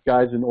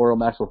guys in oral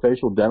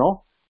maxillofacial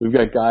dental, we've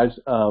got guys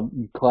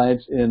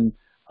clients in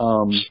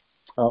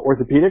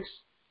orthopedics,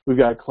 we've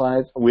got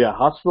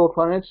hospital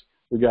clients,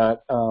 we've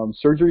got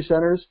surgery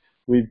centers,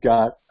 we've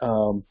got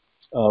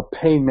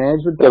pain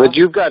management. Yeah, but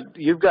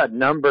you've got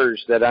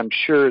numbers that I'm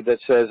sure that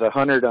says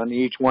 100 on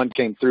each one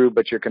came through,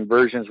 but your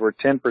conversions were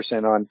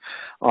 10%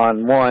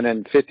 on one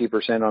and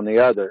 50% on the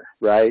other,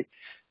 right?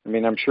 I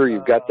mean, I'm sure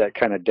you've got that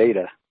kind of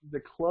data.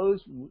 The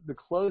close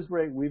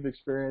rate we've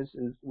experienced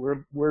is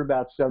we're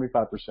about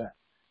 75%.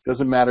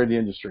 Doesn't matter the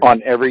industry.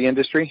 On every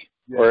industry,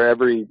 or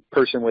every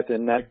person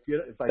within that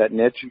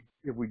niche.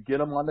 If we get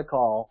them on the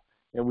call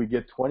and we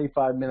get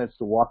 25 minutes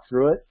to walk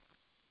through it,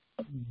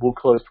 we'll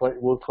close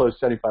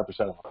 75% of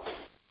them.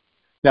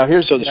 Now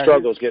the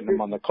struggle is getting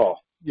them on the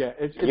call. Yeah,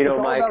 it's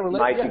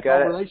Mike, you got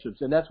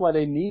relationships, and that's why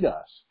they need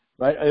us,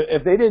 right?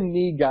 If they didn't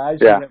need guys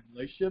who have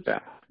relationships,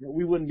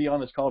 we wouldn't be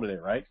on this call today,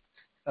 right?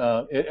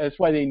 That's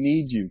why they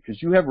need you,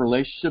 because you have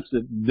relationships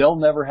that they'll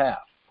never have.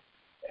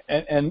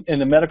 And in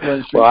the medical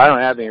industry. Well, I don't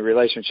have any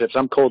relationships.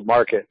 I'm cold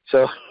market,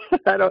 so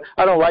I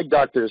don't like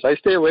doctors. I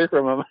stay away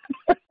from them.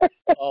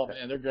 Oh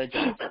man, they're great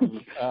guys.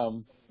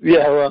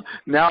 Yeah, well,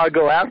 now I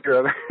go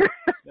after them.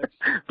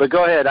 But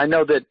go ahead. I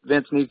know that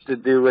Vince needs to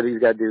do what he's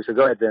got to do, so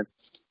go ahead, Vince.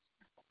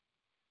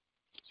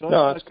 So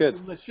no, that's good.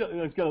 Let's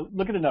go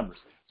look at the numbers.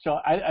 So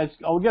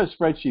I'll get a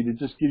spreadsheet that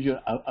just gives you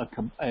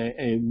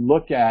a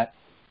look at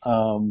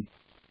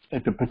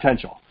the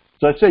potential.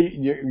 So let's say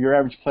your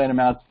average plan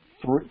amount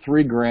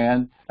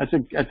 $3,000. That's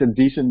a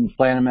decent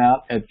plan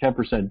amount at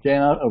 10%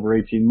 down over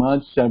 18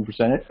 months, 7%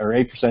 or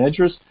 8%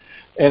 interest.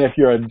 And if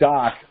you're a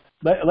doc,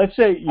 let's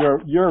say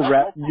you're a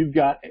rep, you've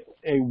got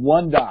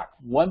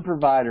one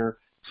provider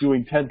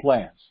doing 10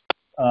 plans,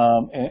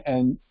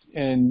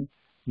 and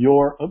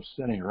your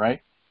that ain't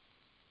right.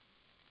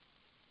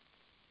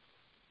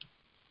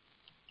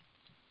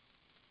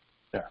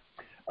 There,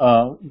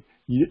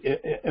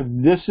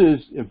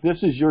 if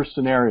this is your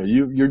scenario,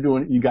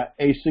 you got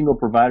a single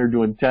provider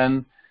doing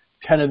 10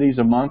 of these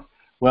a month.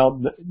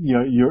 Well,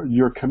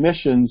 your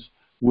commissions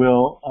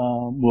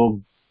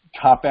will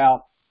top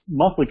out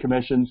monthly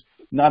commissions.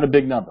 Not a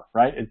big number,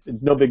 right?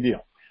 It's no big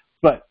deal.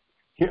 But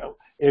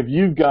if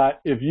you've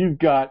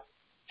got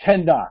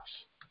 10 docs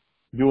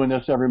doing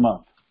this every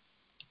month,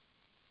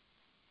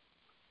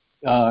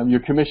 your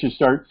commissions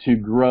start to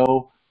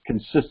grow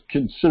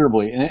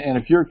considerably. And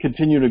if you're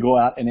continuing to go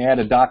out and add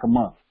a doc a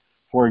month,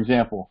 for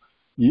example,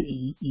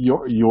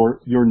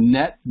 your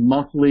net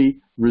monthly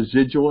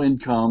residual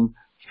income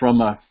from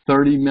a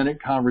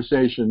 30-minute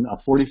conversation, a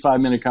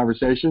 45-minute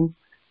conversation,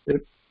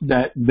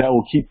 that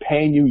will keep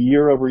paying you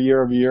year over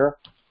year over year,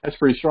 that's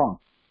pretty strong.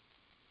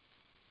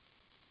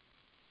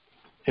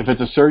 If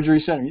it's a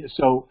surgery center,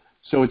 so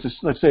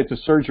let's say it's a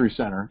surgery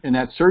center. In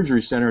that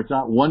surgery center, it's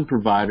not one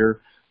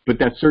provider, but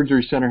that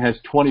surgery center has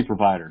 20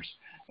 providers.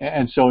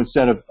 And so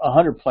instead of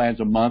 100 plans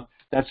a month,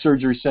 that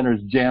surgery center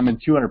is jamming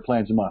 200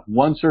 plans a month.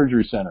 One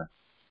surgery center.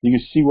 You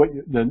can see what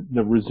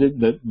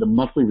the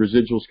monthly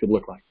residuals could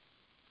look like.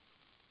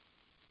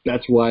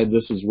 That's why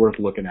this is worth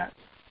looking at.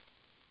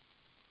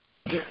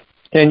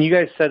 And you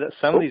guys said that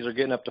some of these are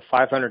getting up to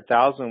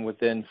 500,000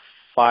 within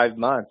 5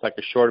 months, like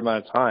a short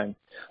amount of time.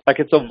 Like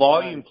it's a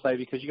volume play,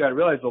 because you got to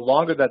realize the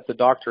longer that the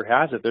doctor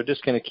has it, they're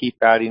just going to keep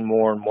adding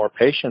more and more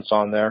patients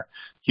on there.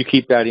 You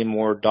keep adding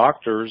more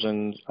doctors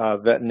and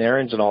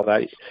veterinarians and all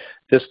that,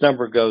 this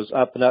number goes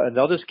up and up, and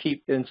they'll just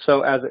keep. And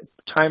so as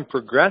time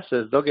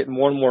progresses, they'll get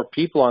more and more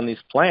people on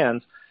these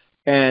plans.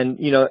 And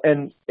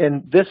and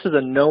this is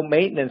a no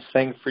maintenance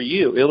thing for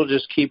you. It'll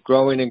just keep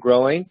growing and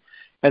growing.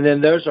 And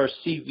then there's our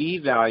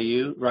CV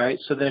value, right?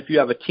 So then if you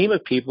have a team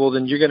of people,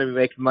 then you're going to be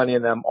making money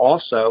in them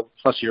also,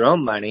 plus your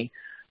own money.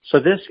 So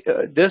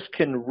this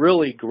can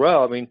really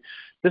grow. I mean,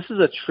 this is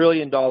 $1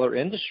 trillion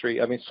industry.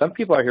 I mean, some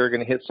people out here are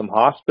going to hit some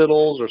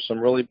hospitals or some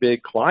really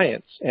big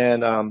clients,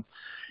 and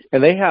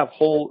they have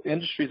whole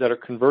industries that are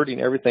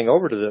converting everything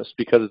over to this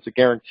because it's a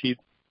guarantee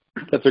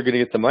that they're going to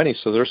get the money.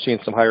 So they're seeing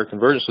some higher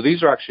conversion. So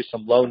these are actually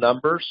some low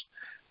numbers,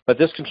 but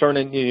this can turn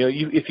in.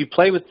 If you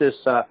play with this.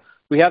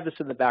 We have this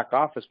in the back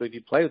office, but if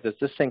you play with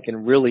this thing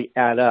can really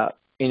add up,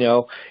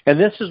 And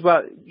this is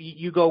what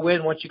you go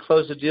in, once you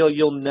close the deal,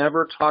 you'll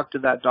never talk to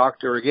that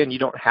doctor again. You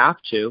don't have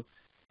to.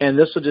 And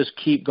this will just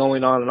keep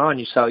going on and on.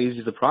 You see how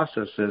easy the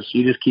process is.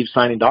 You just keep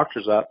signing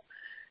doctors up.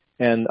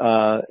 And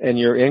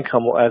your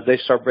income, as they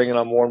start bringing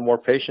on more and more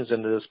patients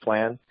into this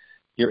plan,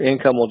 your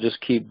income will just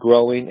keep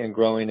growing and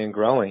growing and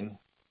growing.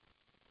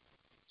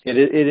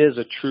 It is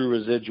a true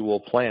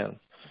residual plan.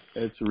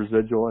 It's a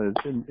residual,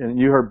 and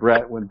you heard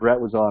Brett when Brett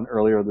was on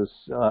earlier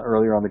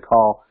on the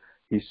call.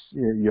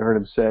 You heard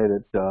him say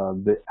that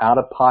the out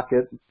of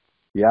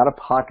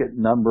pocket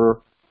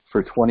number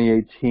for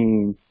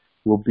 2018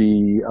 will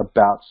be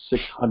about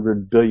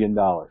 $600 billion.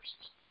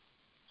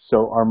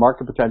 So our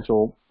market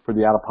potential for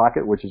the out of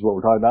pocket, which is what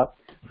we're talking about,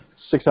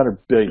 $600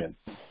 billion.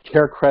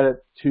 Care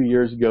Credit 2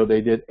 years ago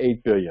they did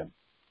 $8 billion.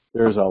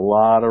 There's a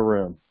lot of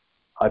room,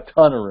 a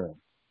ton of room.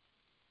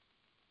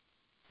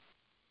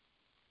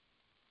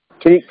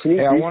 Can you say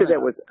that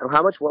was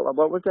how much? What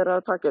was that out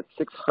of pocket?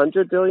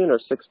 $600 billion or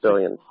 $6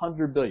 billion?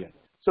 $600 billion.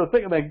 So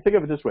think of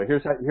it this way.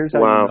 Here's how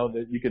wow. You know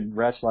that you can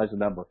rationalize the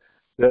number.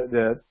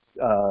 The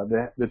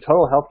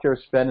total healthcare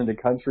spend in the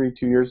country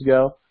 3 years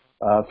ago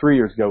was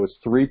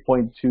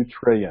 $3.2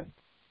 trillion.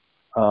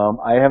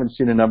 I haven't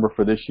seen a number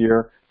for this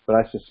year, but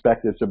I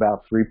suspect it's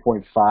about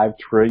 $3.5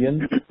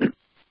 trillion.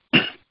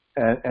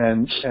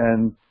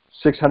 and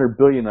 $600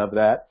 billion of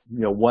that,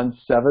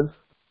 1/7.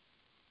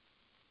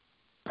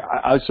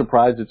 I was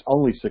surprised it's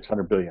only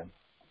 $600 billion.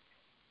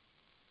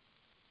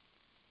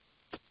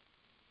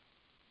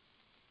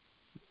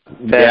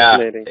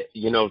 Fascinating.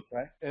 Yeah,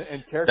 right?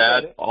 And Care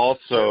that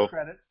Credit, Care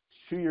Credit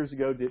 2 years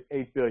ago did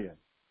 $8 billion.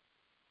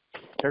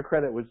 Care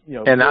Credit was,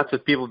 and that's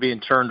with people being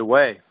turned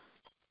away.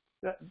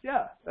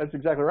 Yeah, that's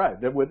exactly right.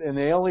 And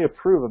they only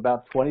approve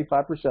about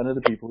 25% of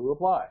the people who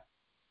apply.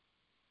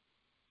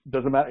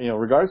 Doesn't matter,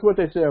 regardless of what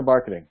they say in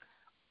marketing.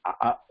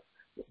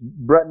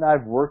 Brett and I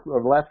have worked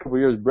over the last couple of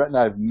years. Brett and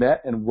I have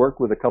met and worked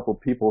with a couple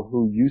of people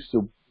who used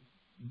to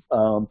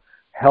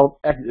held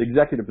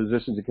executive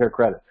positions at Care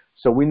Credit,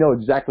 so we know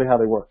exactly how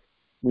they work.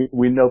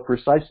 We know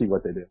precisely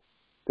what they do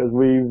because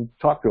we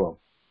talked to them.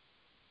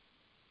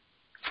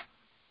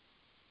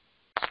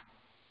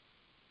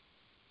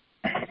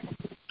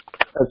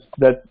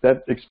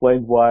 That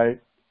explains why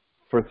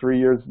for 3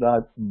 years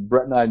now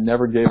Brett and I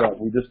never gave up.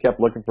 We just kept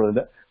looking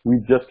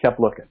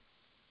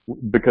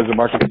because the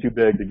market's too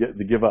big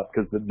to give up,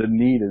 because the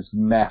need is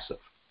massive,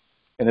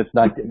 and it's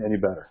not getting any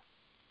better.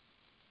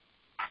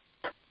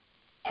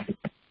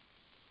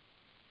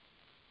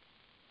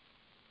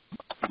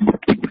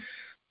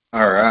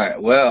 All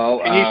right. Well,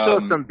 can you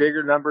throw some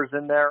bigger numbers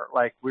in there?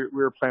 Like we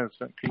were planning.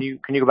 Can you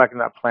go back in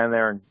that plan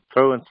there and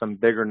throw in some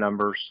bigger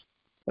numbers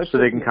so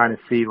they can kind of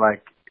see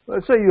like.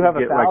 Let's say you have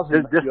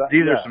 1,000.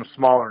 These are some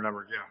smaller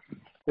numbers. Yeah.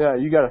 Yeah,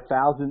 you got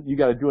 1,000. You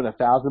got to do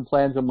 1,000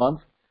 plans a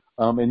month.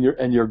 And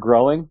you're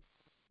growing,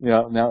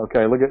 Yeah. Now,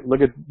 okay.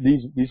 Look at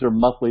these. These are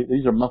monthly.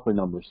 These are monthly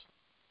numbers.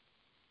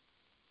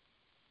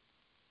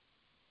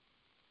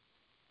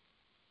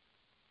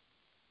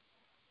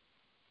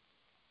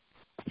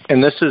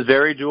 And this is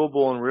very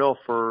doable and real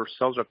for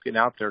sales rep getting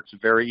out there. It's a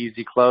very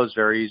easy close,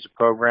 very easy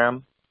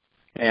program,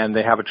 and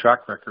they have a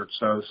track record.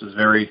 So this is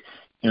very,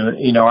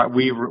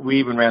 we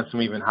even ran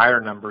some even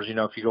higher numbers.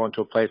 If you go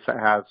into a place that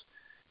has,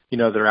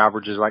 their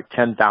average is like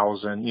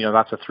 10,000,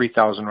 that's a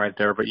 3,000 right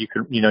there. But you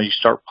can, you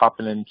start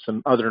popping in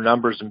some other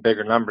numbers and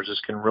bigger numbers. This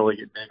can really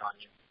get big on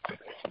you.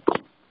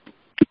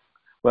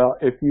 Well,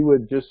 if you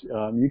would just,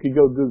 you could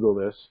go Google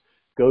this.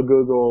 Go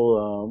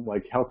Google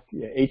like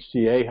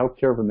HCA,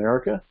 Healthcare of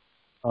America.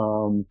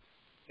 And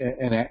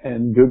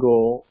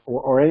Google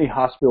or any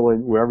hospital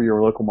in wherever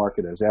your local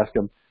market is. Ask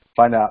them,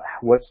 find out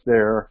what's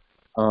their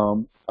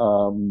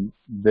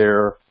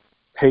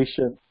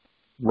patient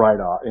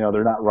write-off.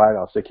 They're not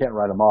write-offs. They can't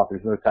write them off.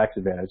 There's no tax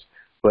advantage.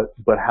 But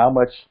how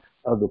much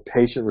of the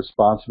patient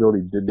responsibility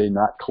did they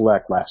not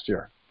collect last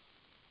year?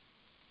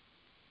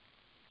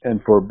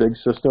 And for big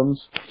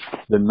systems,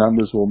 the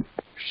numbers will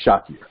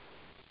shock you.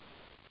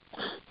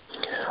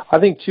 I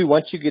think, too,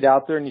 once you get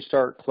out there and you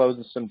start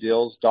closing some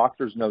deals,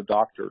 doctors know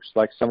doctors.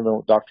 Like some of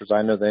the doctors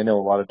I know, they know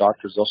a lot of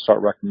doctors. They'll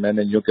start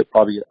recommending. You'll get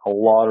probably a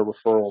lot of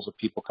referrals of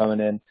people coming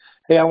in.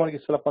 Hey, I want to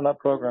get set up on that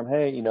program.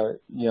 Hey,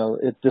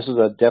 this is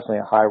definitely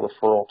a high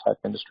referral type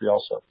industry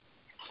also.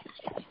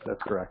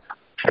 That's correct.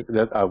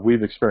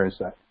 We've experienced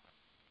that.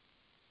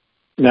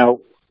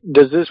 Now,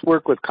 does this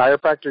work with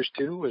chiropractors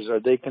too?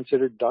 Are they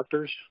considered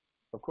doctors?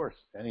 Of course.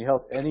 Any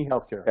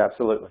healthcare.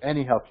 Absolutely.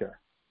 Any healthcare.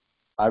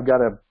 I've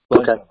got a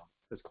bunch of them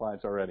as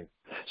clients already.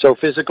 So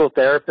physical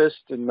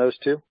therapists and those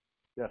too?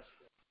 Yes.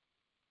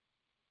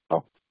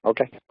 Oh,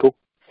 okay, cool.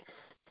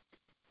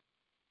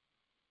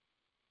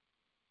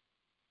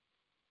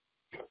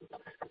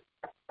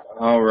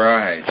 All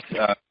right.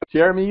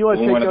 Jeremy, you want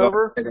to take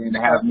over? And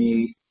have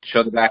me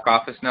show the back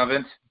office now,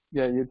 Vince?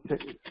 Yeah, you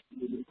take.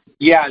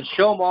 Yeah, and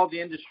show them all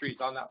the industries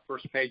on that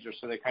first page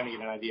so they kind of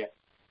get an idea.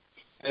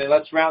 And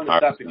let's round this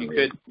up if you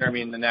could,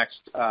 Jeremy, in the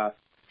next 5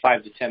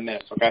 to 10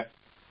 minutes, okay?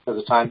 For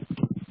the time.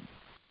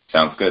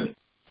 Sounds good.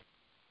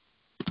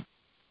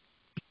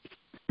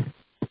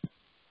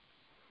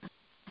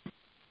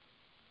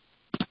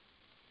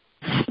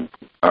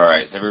 All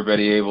right, is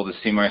everybody able to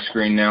see my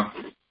screen now?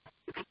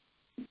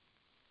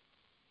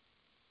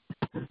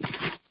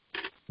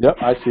 Yep,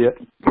 I see it.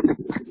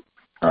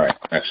 All right,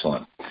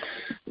 excellent.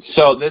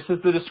 So this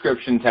is the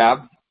description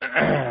tab.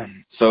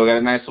 So we got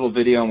a nice little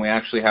video, and we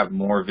actually have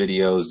more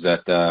videos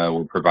that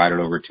were provided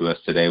over to us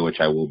today, which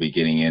I will be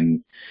getting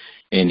in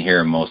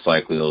here, and most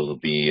likely those will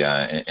be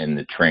in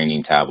the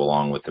training tab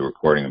along with the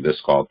recording of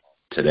this call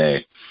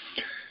today.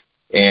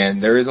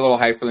 And there is a little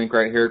hyperlink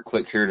right here.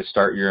 Click here to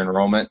start your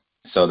enrollment.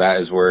 So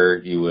that is where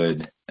you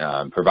would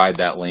provide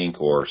that link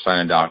or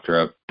sign a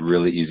doctor up.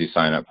 Really easy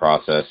sign-up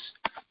process.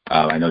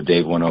 I know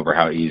Dave went over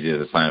how easy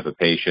it is to sign up a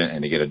patient,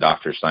 and to get a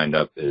doctor signed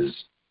up is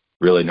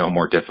really no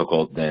more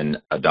difficult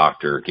than a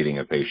doctor getting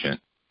a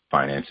patient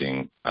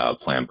financing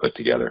plan put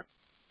together.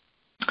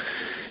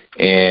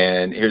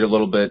 And here's a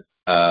little bit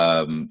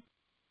of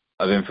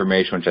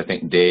information, which I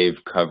think Dave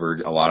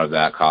covered a lot of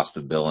that, cost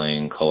of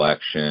billing,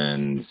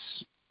 collections,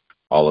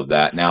 all of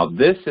that. Now,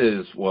 this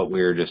is what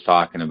we were just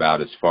talking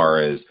about as far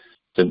as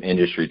some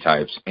industry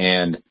types,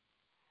 and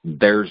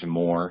there's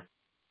more.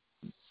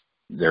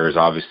 There's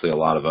obviously a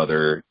lot of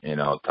other,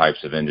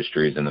 types of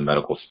industries in the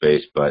medical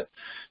space, but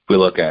if we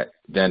look at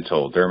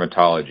dental,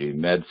 dermatology,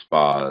 med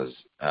spas,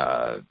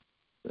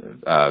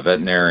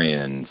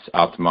 veterinarians,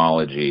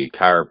 ophthalmology,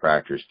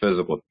 chiropractors,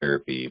 physical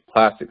therapy,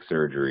 plastic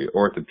surgery,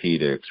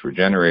 orthopedics,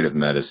 regenerative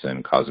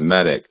medicine,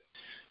 cosmetic,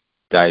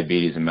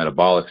 diabetes and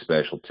metabolic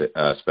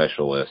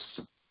specialists,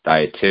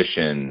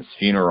 dietitians,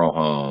 funeral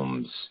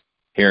homes,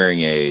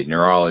 hearing aid,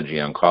 neurology,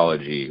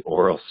 oncology,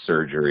 oral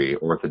surgery,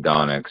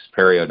 orthodontics,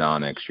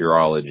 periodontics,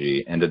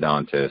 urology,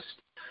 endodontist,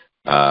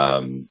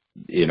 and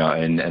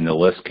the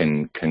list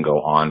can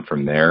go on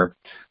from there.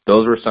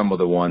 Those were some of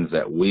the ones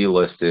that we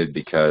listed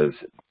because,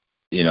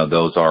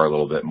 those are a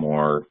little bit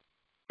more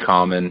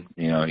common.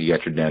 You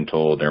got your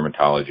dental,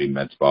 dermatology,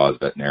 med spas,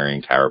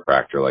 veterinarian,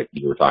 chiropractor, like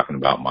you were talking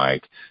about,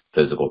 Mike,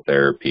 physical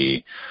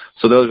therapy.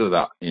 So those are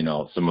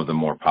the, some of the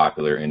more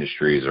popular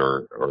industries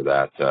or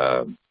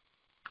that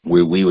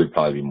we would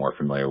probably be more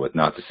familiar with.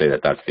 Not to say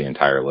that that's the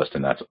entire list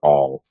and that's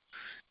all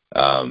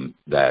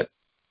that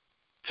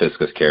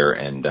Fiscus Care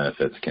and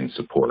benefits can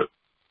support.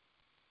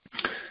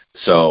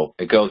 So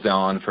it goes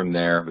on from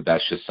there, but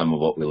that's just some of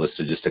what we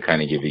listed just to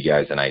kind of give you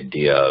guys an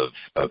idea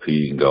of who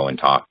you can go and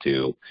talk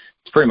to.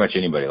 It's pretty much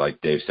anybody, like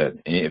Dave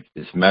said. If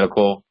it's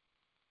medical,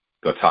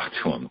 go talk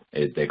to them.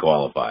 They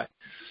qualify.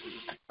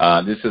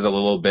 This is a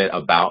little bit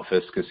about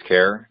Fiscus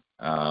Care.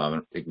 I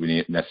don't think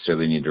we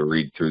necessarily need to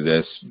read through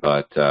this,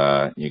 but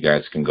you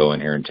guys can go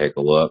in here and take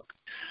a look.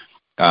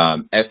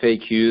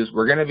 FAQs,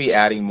 we're going to be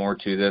adding more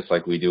to this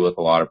like we do with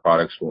a lot of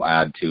products. We'll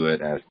add to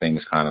it as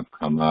things kind of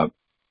come up.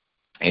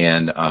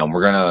 And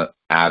we're going to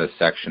add a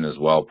section as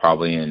well,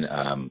 probably in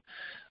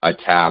a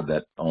tab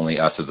that only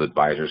us as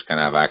advisors can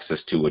have access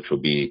to, which will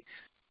be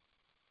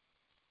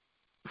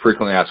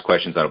frequently asked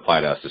questions that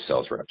apply to us as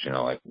sales reps,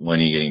 like when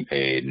are you getting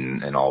paid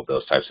and all of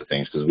those types of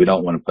things, because we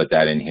don't want to put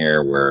that in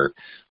here where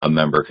a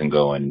member can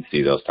go and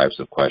see those types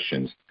of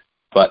questions.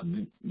 But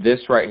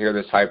this right here,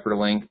 this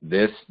hyperlink,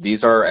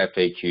 these are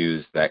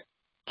FAQs that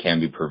can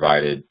be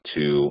provided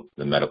to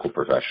the medical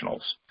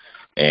professionals.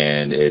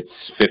 And it's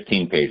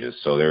 15 pages,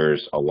 so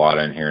there's a lot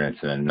in here, and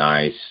it's in a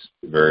nice,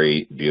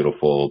 very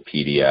beautiful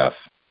PDF.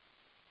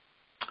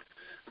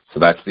 So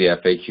that's the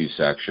FAQ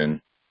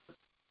section.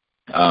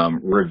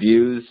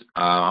 Reviews,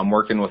 I'm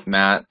working with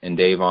Matt and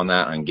Dave on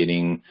that, on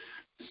getting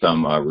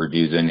some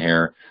reviews in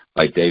here.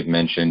 Like Dave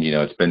mentioned,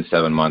 it's been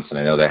 7 months, and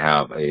I know they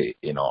have a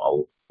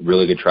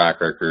really good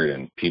track record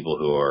and people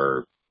who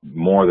are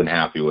more than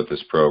happy with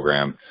this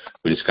program.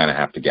 We just kind of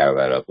have to gather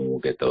that up, and we'll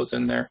get those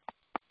in there.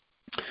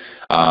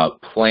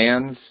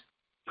 Plans,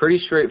 pretty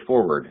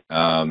straightforward.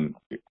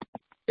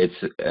 It's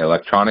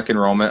electronic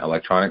enrollment,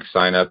 electronic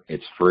sign up.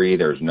 It's free.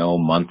 There's no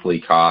monthly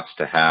cost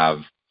to have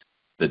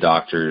the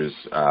doctors,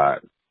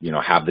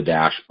 have the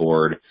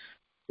dashboard.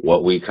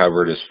 What we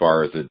covered as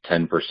far as the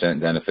 10%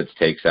 benefits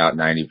takes out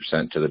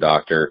 90% to the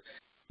doctor.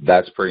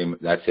 That's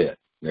it.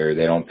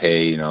 They don't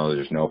pay,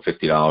 there's no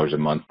 $50 a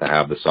month to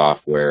have the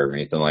software or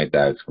anything like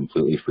that. It's a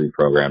completely free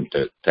program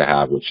to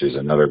have, which is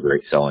another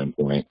great selling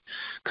point,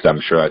 because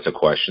I'm sure that's a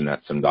question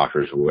that some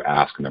doctors will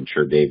ask, and I'm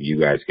sure, Dave, you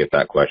guys get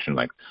that question,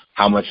 like,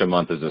 how much a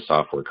month does the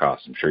software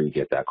cost? I'm sure you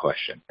get that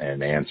question,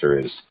 and the answer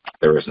is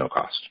there is no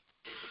cost.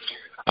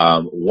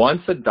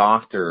 Once a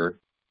doctor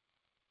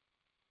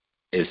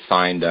is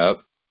signed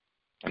up,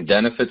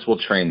 Benefits will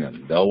train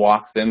them. They'll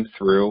walk them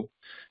through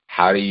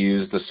how to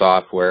use the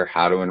software,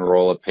 how to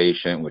enroll a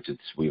patient, which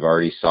we've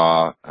already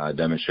saw a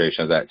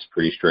demonstration of that. It's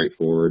pretty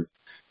straightforward.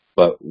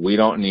 But we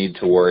don't need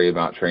to worry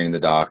about training the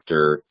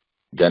doctor.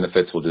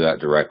 Benefits will do that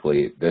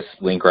directly. This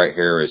link right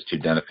here is to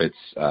Benefits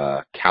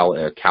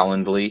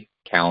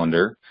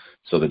calendar.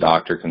 So the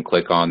doctor can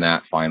click on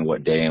that, find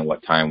what day and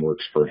what time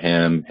works for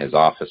him, his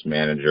office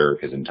manager,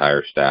 his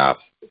entire staff,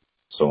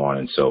 so on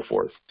and so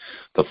forth.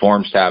 The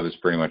Forms tab is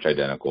pretty much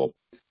identical.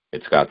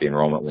 It's got the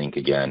enrollment link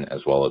again,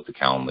 as well as the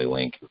Calendly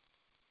link.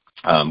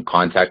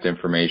 Contact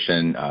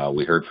information,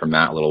 we heard from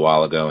Matt a little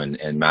while ago,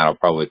 and Matt, I'll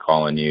probably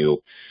call on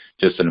you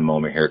just in a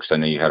moment here, because I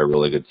know you had a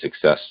really good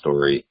success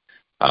story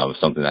of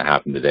something that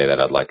happened today that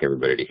I'd like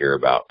everybody to hear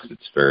about, because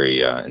it's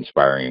very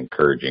inspiring,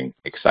 encouraging,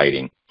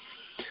 exciting.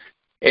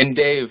 And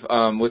Dave,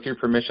 with your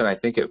permission, I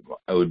think it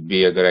would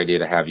be a good idea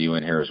to have you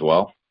in here as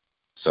well.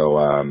 So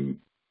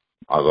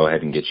I'll go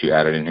ahead and get you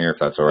added in here if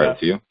that's all right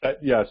with you.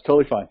 Yeah, it's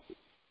totally fine.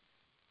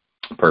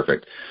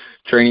 Perfect.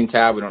 Training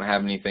tab, we don't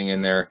have anything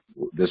in there.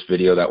 This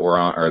video that we're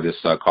on, or this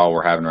call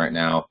we're having right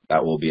now,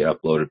 that will be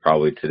uploaded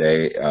probably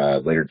today,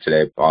 later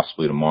today,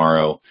 possibly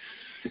tomorrow.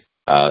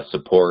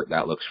 Support,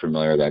 that looks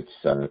familiar.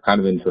 That's kind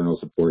of internal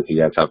support. If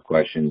you guys have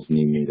questions,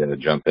 need me to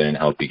jump in and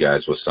help you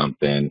guys with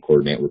something,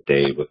 coordinate with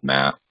Dave, with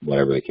Matt,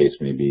 whatever the case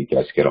may be, you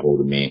guys get a hold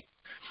of me.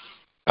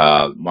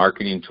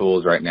 Marketing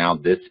tools right now,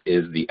 this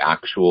is the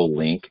actual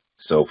link.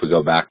 So if we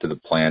go back to the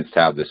plans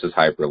tab, this is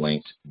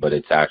hyperlinked, but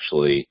it's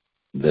actually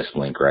this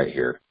link right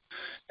here.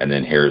 And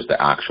then here's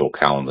the actual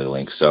Calendly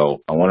link.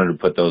 So I wanted to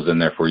put those in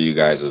there for you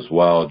guys as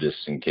well, just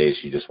in case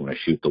you just want to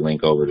shoot the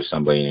link over to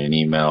somebody in an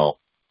email,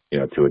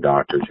 to a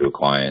doctor, to a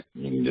client.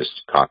 You can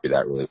just copy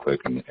that really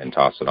quick and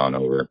toss it on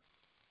over.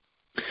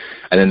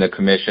 And then the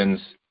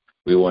commissions,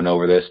 we went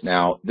over this.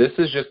 Now, this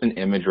is just an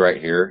image right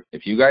here.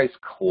 If you guys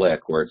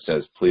click where it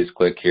says, please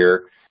click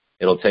here,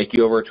 it'll take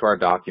you over to our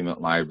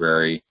document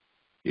library.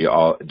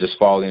 Just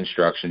follow the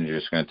instructions. You're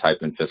just going to type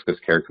in Fiscus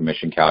Care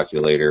Commission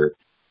Calculator.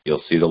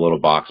 You'll see the little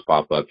box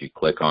pop up. You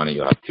click on it.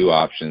 You'll have two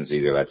options.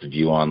 Either that's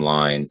view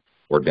online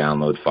or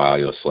download file.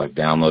 You'll select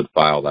download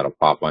file. That'll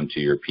pop onto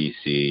your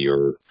PC,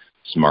 your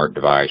smart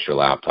device, your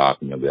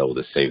laptop, and you'll be able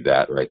to save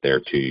that right there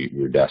to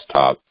your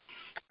desktop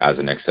as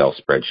an Excel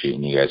spreadsheet.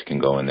 And you guys can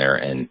go in there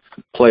and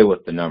play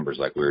with the numbers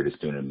like we were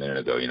just doing a minute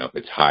ago. If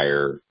it's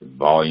higher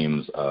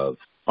volumes of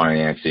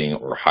financing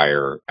or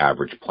higher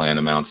average plan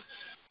amounts,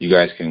 you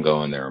guys can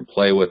go in there and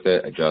play with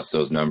it, adjust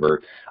those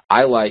numbers.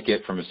 I like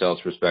it from a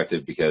sales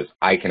perspective because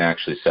I can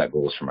actually set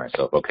goals for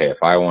myself. Okay, if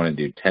I want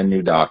to do 10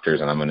 new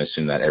doctors, and I'm going to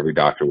assume that every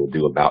doctor will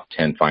do about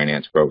 10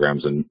 finance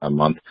programs in a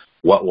month,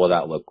 what will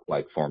that look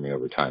like for me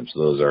over time? So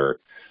those are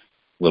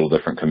little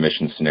different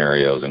commission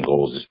scenarios and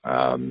goals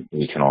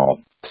we can all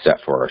set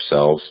for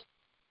ourselves.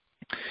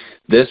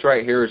 This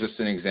right here is just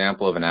an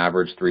example of an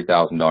average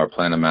 $3,000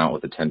 plan amount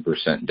with a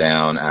 10%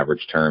 down,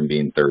 average term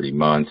being 30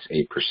 months,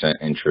 8%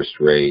 interest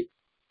rate,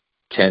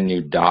 10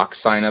 new doc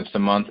signups a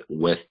month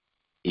with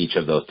each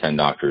of those 10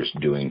 doctors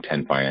doing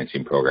 10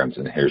 financing programs.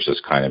 And here's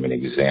just kind of an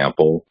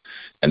example.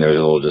 And there's a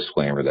little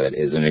disclaimer that it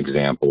is an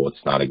example.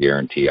 It's not a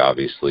guarantee.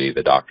 Obviously,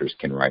 the doctors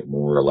can write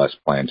more or less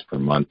plans per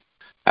month.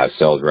 As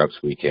sales reps,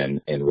 we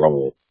can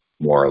enroll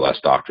more or less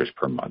doctors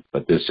per month.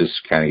 But this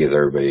just kind of gives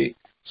everybody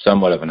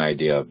somewhat of an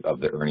idea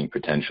of the earning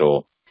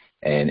potential.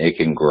 And it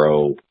can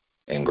grow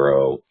and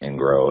grow and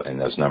grow, and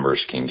those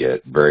numbers can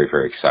get very,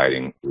 very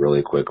exciting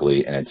really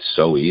quickly, and it's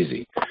so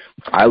easy.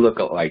 I look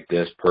at it like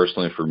this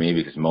personally for me,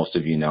 because most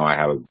of you know I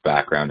have a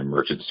background in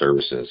merchant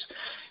services,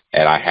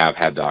 and I have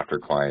had doctor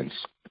clients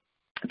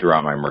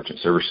throughout my merchant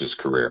services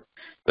career.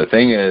 The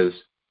thing is,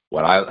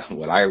 what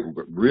I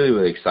really,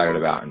 really excited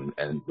about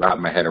and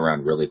wrapped my head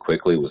around really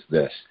quickly was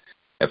this.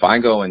 If I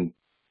go and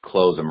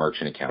close a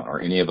merchant account,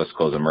 or any of us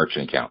close a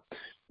merchant account,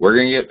 we're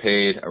going to get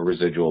paid a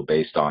residual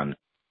based on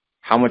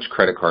how much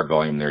credit card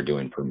volume they're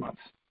doing per month,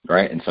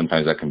 right? And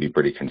sometimes that can be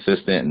pretty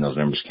consistent, and those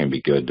numbers can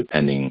be good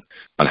depending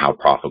on how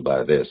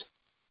profitable it is.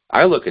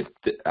 I look at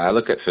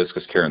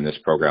Fiscus Care in this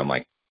program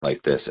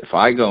like this. If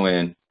I go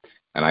in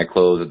and I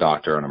close a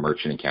doctor on a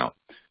merchant account,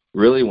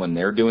 really when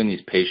they're doing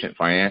these patient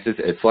finances,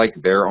 it's like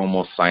they're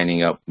almost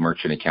signing up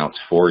merchant accounts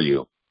for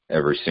you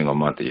every single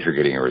month that you're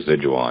getting a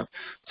residual on.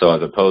 So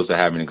as opposed to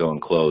having to go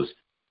and close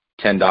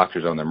 10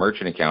 doctors on their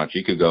merchant accounts,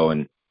 you could go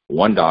and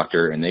one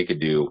doctor and they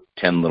could do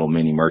 10 little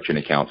mini merchant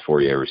accounts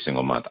for you every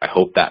single month. I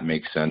hope that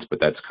makes sense,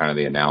 but that's kind of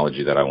the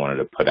analogy that I wanted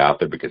to put out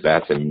there, because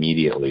that's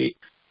immediately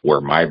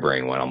where my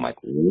brain went. I'm like,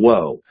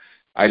 whoa,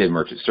 I did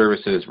merchant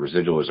services,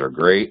 residuals are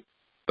great,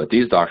 but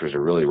these doctors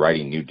are really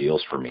writing new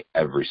deals for me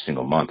every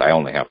single month. I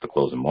only have to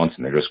close them once,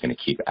 and they're just going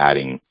to keep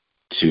adding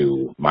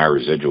to my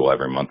residual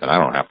every month, and I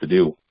don't have to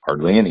do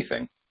hardly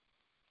anything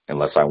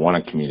unless I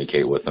want to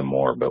communicate with them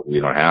more, but we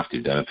don't have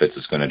to. Benefits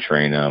is going to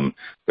train them.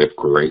 We have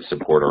great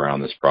support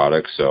around this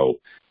product, so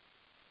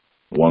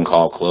one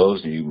call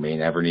closed, and you may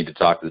never need to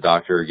talk to the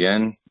doctor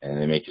again,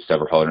 and they make you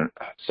several hundred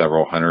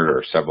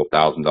or several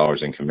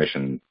 $1,000s in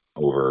commission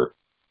over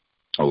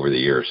the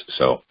years.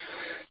 So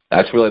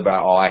that's really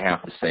about all I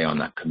have to say on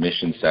that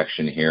commission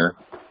section here.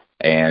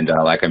 And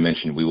like I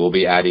mentioned, we will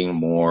be adding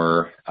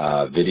more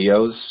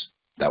videos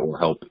that will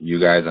help you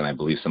guys, and I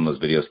believe some of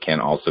those videos can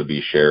also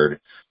be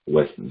shared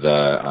with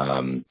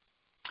the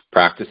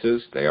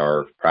practices. They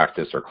are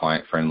practice or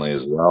client friendly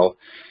as well.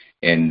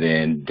 And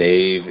then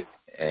Dave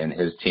and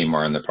his team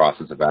are in the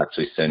process of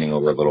actually sending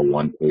over little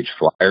one-page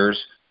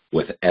flyers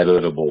with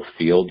editable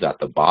fields at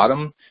the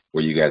bottom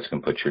where you guys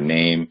can put your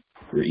name,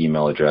 your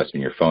email address,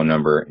 and your phone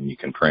number, and you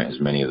can print as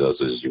many of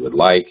those as you would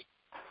like,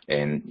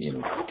 and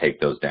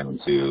take those down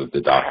to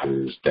the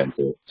doctors,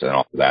 dentists, and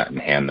all of that, and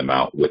hand them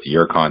out with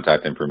your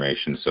contact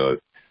information. So if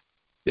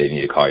they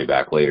need to call you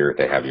back later, if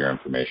they have your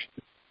information,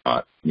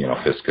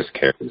 Fiscus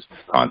Care's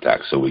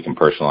contact, so we can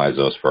personalize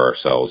those for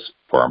ourselves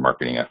for our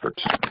marketing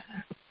efforts.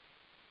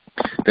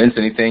 Vince,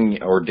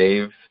 anything, or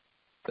Dave,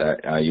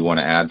 that you want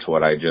to add to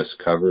what I just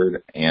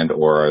covered, and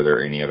or are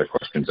there any other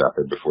questions out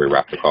there before we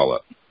wrap the call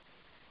up?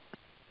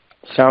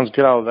 Sounds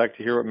good. I would like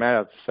to hear what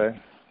Matt has to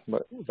say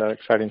about that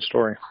exciting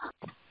story.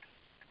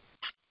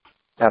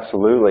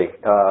 Absolutely.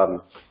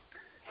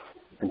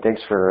 And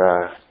thanks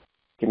for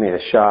giving me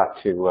the shot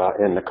to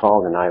end the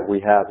call tonight. We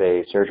have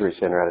a surgery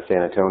center out of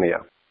San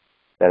Antonio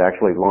that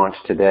actually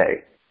launched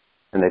today,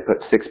 and they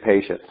put 6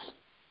 patients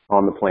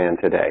on the plan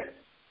today.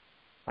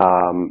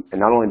 And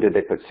not only did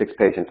they put 6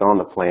 patients on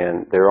the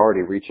plan, they're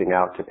already reaching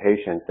out to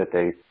patients that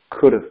they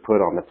could have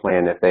put on the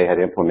plan if they had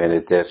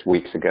implemented this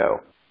weeks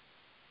ago.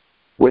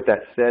 With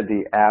that said,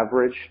 the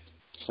average,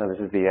 so this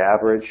is the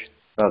average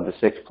of the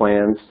 6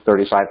 plans,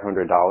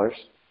 $3,500.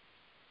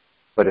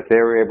 But if they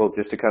were able,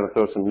 just to kind of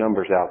throw some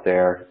numbers out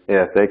there,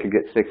 if they could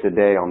get 6 a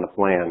day on the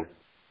plan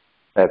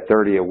at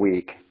 30 a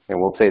week,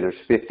 and we'll say there's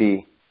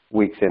 50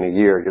 weeks in a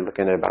year, you're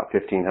looking at about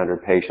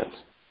 1,500 patients.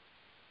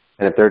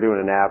 And if they're doing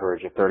an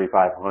average of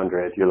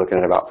 3,500, you're looking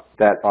at about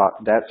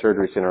that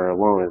surgery center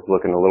alone is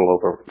looking a little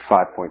over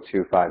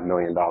 $5.25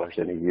 million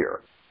in a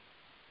year,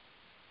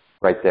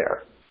 right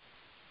there.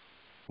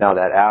 Now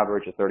that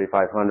average of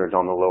 3,500 is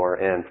on the lower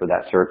end for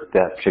that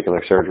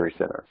particular surgery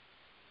center.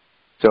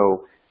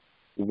 So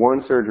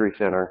one surgery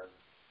center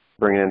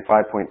bringing in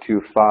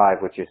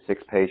 5.25, which is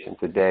 6 patients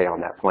a day on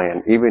that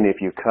plan. Even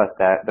if you cut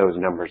those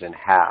numbers in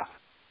half,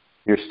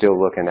 you're still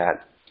looking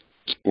at,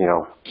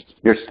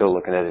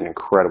 an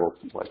incredible,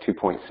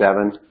 2.7,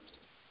 a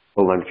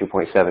little under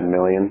 2.7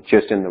 million,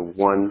 just in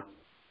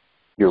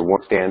your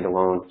one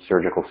standalone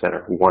surgical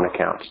center, one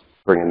account,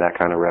 bringing that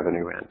kind of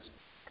revenue in.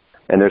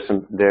 And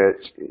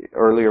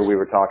earlier we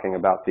were talking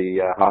about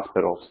the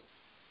hospitals.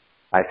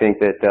 I think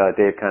that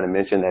Dave kind of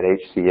mentioned that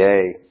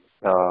HCA,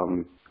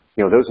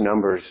 those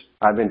numbers,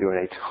 I've been doing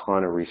a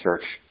ton of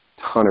research,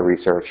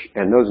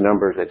 and those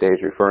numbers that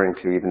Dave's referring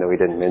to, even though he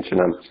didn't mention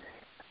them,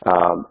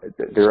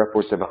 they're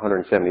upwards of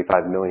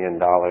 $175 million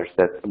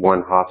that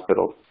one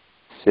hospital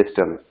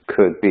system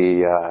could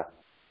be,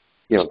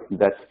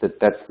 that's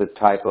the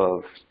type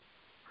of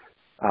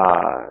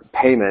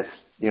payments,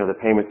 the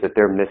payments that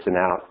they're missing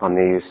out on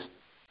these,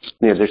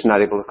 they're just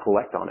not able to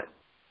collect on it.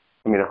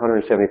 I mean,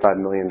 $175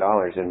 million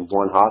in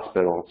one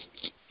hospital.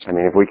 I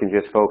mean, if we can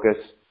just focus,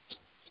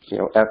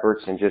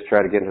 efforts and just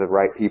try to get to the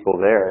right people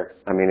there,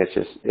 I mean, it's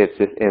just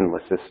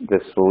endless.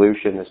 This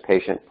solution, this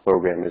patient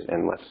program is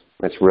endless.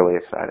 It's really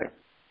exciting.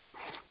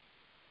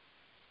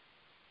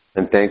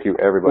 And thank you,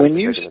 everybody,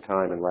 for taking the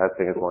time and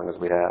lasting as long as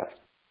we have.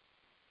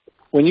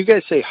 when you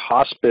guys say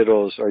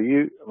hospitals, are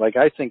you, like,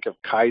 I think of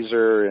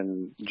Kaiser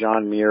and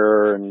John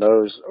Muir and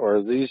those, or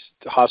are these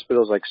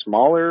hospitals like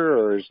smaller,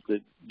 or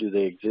do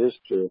they exist,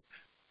 or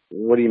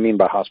what do you mean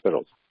by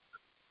hospitals?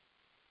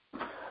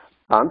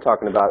 I'm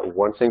talking about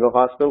one single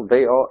hospital.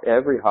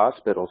 Every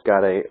hospital's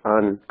got a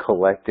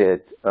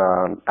uncollected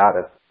out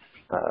of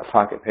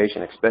pocket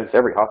patient expense.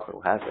 Every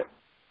hospital has it.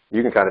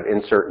 You can kind of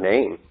insert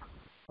name.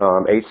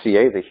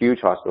 HCA is a huge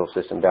hospital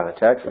system down in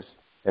Texas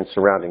and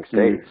surrounding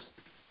states.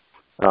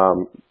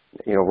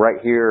 Right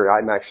here,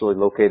 I'm actually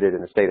located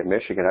in the state of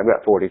Michigan. I've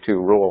got 42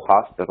 rural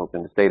hospitals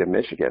in the state of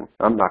Michigan.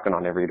 I'm knocking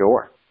on every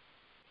door.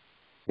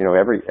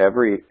 Every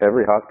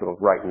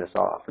hospital's writing this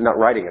off. Not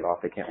writing it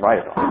off. They can't write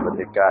it off, but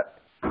they've got,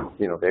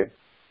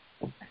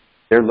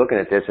 they're looking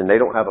at this and they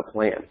don't have a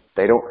plan.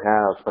 They don't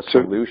have a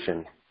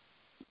solution.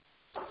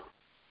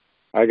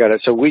 I got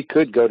it. So we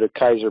could go to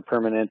Kaiser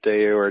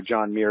Permanente or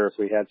John Muir if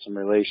we had some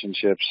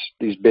relationships,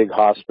 these big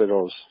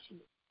hospitals.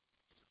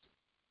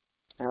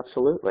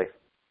 Absolutely.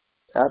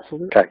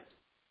 Okay.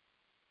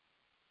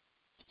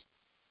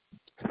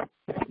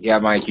 Yeah,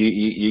 Mike,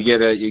 you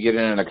get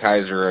in a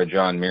Kaiser or a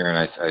John Muir,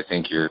 and I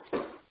think you're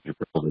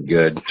probably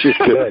good. Just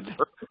good.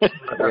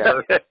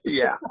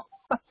 Yeah.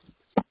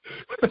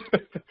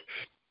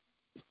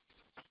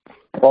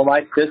 Well,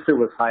 my sister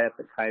was high up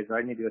at Kaiser.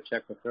 I need to go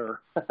check with her.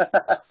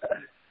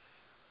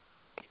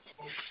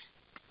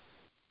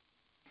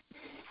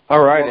 All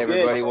right,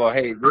 everybody. Well,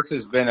 hey, this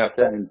has been a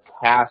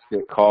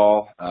fantastic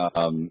call.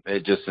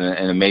 It's just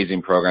an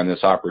amazing program.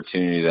 This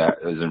opportunity that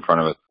is in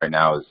front of us right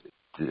now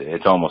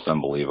it's almost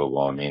unbelievable.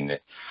 I mean,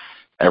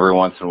 every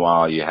once in a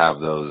while you have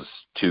those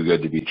too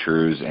good to be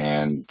trues,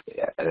 and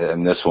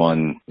this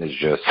one is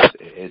just,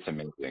 it's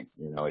amazing.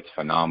 It's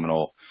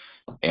phenomenal,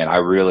 and I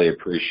really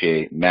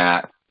appreciate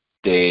Matt,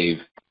 Dave,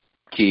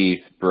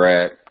 Keith,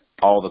 Brett,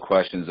 all the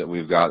questions that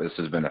we've got. This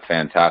has been a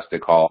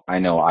fantastic call. I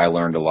know I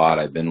learned a lot.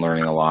 I've been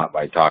learning a lot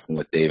by talking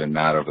with Dave and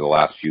Matt over the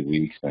last few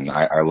weeks, and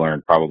I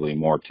learned probably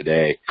more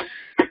today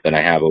than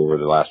I have over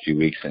the last few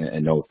weeks,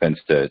 and no offense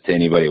to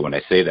anybody when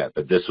I say that,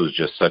 but this was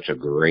just such a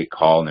great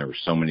call, and there were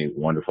so many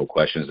wonderful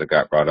questions that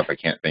got brought up. I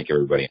can't thank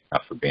everybody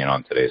enough for being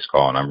on today's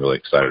call, and I'm really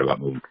excited about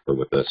moving forward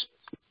with this.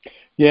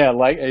 Yeah,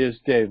 as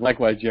Dave.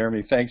 Likewise,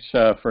 Jeremy. Thanks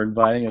for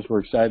inviting us.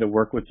 We're excited to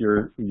work with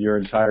your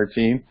entire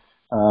team.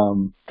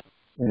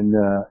 And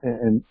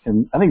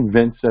I think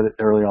Vince said it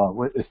early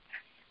on.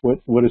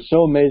 What is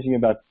so amazing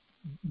about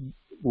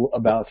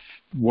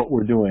what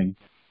we're doing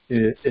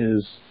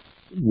is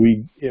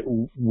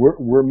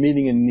we're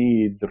meeting a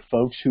need. The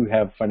folks who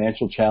have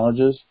financial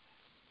challenges,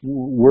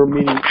 we're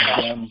meeting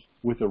them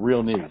with a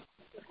real need.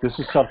 This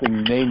is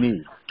something they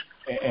need,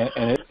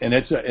 and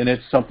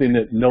it's something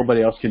that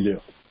nobody else can do.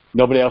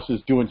 Nobody else is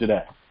doing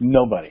today.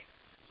 Nobody,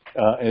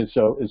 and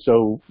so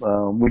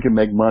we can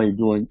make money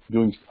doing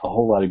a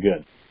whole lot of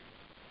good.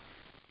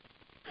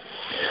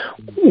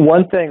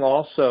 One thing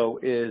also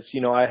is,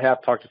 I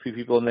have talked to a few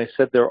people and they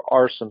said there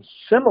are some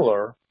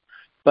similar,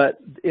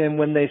 and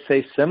when they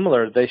say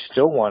similar, they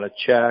still want a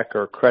check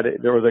or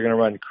credit, or they're going to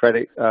run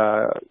credit,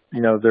 they're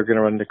going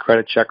to run the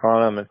credit check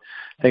on them and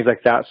things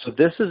like that. So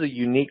this is a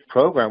unique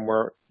program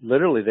where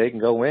literally they can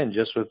go in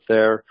just with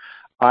their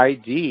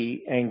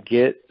ID and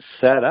get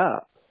set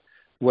up.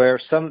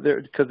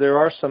 Because there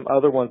are some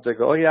other ones that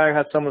go, oh yeah, I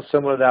had someone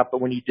similar to that,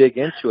 but when you dig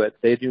into it,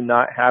 they do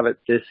not have it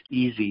this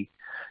easy.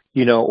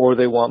 Or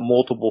they want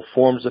multiple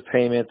forms of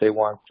payment. They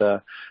want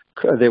the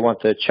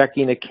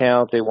checking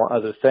account. They want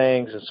other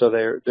things, and so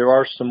there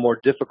are some more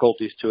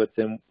difficulties to it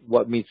than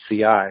what meets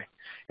the eye.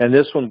 And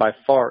this one by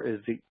far is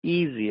the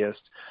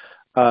easiest,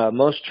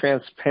 most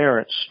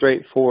transparent,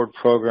 straightforward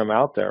program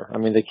out there. I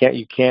mean,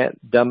 you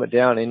can't dumb it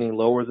down any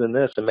lower than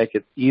this and make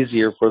it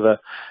easier for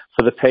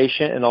the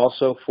patient and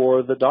also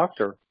for the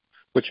doctor,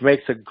 which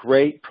makes a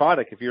great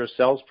product. If you're a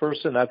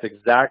salesperson, that's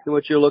exactly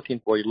what you're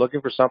looking for. You're looking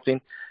for something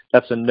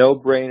that's a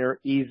no-brainer,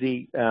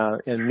 easy,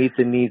 and meet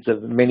the needs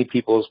of as many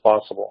people as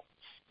possible.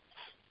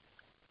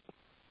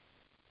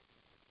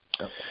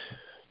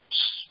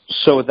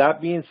 So with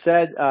that being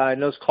said, I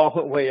know this call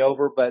went way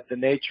over, but the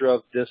nature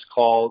of this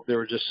call, there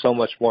was just so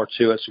much more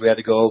to it, so we had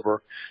to go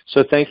over.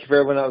 So thank you for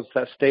everyone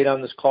that stayed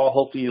on this call.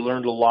 Hopefully you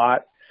learned a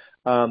lot.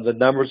 The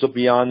numbers will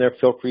be on there.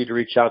 Feel free to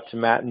reach out to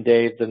Matt and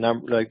Dave.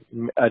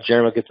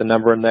 Jeremy will get the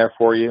number in there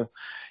for you.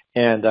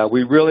 And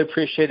we really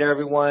appreciate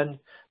everyone.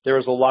 There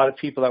was a lot of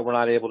people that were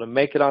not able to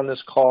make it on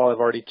this call.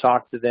 I've already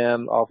talked to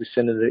them. I'll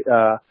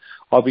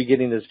be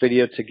getting this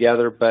video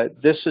together.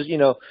 But this is,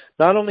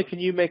 not only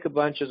can you make a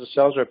bunch as a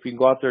sales rep, you can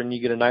go out there and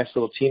you get a nice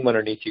little team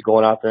underneath you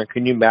going out there. And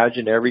can you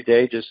imagine every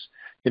day just,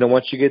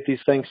 once you get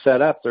these things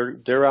set up,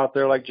 they're out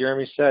there, like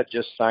Jeremy said,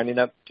 just signing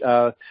up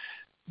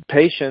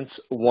patients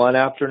one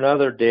after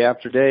another, day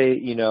after day,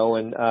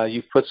 and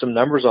you've put some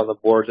numbers on the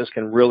board. This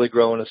can really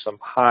grow into some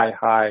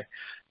high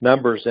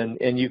numbers,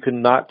 and you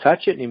can not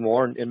touch it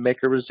anymore and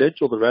make a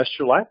residual the rest of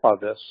your life on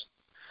this.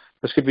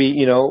 This could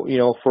be,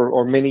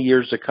 for many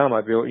years to come,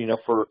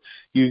 for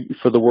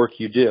the work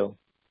you do,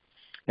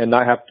 and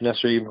not have to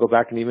necessarily even go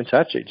back and even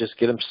touch it. Just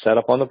get them set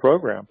up on the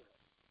program.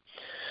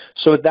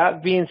 So with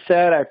that being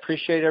said, I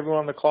appreciate everyone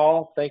on the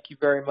call. Thank you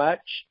very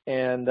much,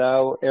 and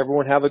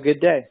everyone have a good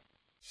day.